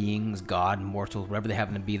beings, God, mortals, whatever they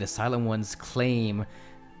happen to be. The Silent Ones claimed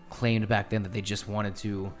back then that they just wanted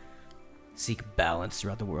to seek balance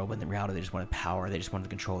throughout the world, but in reality they just wanted power. They just wanted to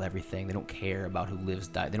control everything. They don't care about who lives,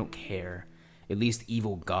 die. They don't care. At least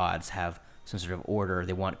evil gods have some sort of order.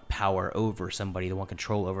 They want power over somebody. They want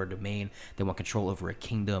control over a domain. They want control over a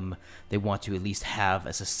kingdom. They want to at least have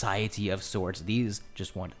a society of sorts. These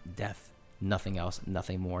just want death. Nothing else,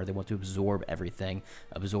 nothing more. They want to absorb everything,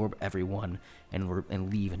 absorb everyone, and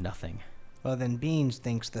leave nothing. Well, then Beans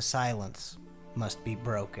thinks the silence must be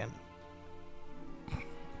broken.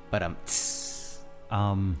 But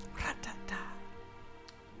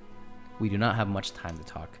we do not have much time to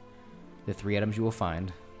talk. The 3 items you will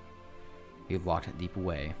find, you've locked deep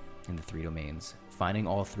away in the 3 domains. Finding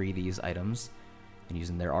all 3 of these items and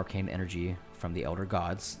using their arcane energy from the elder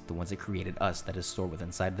gods, the ones that created us, that is stored within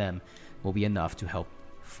inside them, will be enough to help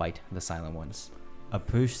fight the Silent Ones.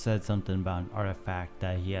 Apush said something about an artifact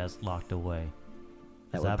that he has locked away.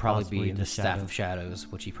 That Is would probably possibly be the Staff of Shadows,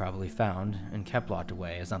 which he probably found and kept locked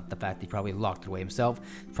away. It's not the fact that he probably locked it away himself,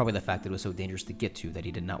 it's probably the fact that it was so dangerous to get to that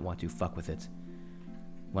he did not want to fuck with it.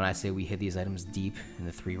 When I say we hid these items deep in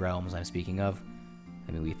the 3 realms I'm speaking of,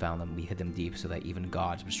 I mean we found them, we hid them deep so that even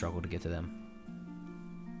gods would struggle to get to them.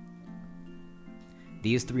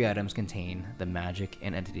 These 3 items contain the magic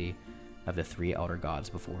and entity of the 3 elder gods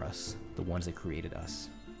before us, the ones that created us.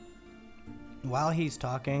 While he's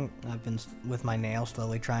talking, I've been with my nail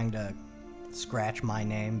slowly trying to scratch my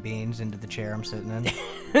name, Beans, into the chair I'm sitting in.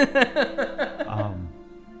 I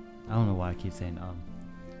don't know why I keep saying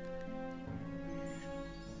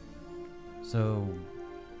So,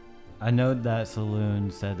 I know that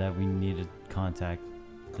Saloon said that we need to contact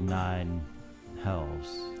the 9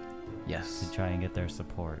 Hells Yes. to try and get their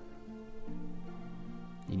support.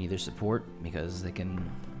 You need their support because they can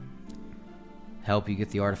help you get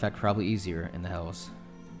the artifact probably easier in the Hells.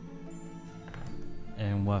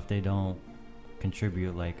 And what if they don't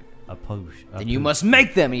contribute like a push? Then you must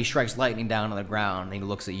make them. And he strikes lightning down on the ground. And he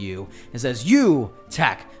looks at you and says, "You,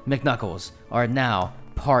 Tak McKnuckles, are now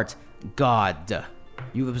part god.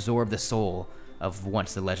 You've absorbed the soul of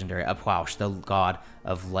once the legendary Apwaush, the god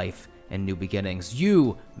of life and new beginnings.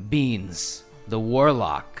 You, Beans, the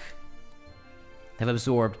warlock, have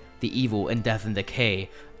absorbed the evil and death and decay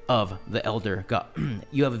of the elder god.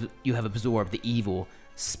 you have absorbed the evil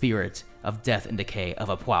spirit of death and decay of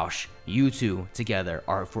Apwaush. You two together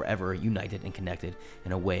are forever united and connected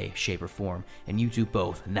in a way, shape, or form, and you two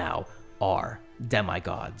both now are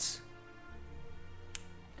demigods.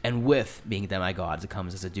 And with being demigods, it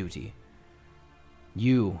comes as a duty.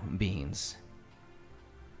 You, Beans."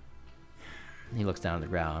 He looks down at the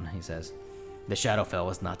ground. He says, "The Shadowfell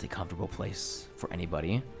is not a comfortable place for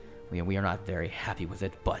anybody. We are not very happy with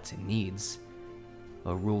it, but it needs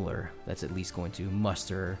a ruler that's at least going to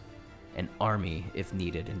muster an army, if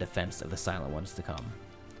needed, in defense of the Silent Ones to come.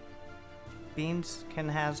 Beans can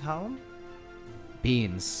has home?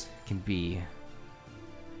 Beans can be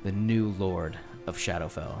the new lord of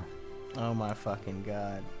Shadowfell." Oh my fucking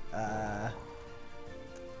god.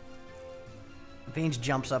 Beans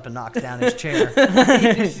jumps up and knocks down his chair.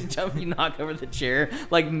 You knock over the chair,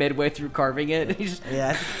 like midway through carving it.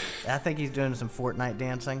 Yeah, I think he's doing some Fortnite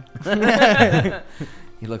dancing.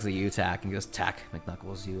 He looks at you, Tak, and goes, "Tak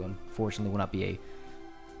McKnuckles, you unfortunately will not be a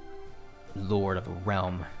lord of a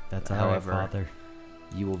realm. That's all right, However, Father.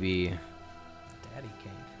 you will be Daddy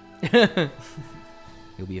King.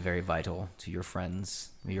 you'll be very vital to your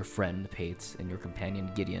friends, your friend Pate, and your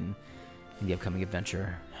companion Gideon in the upcoming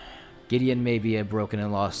adventure. Gideon may be a broken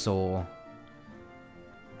and lost soul,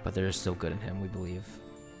 but there is still good in him, we believe.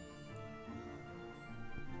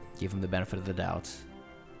 Give him the benefit of the doubt.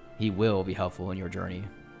 He will be helpful in your journey.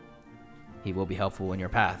 He will be helpful in your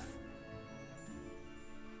path.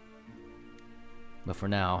 But for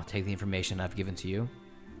now, take the information I've given to you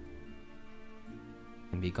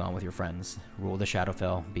and be gone with your friends. Rule the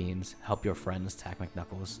Shadowfell, Beans. Help your friends, Tak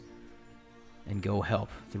McKnuckles. And go help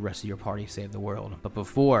the rest of your party save the world. But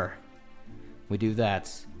before we do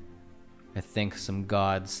that, I think some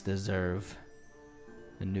gods deserve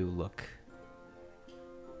a new look."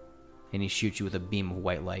 And he shoots you with a beam of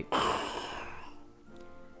white light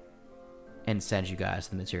and sends you guys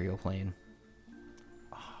to the material plane.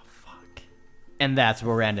 Oh, fuck. And that's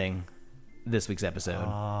where we're ending this week's episode.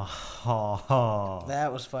 That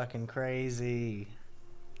was fucking crazy.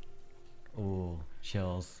 Ooh,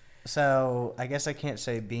 chills. So, I guess I can't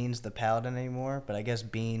say Beans the Paladin anymore, but I guess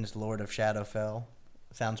Beans Lord of Shadowfell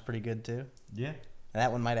sounds pretty good too. Yeah.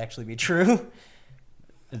 That one might actually be true.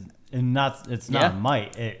 And it's Yeah. not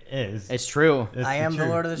might. It is. It's true. It's I am the truth.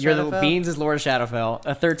 Lord of the You're Shadowfell. the Beans is Lord of Shadowfell.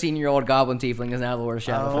 A 13-year-old goblin tiefling is now the Lord of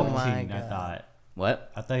Shadowfell. Oh 14, my I God. thought.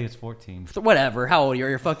 What? I thought he was 14. Whatever. How old are you?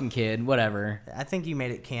 You're a fucking kid. Whatever. I think you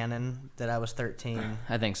made it canon that I was 13,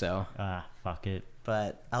 I think so. Fuck it.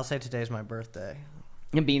 but I'll say today's my birthday.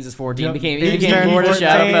 And Beans is 14. Yep. He Beans became turned Lord of 14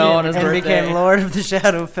 Shadowfell on his and birthday. became Lord of the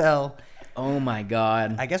Shadowfell. Oh my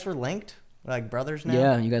god. I guess we're linked, like brothers now.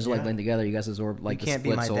 Yeah, you guys are like Yeah. linked together. You guys absorb like You the can't be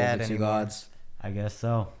split my souls dad of the two anymore. gods. I guess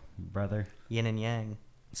so, brother. Yin and yang.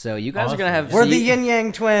 So you guys are Awesome. gonna have. We're so the you- yin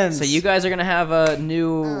yang twins. So you guys are gonna have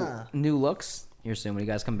new looks here soon when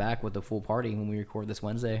you guys come back with the full party when we record this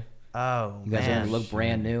Wednesday. Oh You guys are man. gonna look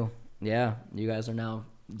brand new. Yeah, you guys are now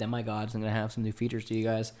demigods and gonna have some new features to you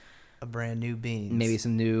guys. A brand new beans. Maybe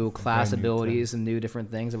some new class brand new abilities, some new different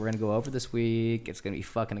things that we're gonna go over this week. It's gonna be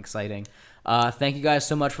fucking exciting. Thank you guys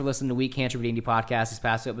so much for listening to We Cantrip D&D podcast. These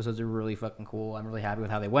past two episodes are really fucking cool. I'm really happy with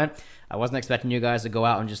how they went. I wasn't expecting you guys to go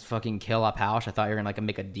out and just fucking kill up Pausch. I thought you were gonna like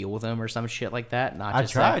make a deal with him or some shit like that. Not I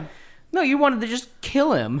just tried. no, you wanted to just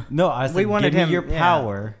kill him. No, I said, we wanted give me him your yeah.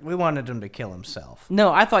 power. We wanted him to kill himself.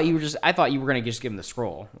 No, I thought you were gonna just give him the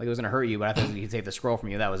scroll. Like it was gonna hurt you, but I thought he could take the scroll from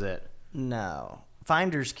you. That was it. No,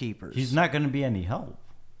 finders keepers. He's not going to be any help.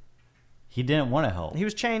 He didn't want to help. He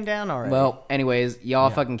was chained down already. Well, anyways, y'all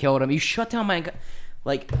fucking killed him. You shut down my,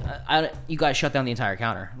 you guys shut down the entire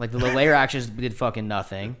counter. Like the layer actions did fucking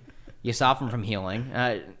nothing. You stopped him from healing.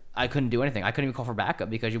 I couldn't do anything. I couldn't even call for backup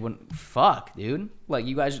because you wouldn't. Fuck, dude. Like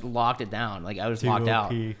you guys locked it down. Like I was locked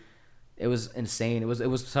out. It was insane. It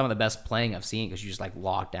was some of the best playing I've seen because you just like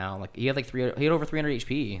locked down. Like he had over 300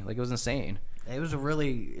 HP. Like it was insane. it was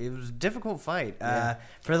a difficult fight.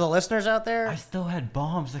 For the listeners out there, I still had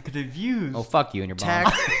bombs I could have used. Oh fuck you and your bomb.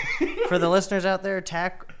 Tack. For the listeners out there,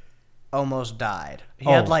 Tack almost died. He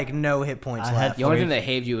had Oh. like no hit points I had left. The only thing that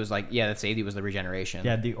saved you was that saved you was the regeneration.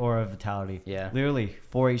 Yeah, the aura of vitality. Yeah. Literally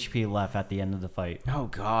 4 HP left at the end of the fight. Oh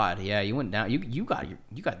god, yeah, you went down. You got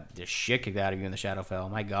the shit kicked out of you in the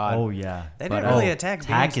Shadowfell. My god. Oh yeah. They But, didn't really oh, attack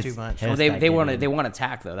Tack Beans is too much. pissed Well, they at wanted Gideon.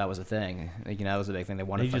 attack though. That was the thing. Like, that was the big thing. They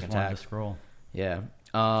wanted They fucking just wanted attack. to scroll. Yeah.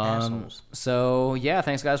 Assholes. So yeah,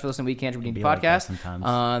 thanks guys for listening to We Can't Redeem be like that podcast.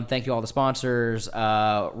 sometimes. Thank you all the sponsors,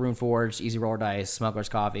 Runeforge, Easy Roller Dice, Smuggler's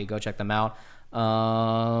Coffee. Go check them out.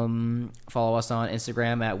 Follow us on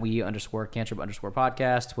Instagram at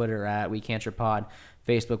we_cantrip_podcast, Twitter at we cantrip pod,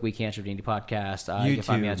 Facebook we cantrip D&D podcast. You can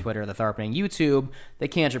find me on YouTube. Twitter, the Tharpening, YouTube, the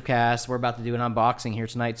Cantrip Cast. We're about to do an unboxing here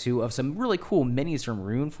tonight too of some really cool minis from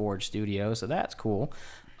Runeforge Studio, so that's cool.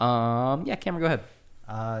 Yeah, Cameron, go ahead.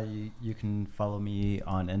 You can follow me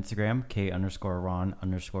on Instagram,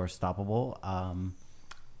 K_Ron_stoppable.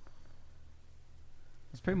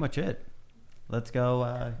 That's pretty much it. Let's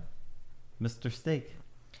go, Mr. Steak.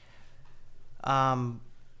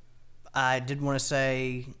 I did want to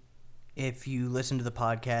say, if you listen to the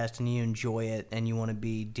podcast and you enjoy it and you want to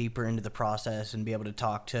be deeper into the process and be able to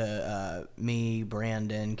talk to me,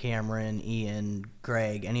 Brandon, Cameron, Ian,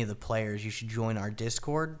 Greg, any of the players, you should join our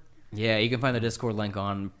Discord. Yeah, you can find the Discord link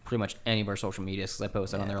on pretty much any of our social medias because I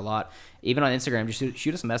post it on there a lot. Even on Instagram, just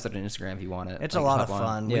shoot us a message on Instagram if you want it. It's Like, a lot hop of on.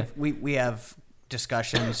 fun. Yeah. We have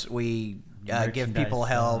discussions. We give Merchandise people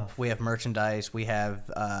help. stuff. We have merchandise. We have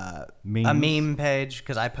a Memes. meme page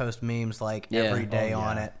because I post memes like Yeah. every day Oh,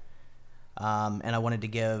 on yeah. it. And I wanted to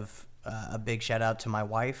give a big shout out to my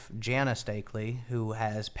wife, Jana Stakely, who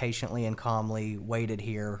has patiently and calmly waited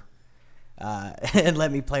here and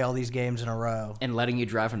let me play all these games in a row And letting you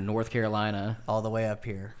drive from North Carolina, all the way up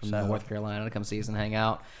here. So North Carolina, to come see us and hang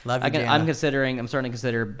out. Love you, Jana. I'm starting to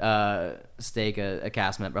consider Steak a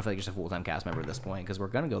cast member, I feel like just a full-time cast member at this point because we're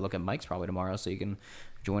going to go look at Mike's probably tomorrow, so you can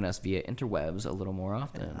join us via interwebs a little more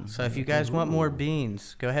often. So if you guys want more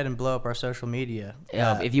beans, go ahead and blow up our social media.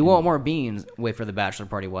 If you want more beans, wait for the Bachelor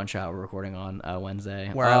Party one shot we're recording on Wednesday.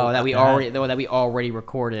 Where that we already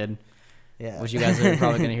recorded. Yeah. Which you guys are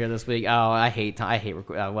probably going to hear this week. Oh, I hate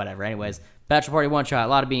whatever. Anyways, Bachelor Party one shot, a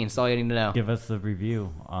lot of beans. That's all you need to know. Give us a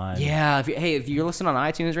review on. Yeah, if you're listening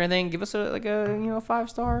on iTunes or anything, give us a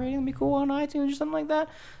 5-star rating. It'd be cool on iTunes or something like that.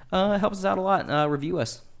 It helps us out a lot. Review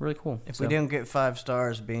us, really cool. If we didn't get 5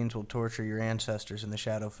 stars, Beans will torture your ancestors in the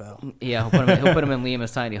Shadowfell. Yeah, he'll put them in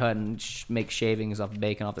Liam's tiny hut and make shavings off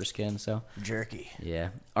bacon off their skin. So Jerky. yeah.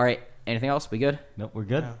 All right. Anything else? We good? Nope, we're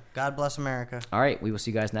good. God bless America. All right. We will see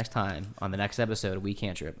you guys next time on the next episode of We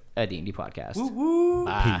Cantrip, a D&D podcast. Woo woo.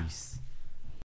 Bye. Peace.